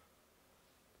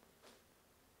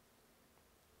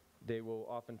 They will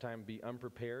oftentimes be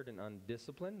unprepared and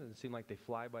undisciplined, and it seems like they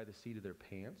fly by the seat of their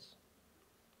pants.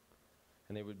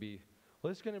 And they would be,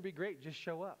 well, it's going to be great, just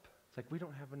show up. It's like, we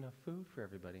don't have enough food for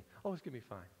everybody. Oh, it's going to be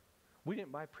fine. We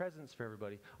didn't buy presents for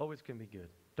everybody. Oh, it's going to be good.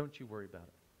 Don't you worry about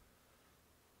it.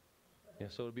 Yeah,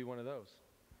 so it would be one of those.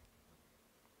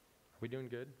 Are we doing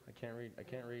good? I can't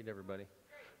read everybody.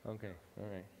 Okay, all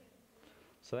right.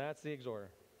 So that's the exhorter.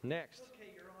 Next.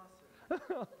 Okay, you're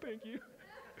awesome. Thank you.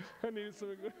 I needed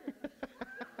some.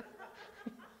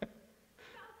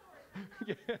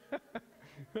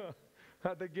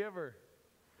 The giver.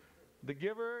 The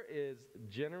giver is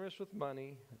generous with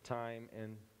money, time,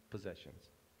 and possessions.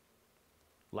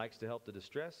 Likes to help the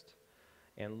distressed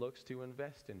and looks to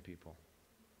invest in people.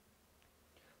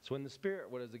 So in the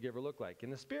Spirit, what does the giver look like? In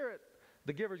the Spirit,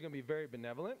 the giver is going to be very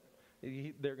benevolent.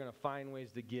 They're going to find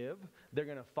ways to give. They're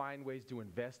going to find ways to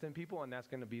invest in people, and that's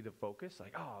going to be the focus.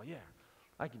 Like, oh, yeah,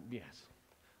 yes,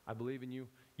 I believe in you.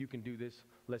 You can do this.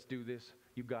 Let's do this.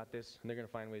 You got this. And they're going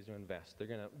to find ways to invest. They're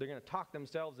going to talk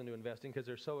themselves into investing because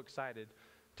they're so excited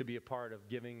to be a part of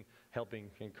giving, helping,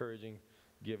 encouraging,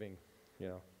 giving,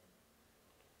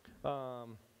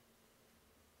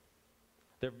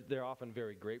 They're often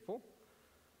very grateful.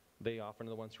 They often are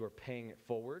the ones who are paying it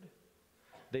forward.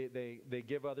 They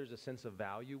give others a sense of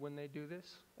value when they do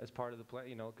this as part of the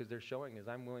plan, because they're showing is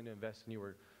I'm willing to invest in you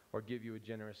or give you a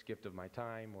generous gift of my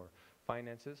time or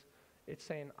finances. It's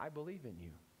saying, I believe in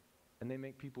you. And they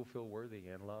make people feel worthy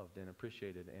and loved and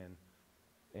appreciated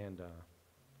and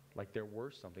like they're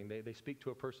worth something. They speak to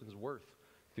a person's worth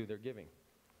through their giving.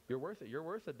 You're worth it. You're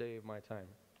worth a day of my time.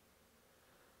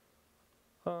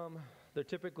 They're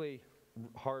typically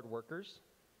hard workers.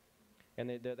 And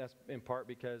that's in part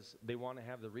because they want to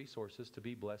have the resources to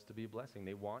be blessed, to be a blessing.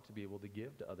 They want to be able to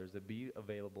give to others, to be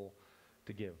available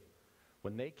to give.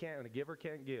 When a giver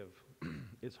can't give,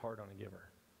 it's hard on a giver.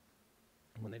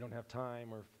 When they don't have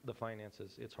time or the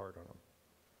finances, it's hard on them.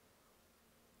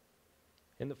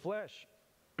 In the flesh,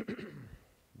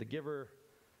 the giver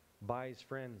buys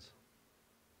friends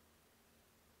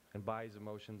and buys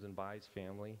emotions and buys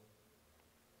family.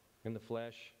 In the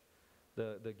flesh,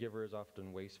 the giver is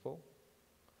often wasteful.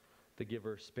 The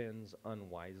giver spends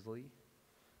unwisely.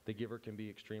 The giver can be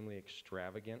extremely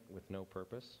extravagant with no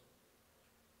purpose.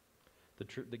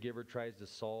 The giver tries to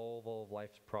solve all of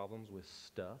life's problems with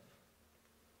stuff.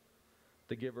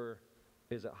 The giver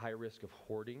is at high risk of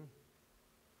hoarding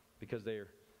because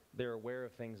they're aware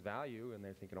of things' value and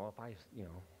they're thinking, oh,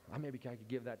 if maybe I could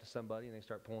give that to somebody, and they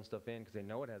start pulling stuff in because they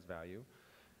know it has value,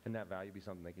 and that value be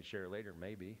something they can share later,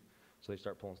 maybe. So they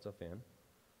start pulling stuff in.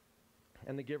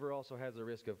 And the giver also has the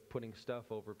risk of putting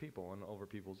stuff over people and over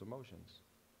people's emotions.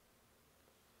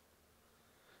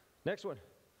 Next one,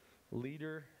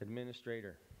 leader,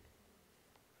 administrator.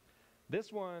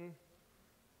 This one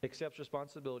accepts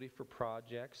responsibility for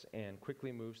projects and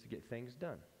quickly moves to get things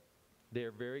done. They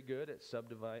are very good at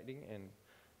subdividing and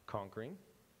conquering.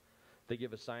 They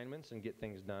give assignments and get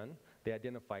things done. They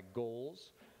identify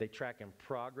goals. They track and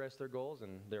progress their goals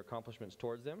and their accomplishments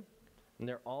towards them. And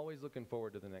they're always looking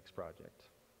forward to the next project.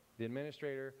 The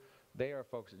administrator, they are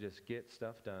folks that just get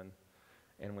stuff done.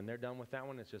 And when they're done with that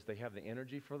one, it's just they have the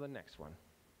energy for the next one.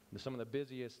 They're some of the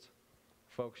busiest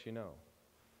folks you know.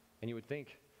 And you would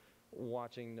think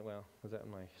watching, was that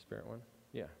in my spirit one?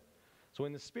 Yeah. So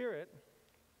in the spirit,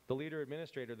 the leader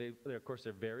administrator, of course,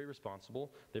 they're very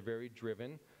responsible. They're very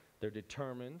driven. They're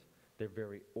determined. They're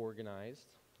very organized.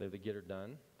 They're the getter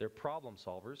done. They're problem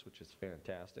solvers, which is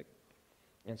fantastic.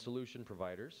 And solution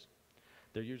providers.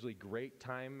 They're usually great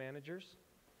time managers.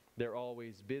 They're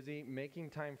always busy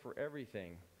making time for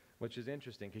everything, which is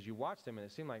interesting because you watch them and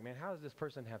it seems like, man, how does this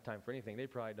person have time for anything? They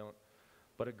probably don't.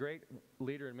 But a great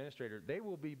leader administrator, they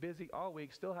will be busy all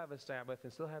week, still have a Sabbath,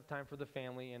 and still have time for the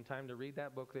family and time to read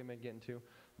that book they've been getting to.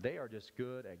 They are just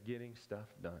good at getting stuff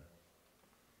done.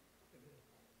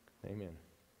 Amen.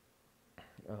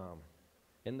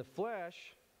 In the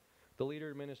flesh, the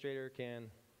leader administrator can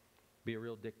be a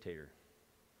real dictator.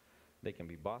 They can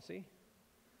be bossy.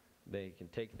 They can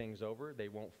take things over. They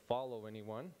won't follow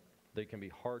anyone. They can be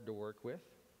hard to work with.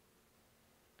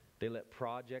 They let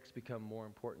projects become more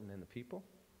important than the people.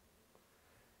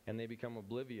 and they become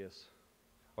oblivious,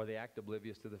 or they act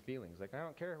oblivious to the feelings. Like, I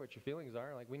don't care what your feelings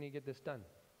are. Like, we need to get this done.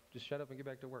 Just shut up and get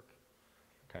back to work,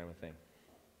 kind of a thing.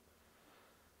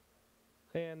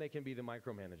 And they can be the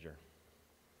micromanager.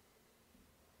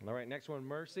 All right, next one,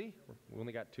 mercy. We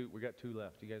only got two. We got two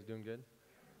left. You guys doing good?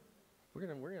 We're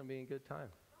gonna be in good time.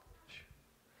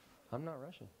 I'm not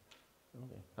Russian.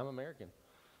 Okay. I'm American.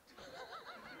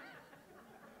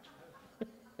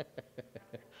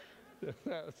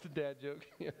 That was the dad joke.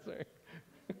 Yes, sir.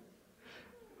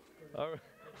 All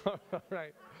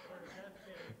right.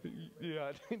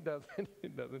 Yeah, it doesn't.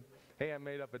 It doesn't. Hey, I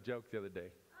made up a joke the other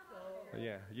day.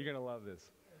 Yeah, you're going to love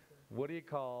this. What do you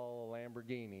call a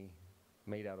Lamborghini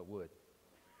made out of wood?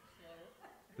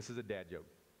 This is a dad joke.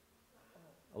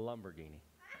 A Lumborghini.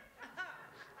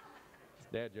 It's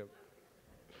a dad joke.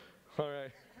 All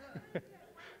right.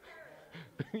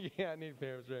 Yeah, I need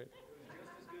parents, right?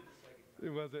 It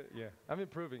was it? Yeah. I'm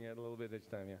improving it a little bit each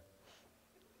time,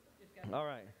 yeah. All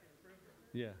right.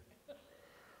 Yeah.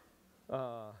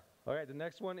 All right, the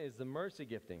next one is the mercy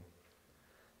gifting.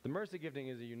 The mercy gifting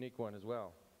is a unique one as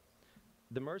well.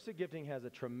 The mercy gifting has a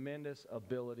tremendous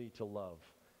ability to love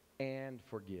and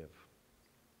forgive.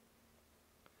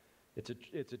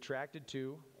 It's attracted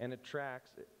to and attracts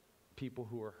people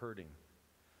who are hurting.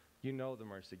 You know the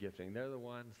mercy gifting. They're the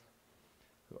ones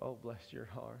who, oh, bless your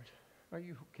heart. Are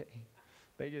you okay?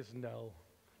 They just know.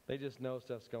 They just know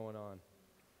stuff's going on.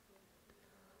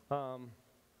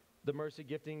 The mercy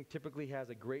gifting typically has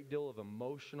a great deal of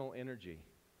emotional energy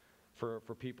for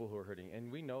people who are hurting.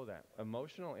 And we know that.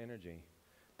 Emotional energy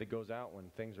that goes out when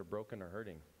things are broken or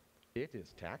hurting, it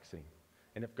is taxing.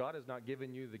 And if God has not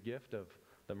given you the gift of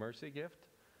the mercy gift,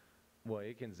 well,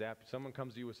 it can zap. Someone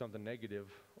comes to you with something negative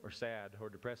or sad or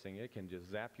depressing, it can just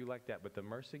zap you like that. But the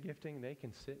mercy gifting, they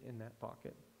can sit in that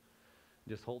pocket.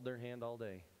 Just hold their hand all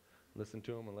day. Listen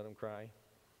to them and let them cry.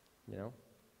 You know?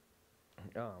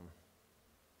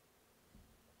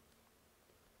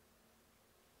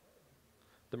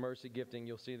 The mercy gifting,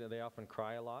 you'll see that they often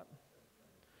cry a lot.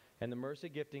 And the mercy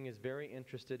gifting is very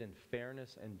interested in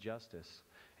fairness and justice.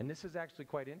 And this is actually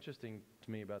quite interesting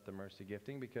to me about the mercy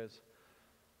gifting, because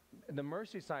the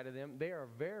mercy side of them, they are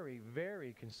very,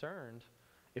 very concerned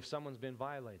if someone's been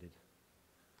violated.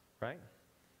 Right?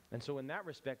 And so in that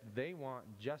respect, they want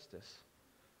justice.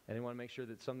 And they want to make sure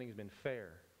that something's been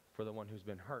fair for the one who's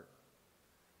been hurt.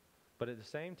 But at the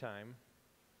same time,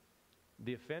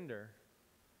 the offender,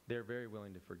 they're very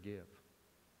willing to forgive.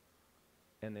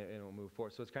 And it'll move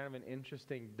forward. So it's kind of an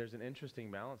interesting, there's an interesting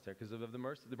balance there, because the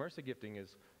mercy gifting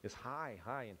is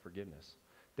high in forgiveness.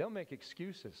 They'll make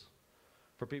excuses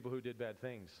for people who did bad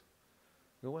things.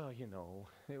 Well, you know,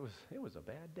 it was a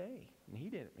bad day, and he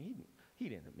didn't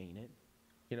mean it.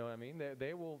 You know what I mean?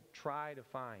 They will try to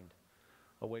find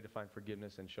a way to find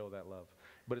forgiveness and show that love.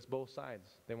 But it's both sides.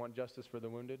 They want justice for the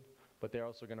wounded, but they're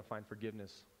also going to find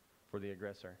forgiveness for the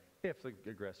aggressor. If the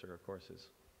aggressor, of course, is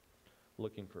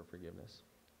looking for forgiveness.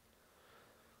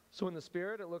 So in the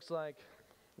spirit, it looks like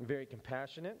very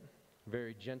compassionate,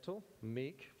 very gentle,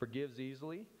 meek, forgives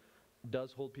easily,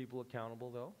 does hold people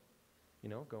accountable, though. You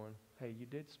know, going, hey, you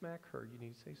did smack her. You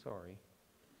need to say sorry.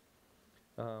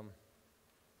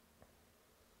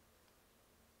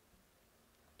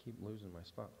 Keep losing my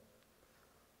spot.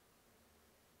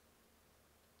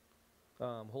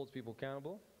 Holds people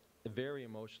accountable, very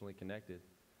emotionally connected.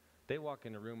 They walk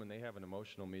in a room and they have an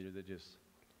emotional meter that just,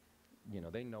 you know,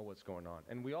 they know what's going on.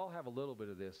 And we all have a little bit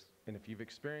of this. And if you've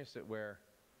experienced it where,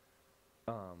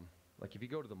 like if you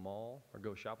go to the mall or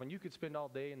go shopping, you could spend all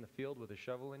day in the field with a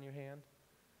shovel in your hand.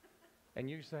 And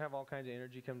you used to have all kinds of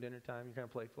energy come dinner time. You're kind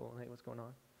of playful and, hey, what's going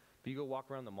on? But you go walk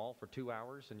around the mall for 2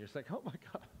 hours and you're just like, oh my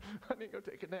God, I need to go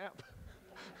take a nap.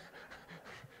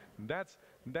 That's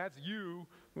you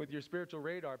with your spiritual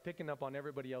radar picking up on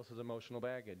everybody else's emotional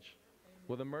baggage.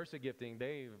 With the mercy gifting,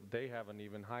 they have an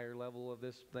even higher level of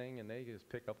this thing, and they just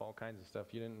pick up all kinds of stuff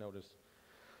you didn't notice.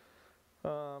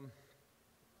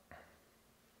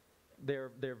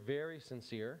 They're very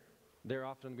sincere. They're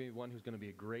often going to be one who's going to be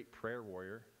a great prayer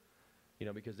warrior, you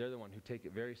know, because they're the one who take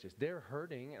it very serious. They're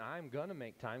hurting, and I'm going to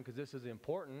make time because this is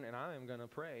important, and I am going to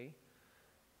pray,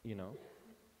 you know.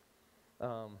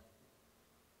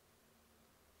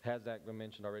 Has that, I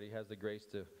mentioned already, has the grace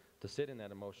to sit in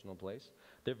that emotional place.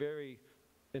 They're very,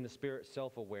 in the spirit,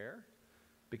 self-aware,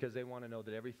 because they want to know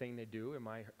that everything they do, am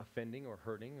I offending or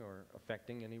hurting or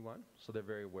affecting anyone? So they're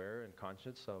very aware and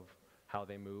conscious of how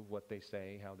they move, what they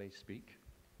say, how they speak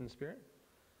in the spirit.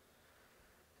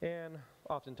 And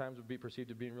oftentimes would be perceived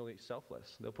as being really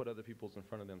selfless. They'll put other people's in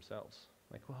front of themselves.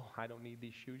 Like, well, I don't need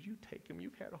these shoes. You take them.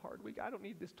 You've had a hard week. I don't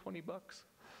need this $20.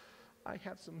 I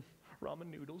have some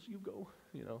ramen noodles, you go.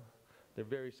 You know, they're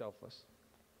very selfless.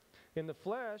 In the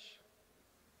flesh,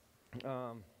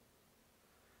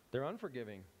 they're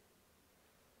unforgiving.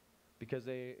 Because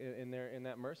they, in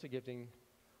that mercy gifting,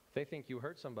 if they think you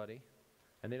hurt somebody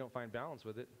and they don't find balance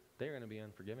with it, they're going to be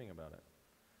unforgiving about it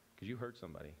because you hurt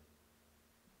somebody.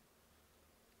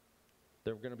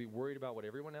 They're going to be worried about what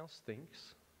everyone else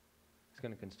thinks. It's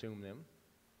going to consume them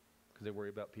because they worry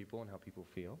about people and how people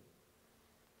feel.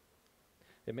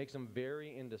 It makes them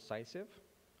very indecisive,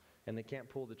 and they can't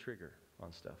pull the trigger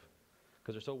on stuff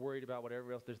because they're so worried about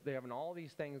whatever else. They're having all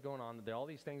these things going on. All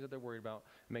these things that they're worried about.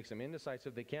 It makes them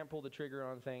indecisive. They can't pull the trigger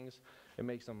on things. It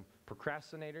makes them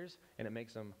procrastinators, and it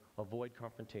makes them avoid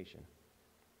confrontation.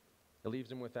 It leaves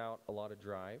them without a lot of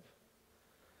drive.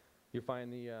 You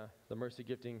find the mercy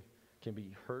gifting can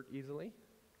be hurt easily.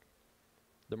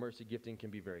 The mercy gifting can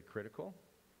be very critical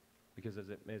because as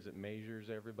it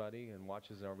measures everybody and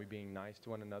watches, are we being nice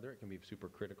to one another, it can be super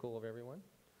critical of everyone.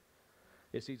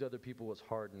 It sees other people as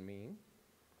hard and mean.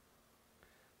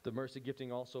 The mercy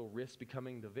gifting also risks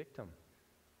becoming the victim.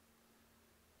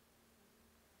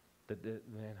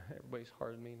 Man, everybody's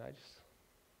hard and mean.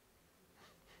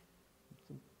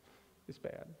 It's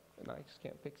bad, and I just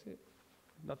can't fix it.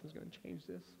 Nothing's going to change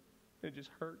this. It just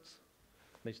hurts.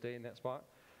 They stay in that spot.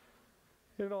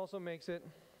 It also makes it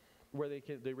where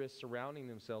they risk surrounding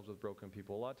themselves with broken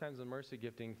people. A lot of times the mercy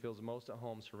gifting feels most at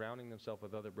home surrounding themselves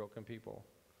with other broken people.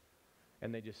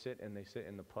 And they just sit in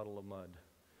the puddle of mud.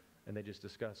 And they just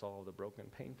discuss all of the broken,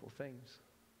 painful things.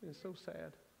 It's so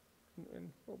sad.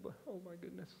 And oh my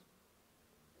goodness.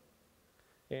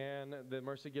 And the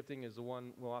mercy gifting is the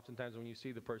one, well, oftentimes when you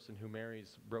see the person who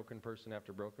marries broken person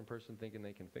after broken person thinking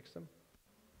they can fix them,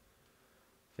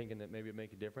 thinking that maybe it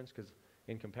make a difference, because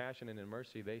in compassion and in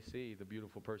mercy, they see the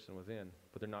beautiful person within,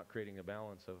 but they're not creating a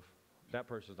balance of that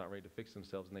person's not ready to fix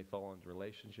themselves, and they fall into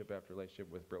relationship after relationship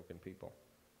with broken people.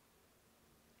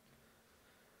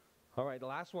 All right, the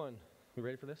last one. You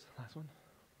ready for this? Last one?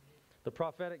 The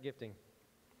prophetic gifting.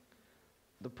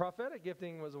 The prophetic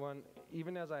gifting was one,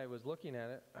 even as I was looking at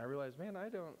it, I realized, man,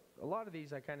 a lot of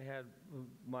these I kind of had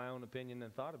my own opinion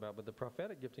and thought about, but the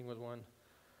prophetic gifting was one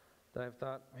that I've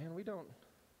thought, man, we don't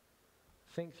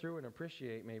think through and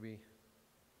appreciate maybe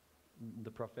the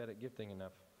prophetic gifting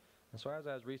enough. And so as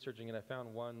I was researching it, I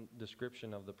found one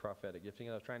description of the prophetic gifting,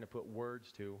 and I was trying to put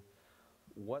words to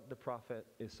what the prophet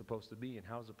is supposed to be and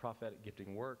how does the prophetic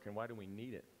gifting work and why do we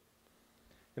need it.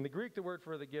 In the Greek, the word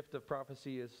for the gift of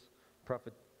prophecy is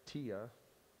prophetia,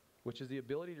 which is the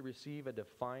ability to receive a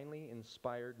divinely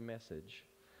inspired message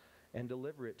and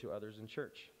deliver it to others in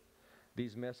church.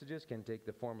 These messages can take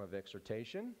the form of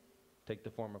exhortation, take the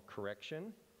form of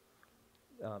correction,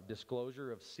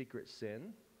 disclosure of secret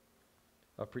sin,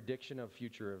 a prediction of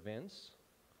future events,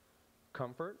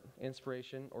 comfort,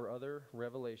 inspiration, or other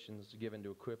revelations given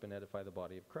to equip and edify the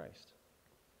body of Christ.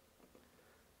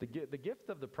 The gift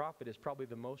of the prophet is probably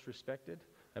the most respected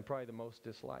and probably the most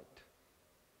disliked.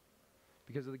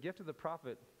 Because of the gift of the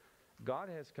prophet, God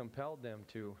has compelled them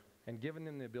to, and given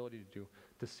them the ability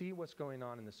to see what's going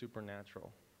on in the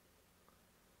supernatural.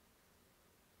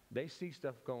 They see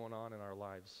stuff going on in our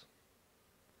lives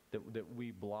that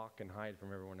we block and hide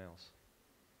from everyone else.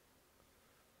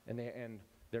 And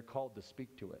they're called to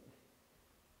speak to it.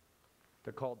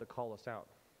 They're called to call us out.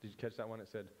 Did you catch that one? It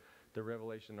said the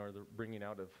revelation or the bringing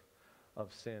out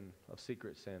of sin, of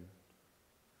secret sin.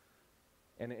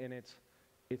 And it's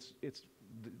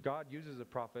God uses a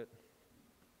prophet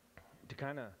to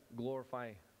kind of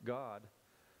glorify God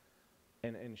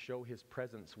and show his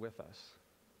presence with us.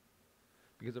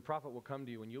 Because the prophet will come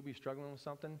to you and you'll be struggling with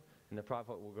something, and the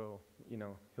prophet will go,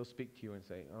 he'll speak to you and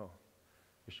say, oh,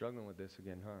 you're struggling with this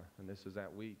again, huh? And this is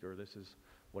that week, or this is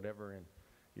whatever, and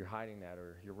you're hiding that,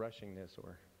 or you're rushing this,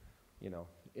 or,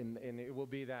 and it will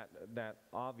be that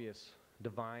obvious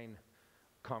divine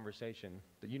conversation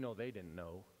that they didn't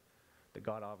know, that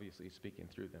God obviously is speaking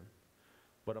through them.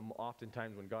 But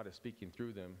oftentimes when God is speaking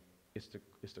through them, it's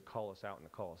to call us out and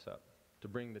to call us up, to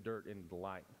bring the dirt into the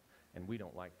light, and we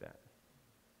don't like that.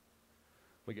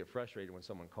 We get frustrated when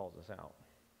someone calls us out.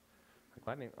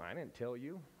 Like, I didn't tell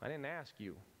you. I didn't ask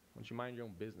you. Why don't you mind your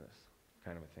own business,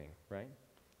 kind of a thing, right?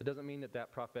 It doesn't mean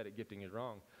that prophetic gifting is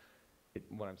wrong.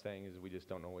 What I'm saying is we just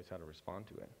don't know always how to respond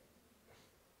to it.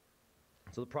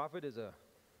 So the prophet is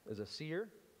a seer.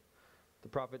 The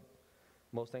prophet,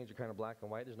 most things are kind of black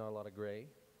and white. There's not a lot of gray.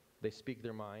 They speak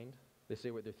their mind. They say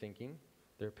what they're thinking.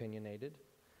 They're opinionated.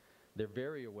 They're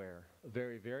very aware,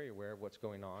 very, very aware of what's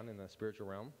going on in the spiritual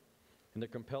realm. And they're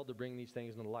compelled to bring these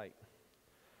things into light,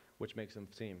 which makes them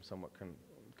seem somewhat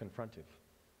confrontive.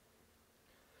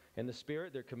 In the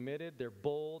spirit, they're committed, they're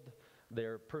bold,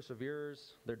 They're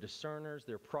perseverers, they're discerners,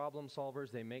 they're problem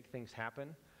solvers, they make things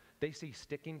happen. They see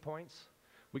sticking points.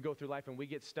 We go through life and we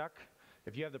get stuck.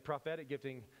 If you have the prophetic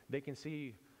gifting, they can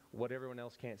see what everyone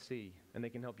else can't see, and they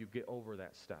can help you get over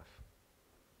that stuff.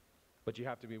 But you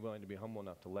have to be willing to be humble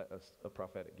enough to let a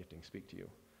prophetic gifting speak to you.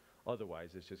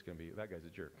 Otherwise, it's just going to be, that guy's a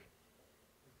jerk.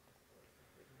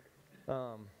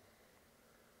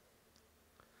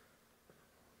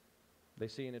 They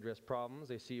see and address problems.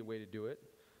 They see a way to do it.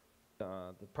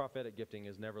 The prophetic gifting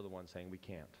is never the one saying we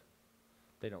can't.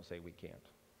 They don't say we can't.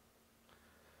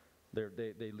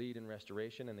 They lead in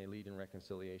restoration and they lead in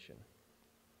reconciliation.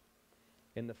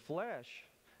 In the flesh,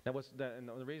 now and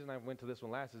the reason I went to this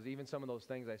one last is even some of those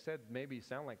things I said maybe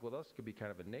sound like, well, those could be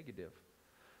kind of a negative.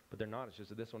 But they're not. It's just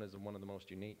that this one is one of the most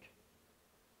unique.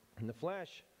 In the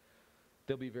flesh,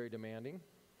 they'll be very demanding,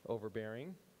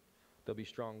 overbearing. They'll be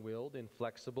strong-willed,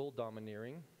 inflexible,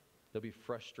 domineering. They'll be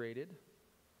frustrated.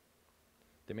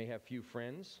 They may have few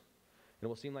friends. And it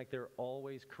will seem like they're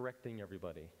always correcting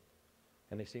everybody.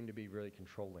 And they seem to be really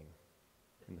controlling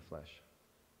in the flesh.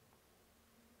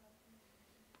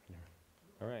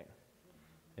 All right.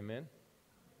 Amen?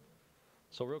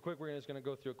 So real quick, we're just going to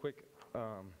go through a quick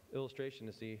illustration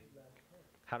to see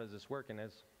how does this work. And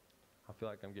as I feel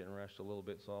like I'm getting rushed a little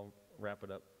bit, so I'll wrap it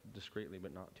up discreetly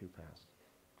but not too fast.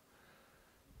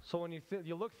 So when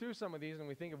you look through some of these and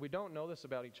we think if we don't know this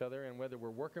about each other and whether we're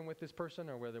working with this person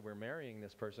or whether we're marrying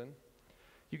this person,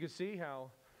 you can see how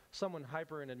someone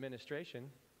hyper in administration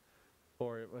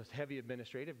or with heavy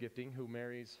administrative gifting who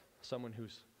marries someone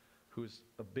who's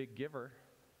a big giver,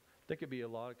 there could be a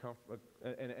lot of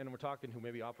and we're talking who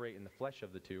maybe operate in the flesh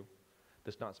of the two,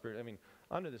 that's not spirit. I mean,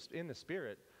 in the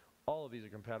spirit, all of these are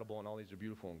compatible and all these are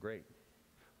beautiful and great.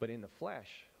 But in the flesh,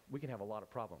 we can have a lot of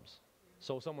problems.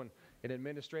 So someone in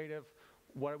administrative,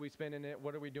 what are we spending it?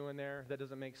 What are we doing there? That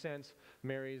doesn't make sense.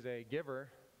 Marries a giver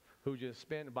who just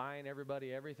buying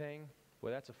everybody everything.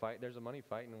 Well, that's a fight. There's a money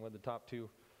fight, and one of the top two,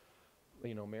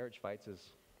 marriage fights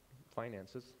is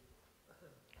finances.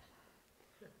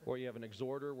 Or you have an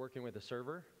exhorter working with a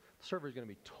server. The server is going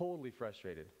to be totally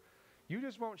frustrated. You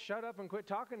just won't shut up and quit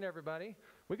talking to everybody.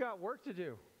 We got work to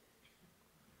do.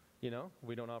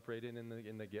 We don't operate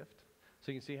in the gift.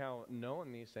 So you can see how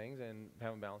knowing these things and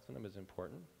having balance in them is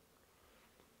important.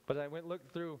 But I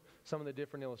looked through some of the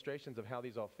different illustrations of how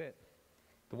these all fit.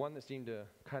 The one that seemed to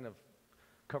kind of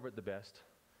cover it the best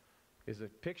is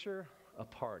a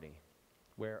party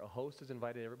where a host has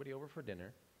invited everybody over for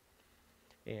dinner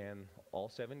and all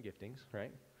 7 giftings,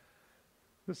 right?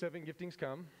 The 7 giftings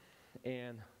come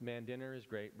and man, dinner is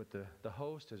great, but the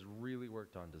host has really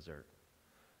worked on dessert.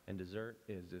 And dessert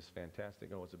is just fantastic.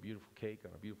 Oh, it's a beautiful cake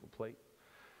on a beautiful plate.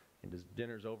 And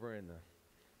dinner's over and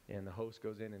the host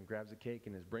goes in and grabs a cake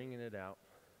and is bringing it out,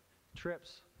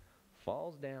 trips,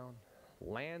 falls down,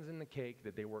 lands in the cake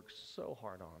that they worked so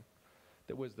hard on.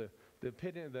 That was the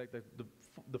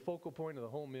focal point of the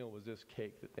whole meal was this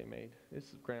cake that they made. This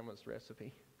is Grandma's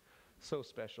recipe. So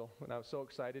special. And I was so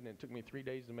excited, and it took me 3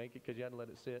 days to make it because you had to let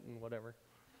it sit and whatever.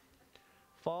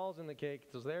 Falls in the cake.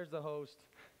 So there's the host.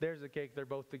 There's the cake. They're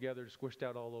both together, squished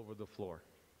out all over the floor.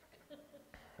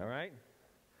 All right?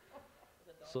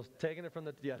 So taking it from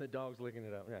the dog's licking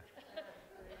it up. Yeah.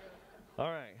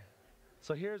 All right.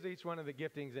 So here's each one of the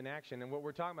giftings in action. And what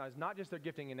we're talking about is not just their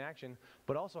gifting in action,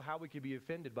 but also how we could be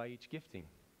offended by each gifting.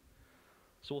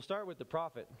 So we'll start with the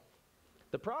prophet.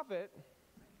 The prophet,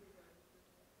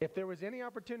 if there was any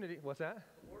opportunity, what's that?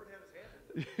 The Lord had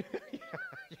his hand in it.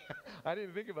 yeah. I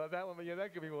didn't think about that one, but yeah,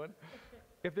 that could be one.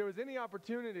 If there was any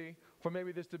opportunity for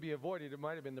maybe this to be avoided, it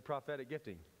might have been the prophetic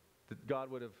gifting. That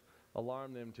God would have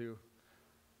alarmed them to,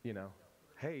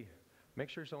 hey, make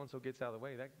sure so-and-so gets out of the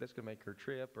way. That's going to make her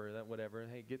trip or that whatever.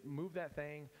 Hey, move that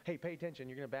thing. Hey, pay attention.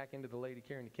 You're going to back into the lady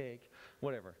carrying the cake.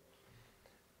 Whatever.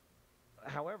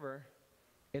 However,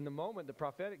 in the moment, the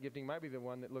prophetic gifting might be the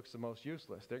one that looks the most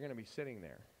useless. They're going to be sitting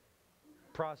there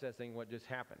processing what just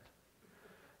happened.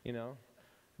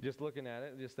 Just looking at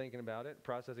it, just thinking about it,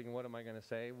 processing what am I going to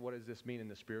say? What does this mean in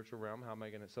the spiritual realm? How am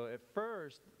I going to... So at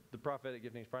first, the prophetic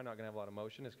gifting is probably not going to have a lot of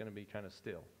motion. It's going to be kind of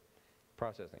still,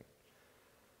 processing.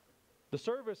 The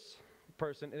service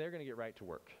person, they're going to get right to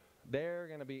work. They're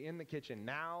going to be in the kitchen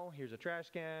now. Here's a trash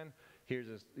can. Here's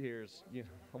a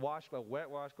washcloth, wet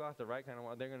washcloth, the right kind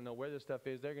of. They're going to know where this stuff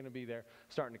is. They're going to be there,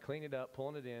 starting to clean it up,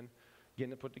 pulling it in,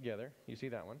 getting it put together. You see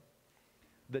that one.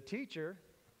 The teacher,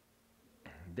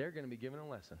 they're going to be given a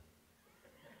lesson.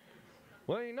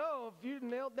 Well, if you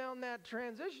nailed down that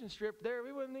transition strip there,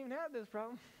 we wouldn't even have this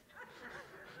problem.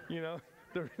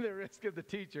 The risk of the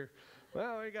teacher.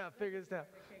 Well, we got to figure this out.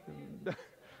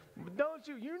 But don't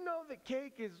you know that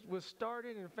cake was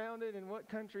started and founded in what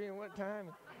country and what time?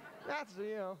 That's,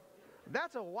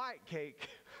 that's a white cake.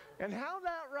 And how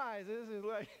that rises is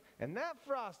like, and that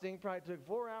frosting probably took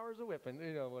 4 hours of whipping,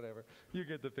 whatever. You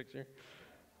get the picture.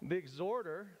 The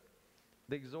exhorter,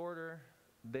 it's going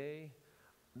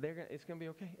to be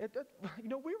okay.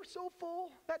 We were so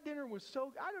full. That dinner was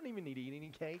I don't even need to eat any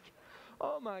cake.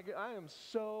 Oh my God, I am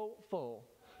so full.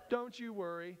 Don't you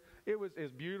worry. It was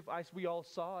beautiful. We all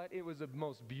saw it. It was the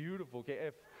most beautiful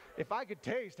cake. If I could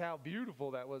taste how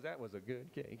beautiful that was a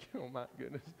good cake. Oh my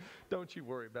goodness. Don't you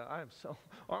worry about it.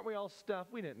 Aren't we all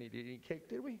stuffed? We didn't need to eat any cake,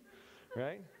 did we?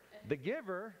 Right? The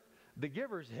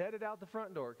giver's headed out the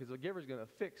front door because the giver's going to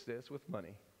fix this with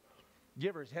money.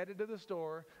 Giver's headed to the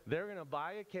store. They're going to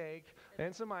buy a cake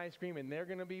and some ice cream, and they're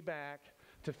going to be back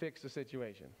to fix the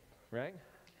situation. Right?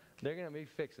 They're going to be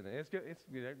fixing it.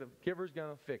 The giver's going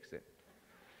to fix it.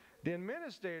 The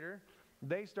administrator,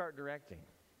 they start directing.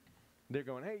 They're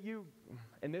going, hey, you,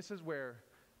 and this is where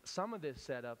some of this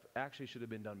setup actually should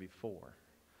have been done before.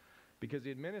 Because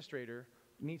the administrator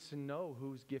needs to know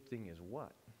whose gifting is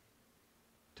what.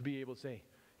 To be able to say,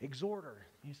 exhorter,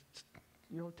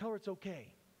 tell her it's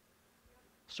okay.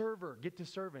 Server, get to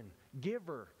serving.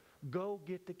 Giver, go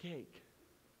get the cake.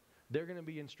 They're going to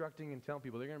be instructing and telling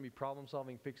people. They're going to be problem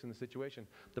solving, fixing the situation.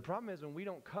 The problem is when we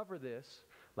don't cover this,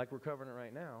 like we're covering it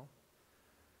right now,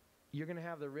 you're going to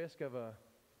have the risk of a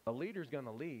leader's going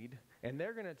to lead, and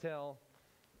they're going to tell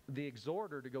the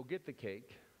exhorter to go get the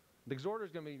cake. The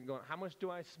exhorter's going to be going, how much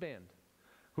do I spend?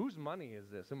 Whose money is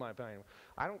this, in my opinion?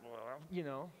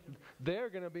 They're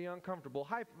going to be uncomfortable.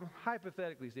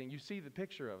 Hypothetically saying, you see the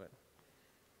picture of it.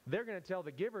 They're going to tell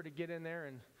the giver to get in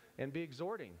there and be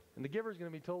exhorting. And the giver's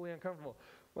going to be totally uncomfortable.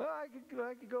 Well, I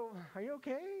could go, are you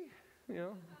okay?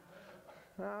 You're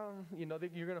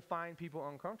going to find people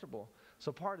uncomfortable.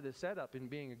 So part of the setup in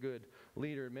being a good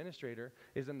leader administrator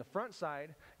is in the front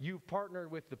side, you've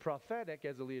partnered with the prophetic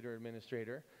as a leader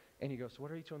administrator, and you go, so what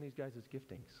are each one of these guys'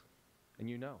 giftings? And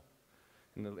you know.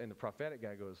 And the prophetic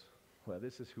guy goes, well,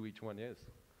 this is who each one is.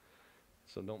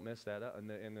 So don't mess that up.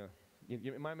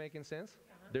 Am I making sense?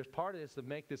 There's part of this to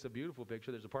make this a beautiful picture.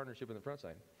 There's a partnership in the front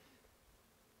side.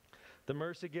 The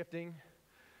mercy gifting,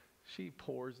 she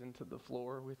pours into the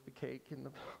floor with the cake and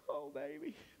oh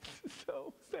baby, it's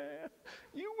so sad.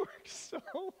 You worked so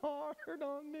hard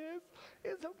on this.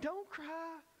 Don't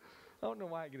cry. I don't know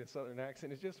why I get a southern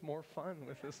accent. It's just more fun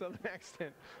with a southern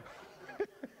accent.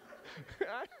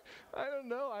 I don't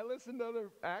know. I listen to other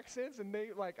accents and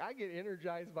I get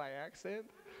energized by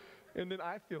accent. And then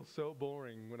I feel so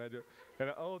boring when I do it.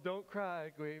 And don't cry,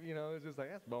 Queen. It's just like,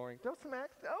 that's boring. Throw some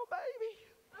accent. Oh, baby.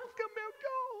 It's going to be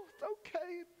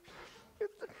okay.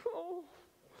 It's okay.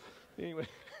 Anyway.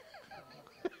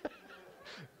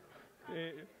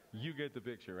 You get the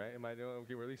picture, right? Am I doing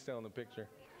okay? We're at least telling the picture.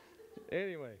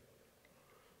 Anyway.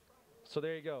 So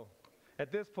there you go.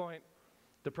 At this point,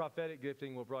 the prophetic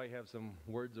gifting will probably have some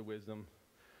words of wisdom,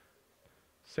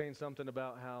 saying something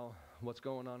about how what's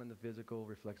going on in the physical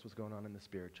reflects what's going on in the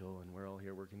spiritual, and we're all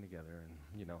here working together,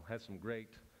 and, has some great,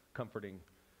 comforting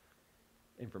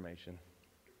information.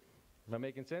 Am I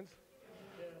making sense?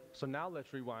 Yeah. So now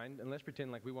let's rewind, and let's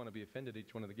pretend like we want to be offended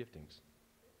each one of the giftings.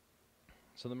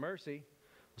 So the mercy,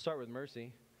 we'll start with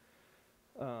mercy.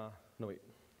 We'll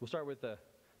start with the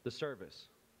service.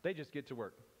 They just get to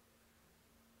work.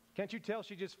 Can't you tell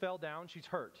she just fell down? She's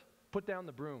hurt. Put down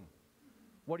the broom.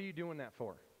 What are you doing that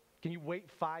for? Can you wait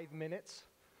 5 minutes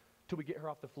till we get her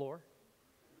off the floor?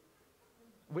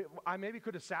 I maybe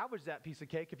could have salvaged that piece of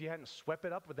cake if you hadn't swept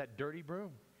it up with that dirty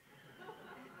broom.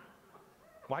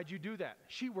 Why'd you do that?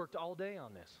 She worked all day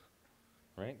on this,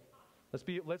 right?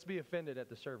 Let's be offended at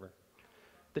the server.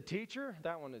 The teacher,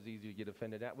 that one is easy to get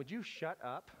offended at. Would you shut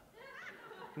up?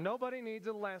 Nobody needs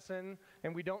a lesson,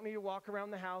 and we don't need to walk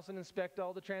around the house and inspect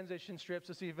all the transition strips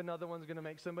to see if another one's going to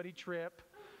make somebody trip.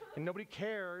 And nobody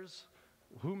cares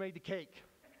who made the cake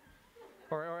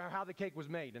or how the cake was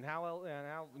made and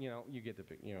how you get the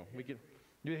we can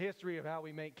do the history of how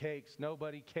we make cakes.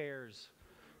 Nobody cares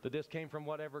that this came from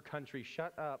whatever country.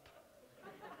 Shut up.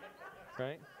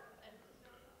 Right?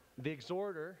 The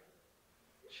exhorter,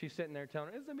 she's sitting there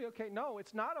telling her, it's going to be okay. No,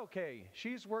 it's not okay.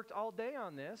 She's worked all day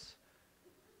on this,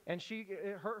 and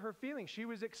her feelings, she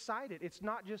was excited. It's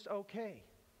not just okay.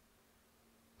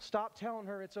 Stop telling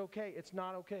her it's okay. It's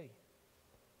not okay.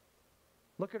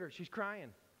 Look at her. She's crying.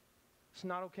 It's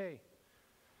not okay.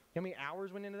 You know how many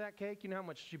hours went into that cake? You know how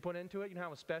much she put into it? You know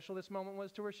how special this moment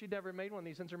was to her? She'd never made one of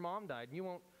these since her mom died. And you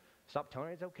won't stop telling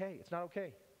her it's okay. It's not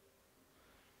okay.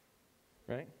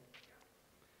 Right?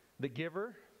 The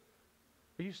giver.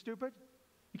 Are you stupid?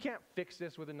 You can't fix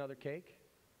this with another cake.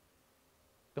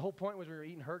 The whole point was we were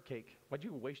eating her cake. Why'd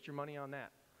you waste your money on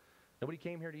that? Nobody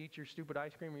came here to eat your stupid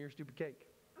ice cream or your stupid cake.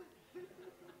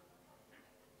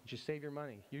 Just save your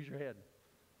money. Use your head.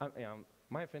 Am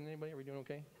I offending anybody? Are we doing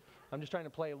okay? I'm just trying to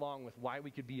play along with why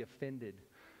we could be offended.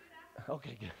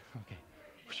 Okay, good. Okay.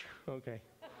 Okay.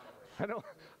 I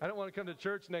don't want to come to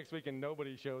church next week and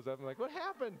nobody shows up. I'm like, what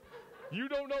happened? You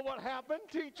don't know what happened,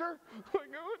 teacher? Like,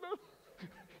 no.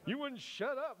 You wouldn't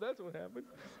shut up. That's what happened.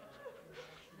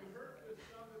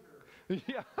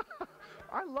 Yeah.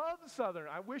 I love the Southern.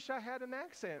 I wish I had an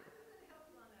accent.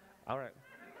 All right.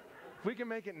 If we can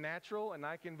make it natural and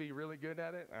I can be really good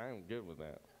at it, I'm good with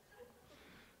that.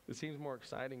 It seems more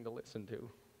exciting to listen to.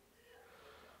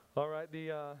 All right,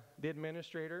 the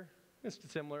administrator, it's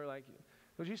similar. Like,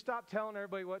 would you stop telling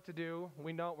everybody what to do?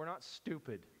 We know we're not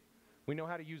stupid. We know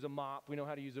how to use a mop. We know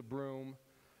how to use a broom.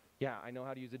 Yeah, I know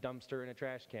how to use a dumpster and a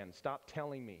trash can. Stop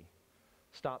telling me.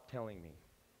 Stop telling me.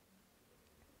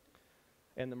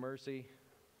 And the mercy,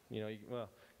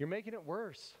 you're making it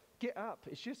worse. Get up.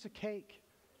 It's just a cake.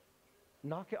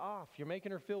 Knock it off. You're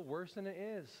making her feel worse than it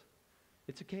is.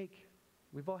 It's a cake.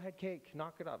 We've all had cake.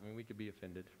 Knock it off. I mean, we could be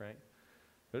offended, right? It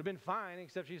would have been fine,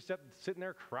 except she's sitting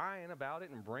there crying about it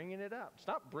and bringing it up.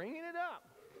 Stop bringing it up.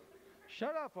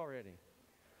 Shut up already.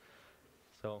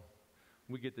 So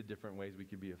we get the different ways we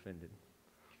could be offended.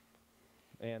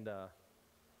 And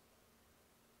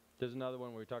there's another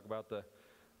one where we talk about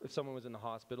if someone was in the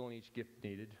hospital and each gift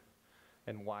needed,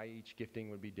 and why each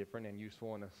gifting would be different and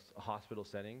useful in a hospital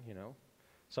setting,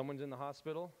 Someone's in the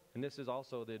hospital, and this is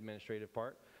also the administrative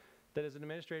part, that as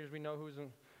administrators we know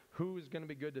who's going to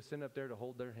be good to send up there to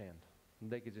hold their hand. And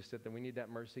they could just sit there. We need that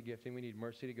mercy gifting. We need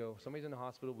mercy to go. Somebody's in the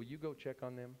hospital. Will you go check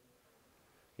on them?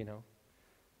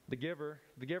 The giver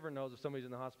knows if somebody's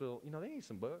in the hospital, they need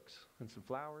some books and some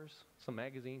flowers, some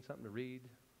magazines, something to read.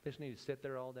 They just need to sit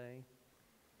there all day.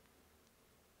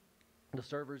 The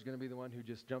server's going to be the one who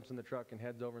just jumps in the truck and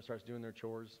heads over and starts doing their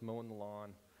chores, mowing the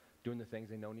lawn, doing the things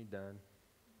they know need done.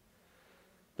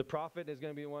 The prophet is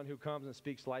going to be the one who comes and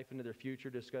speaks life into their future,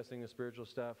 discussing the spiritual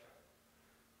stuff,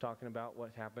 talking about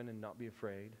what happened and not be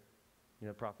afraid.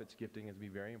 Prophet's gifting is to be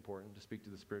very important to speak to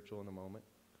the spiritual in the moment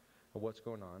of what's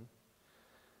going on.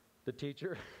 The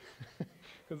teacher,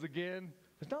 because again,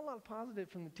 there's not a lot of positive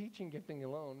from the teaching gifting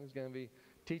alone. It's going to be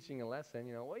teaching a lesson,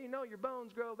 your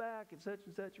bones grow back at such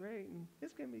and such rate, and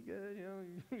it's going to be good,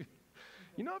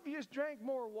 if you just drank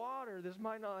more water, this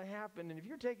might not happen. And if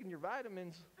you're taking your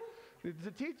vitamins,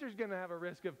 the teacher's going to have a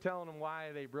risk of telling them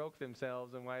why they broke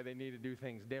themselves and why they need to do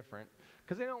things different.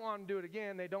 Because they don't want to do it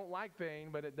again. They don't like pain,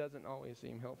 but it doesn't always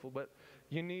seem helpful. But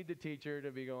you need the teacher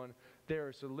to be going, there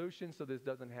are solutions so this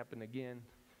doesn't happen again.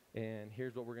 And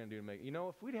here's what we're going to do to make it.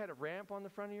 If we'd had a ramp on the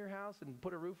front of your house and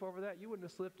put a roof over that, you wouldn't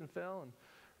have slipped and fell and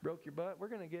broke your butt. We're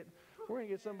going to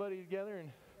get somebody together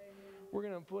and we're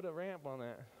going to put a ramp on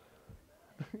that.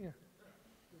 Yeah.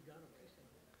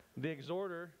 The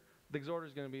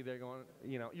exhorter's going to be there going,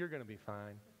 you're going to be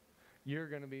fine. You're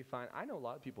going to be fine. I know a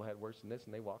lot of people had worse than this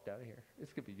and they walked out of here.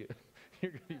 It's going to be good.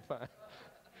 You're going to be fine.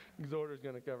 Exhorter's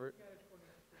going to cover it.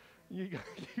 You got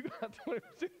 20%.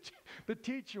 The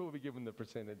teacher will be given the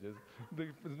percentages. The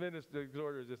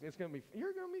exhorter is just, you're going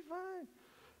to be fine.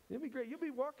 It'll be great. You'll be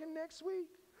walking next week.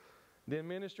 The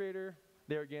administrator,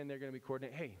 they're going to be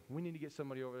coordinating. Hey, we need to get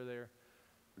somebody over there.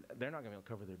 They're not going to be able to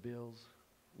cover their bills.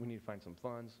 We need to find some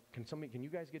funds. Can you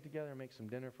guys get together and make some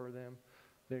dinner for them?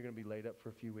 They're going to be laid up for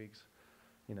a few weeks.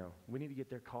 We need to get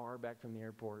their car back from the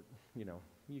airport.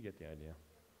 You get the idea.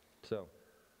 So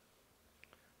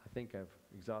I think I've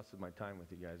exhausted my time with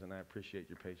you guys, and I appreciate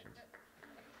your patience.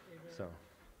 So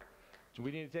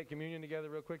we need to take communion together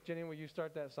real quick. Jenny, will you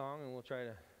start that song, and we'll try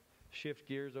to shift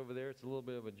gears over there. It's a little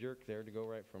bit of a jerk there to go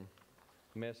right from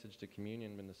message to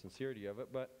communion and the sincerity of it,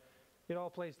 but it all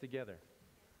plays together.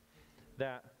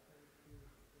 That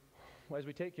as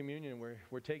we take communion,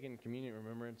 we're taking communion in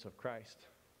remembrance of Christ.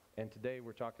 And today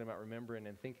we're talking about remembering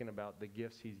and thinking about the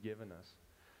gifts He's given us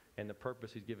and the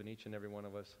purpose He's given each and every one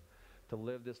of us to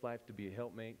live this life, to be a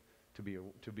helpmate, to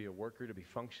be a worker, to be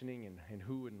functioning in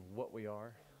who and what we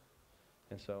are.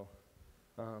 And so,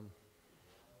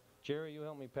 Jerry, you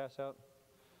help me pass out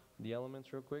the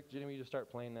elements real quick. Jenny, will you just start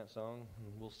playing that song?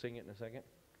 And we'll sing it in a second.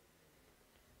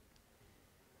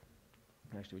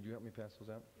 Actually, would you help me pass those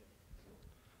out?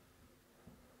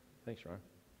 Thanks, Ron.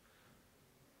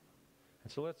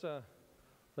 And so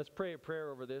let's pray a prayer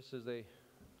over this as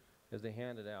they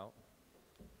hand it out.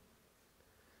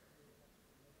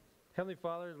 Heavenly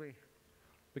Father, as we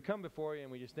come before you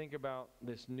and we just think about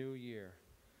this new year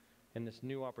and this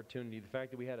new opportunity, the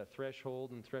fact that we had a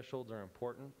threshold, and thresholds are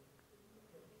important.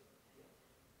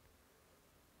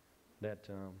 That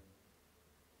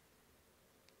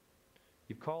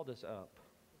You've called us up,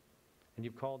 and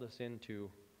you've called us into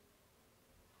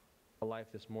a life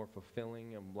that's more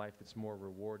fulfilling, a life that's more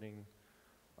rewarding,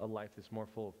 a life that's more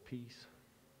full of peace.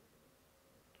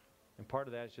 And part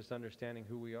of that is just understanding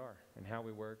who we are and how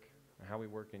we work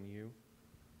in you.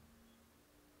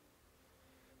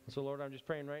 And so, Lord, I'm just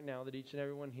praying right now that each and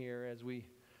every one here, as we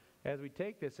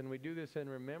take this and we do this in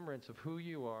remembrance of who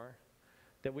you are,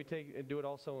 that we do it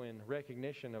also in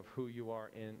recognition of who you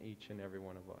are in each and every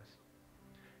one of us.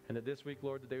 And that this week,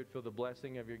 Lord, that they would feel the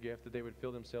blessing of your gift, that they would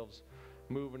feel themselves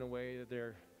move in a way that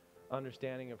their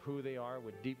understanding of who they are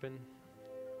would deepen.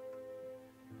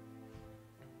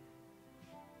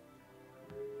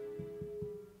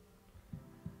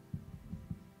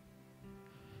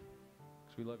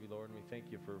 Because we love you, Lord, and we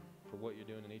thank you for what you're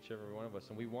doing in each and every one of us.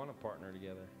 And we want to partner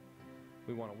together.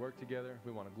 We want to work together.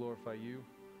 We want to glorify you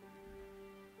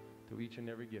through each and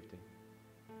every gifting.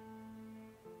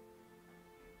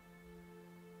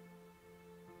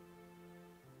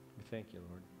 We thank you,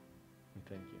 Lord. We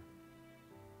thank you.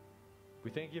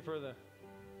 We thank you for the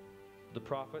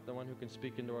prophet, the one who can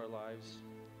speak into our lives,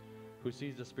 who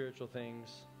sees the spiritual things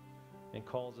and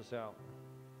calls us out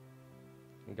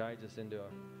and guides us into a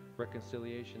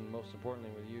reconciliation, most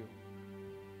importantly with you.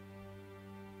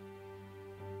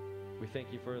 We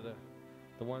thank you for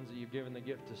the ones that you've given the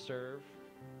gift to serve,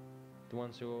 the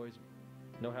ones who always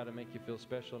know how to make you feel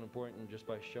special and important just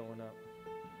by showing up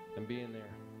and being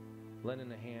there, lending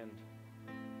a hand.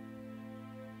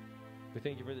 We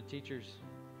thank you for the teachers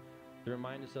that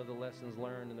remind us of the lessons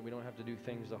learned and that we don't have to do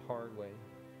things the hard way.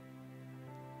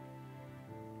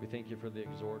 We thank you for the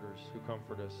exhorters who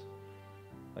comfort us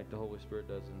like the Holy Spirit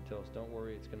does and tell us, don't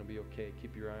worry, it's going to be okay.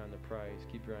 Keep your eye on the prize.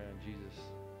 Keep your eye on Jesus.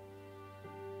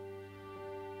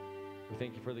 We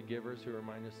thank you for the givers who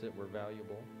remind us that we're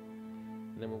valuable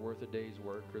and that we're worth a day's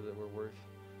work, or that we're worth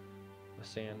a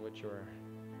sandwich or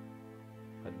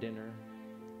a dinner,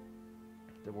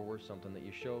 that we're worth something, that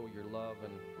you show your love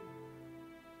and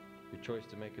your choice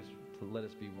to let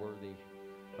us be worthy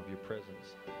of your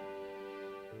presence.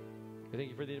 We thank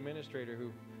you for the administrator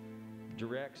who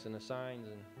directs and assigns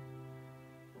and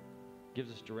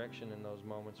gives us direction in those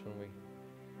moments when we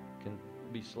can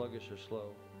be sluggish or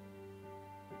slow.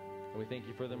 And we thank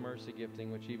you for the mercy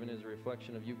gifting, which even is a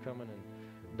reflection of you coming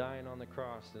and dying on the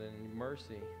cross. And in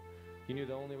mercy, you knew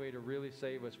the only way to really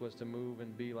save us was to move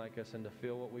and be like us and to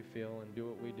feel what we feel and do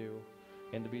what we do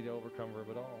and to be the overcomer of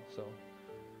it all. So,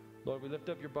 Lord, we lift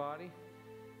up your body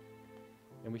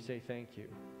and we say thank you.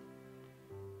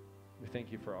 We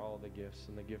thank you for all the gifts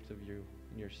and the gift of you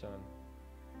and your Son.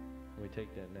 And we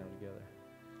take that now together.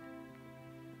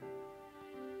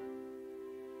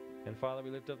 And Father, we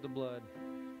lift up the blood,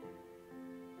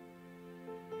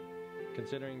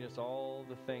 considering just all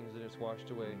the things that it's washed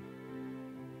away,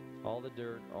 all the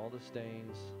dirt, all the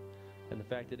stains, and the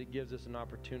fact that it gives us an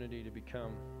opportunity to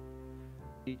become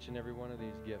each and every one of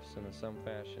these gifts in some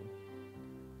fashion,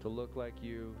 to look like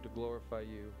you, to glorify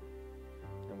you.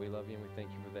 And we love you and we thank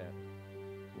you for that.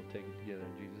 We'll take it together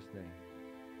in Jesus' name.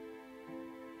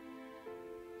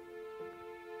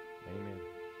 Amen.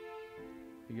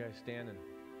 You guys stand and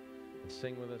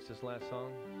sing with us this last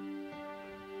song.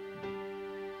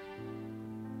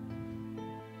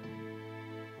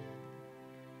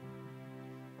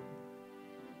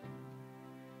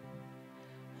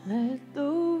 Let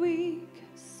the weak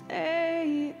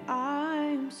say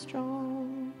I'm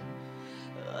strong.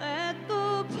 Let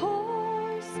the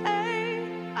poor say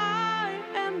I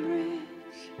am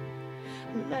rich.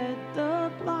 Let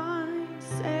the blind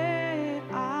say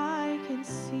I can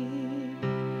see.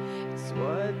 It's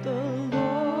what the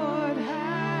Lord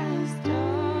has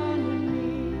done in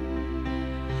me.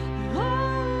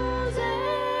 Hosanna,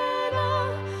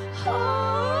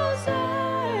 Hosanna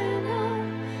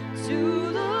to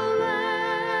the Lamb.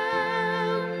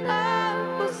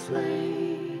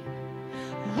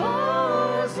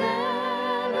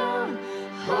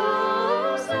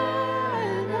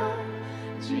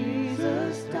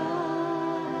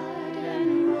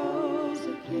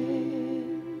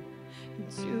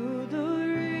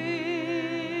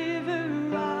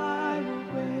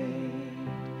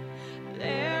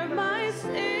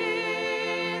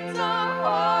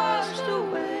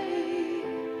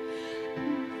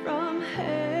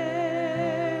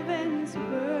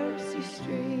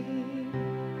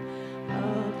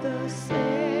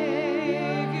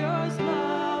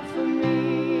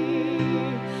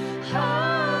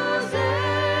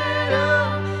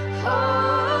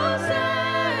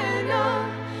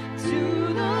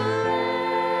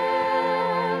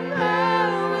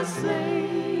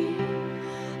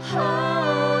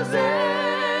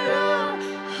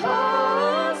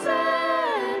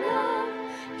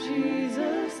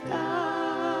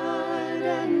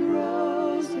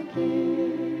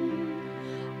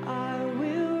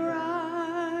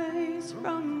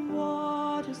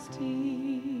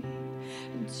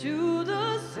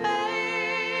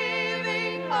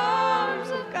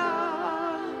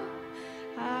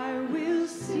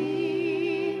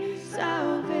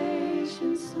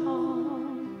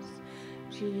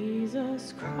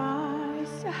 Jesus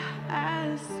Christ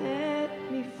has set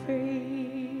me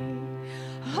free.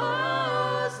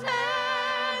 Hosanna,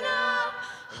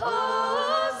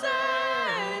 Hosanna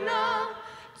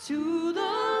to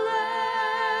the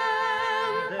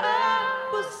Lamb that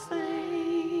was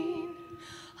slain.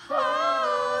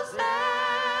 Hosanna,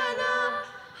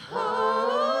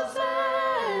 Hosanna,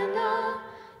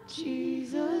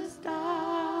 Jesus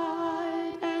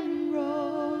died and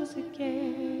rose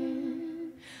again.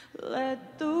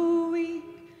 Let the weak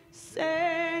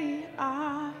say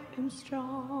I am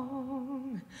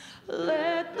strong.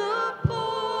 Let the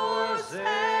poor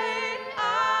say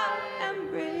I am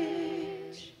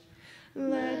rich.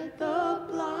 Let the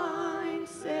blind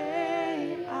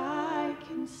say I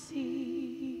can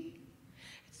see.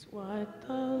 It's what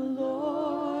the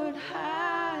Lord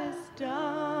has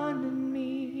done in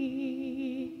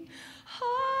me.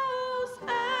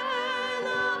 Hosanna,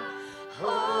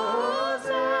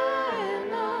 Hosanna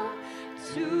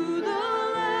to the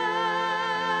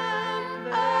Lamb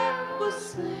that was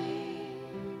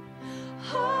slain.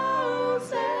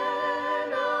 Hosanna,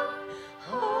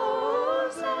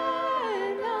 Hosanna,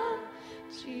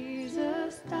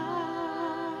 Jesus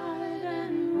died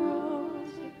and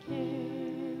rose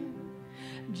again.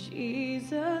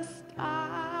 Jesus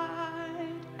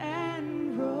died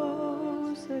and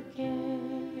rose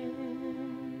again.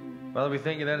 Father, we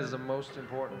thank you that is the most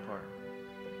important part.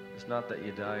 It's not that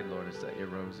you died, Lord, it's that you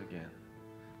rose again.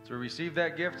 So we receive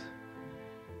that gift.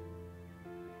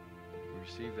 We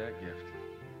receive that gift.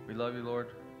 We love you, Lord.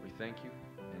 We thank you.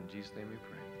 In Jesus' name we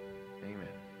pray.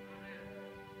 Amen.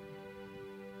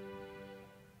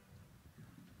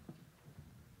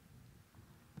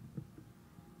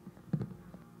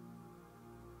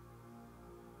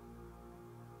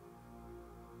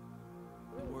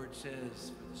 The word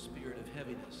says, for the spirit of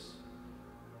heaviness,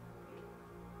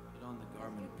 put on the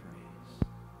garment of praise.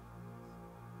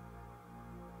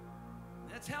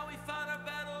 That's how we fight our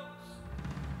battles.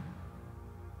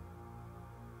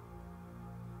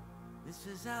 This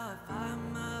is how I fight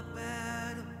my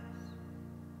battles.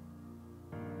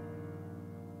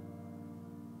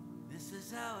 This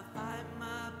is how I fight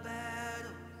my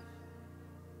battles.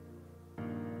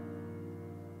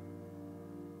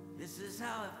 This is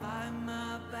how I fight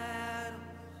my battles.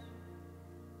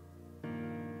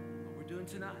 What we're doing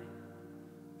tonight.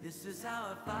 This is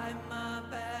how I fight my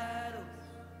battles.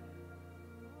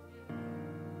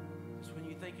 Just when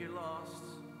you think you're lost,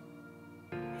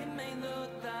 it may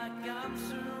look like I'm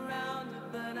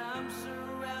surrounded, but I'm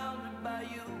surrounded by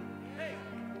you. Hey.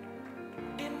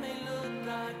 It may look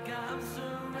like I'm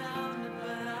surrounded,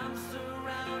 but I'm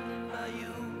surrounded by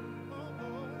you.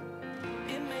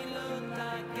 It may look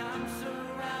like I'm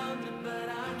surrounded, but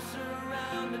I'm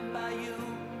surrounded by you.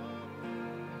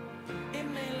 It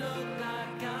may look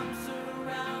like I'm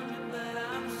surrounded, but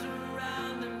I'm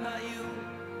surrounded by you.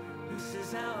 This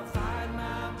is how I fight.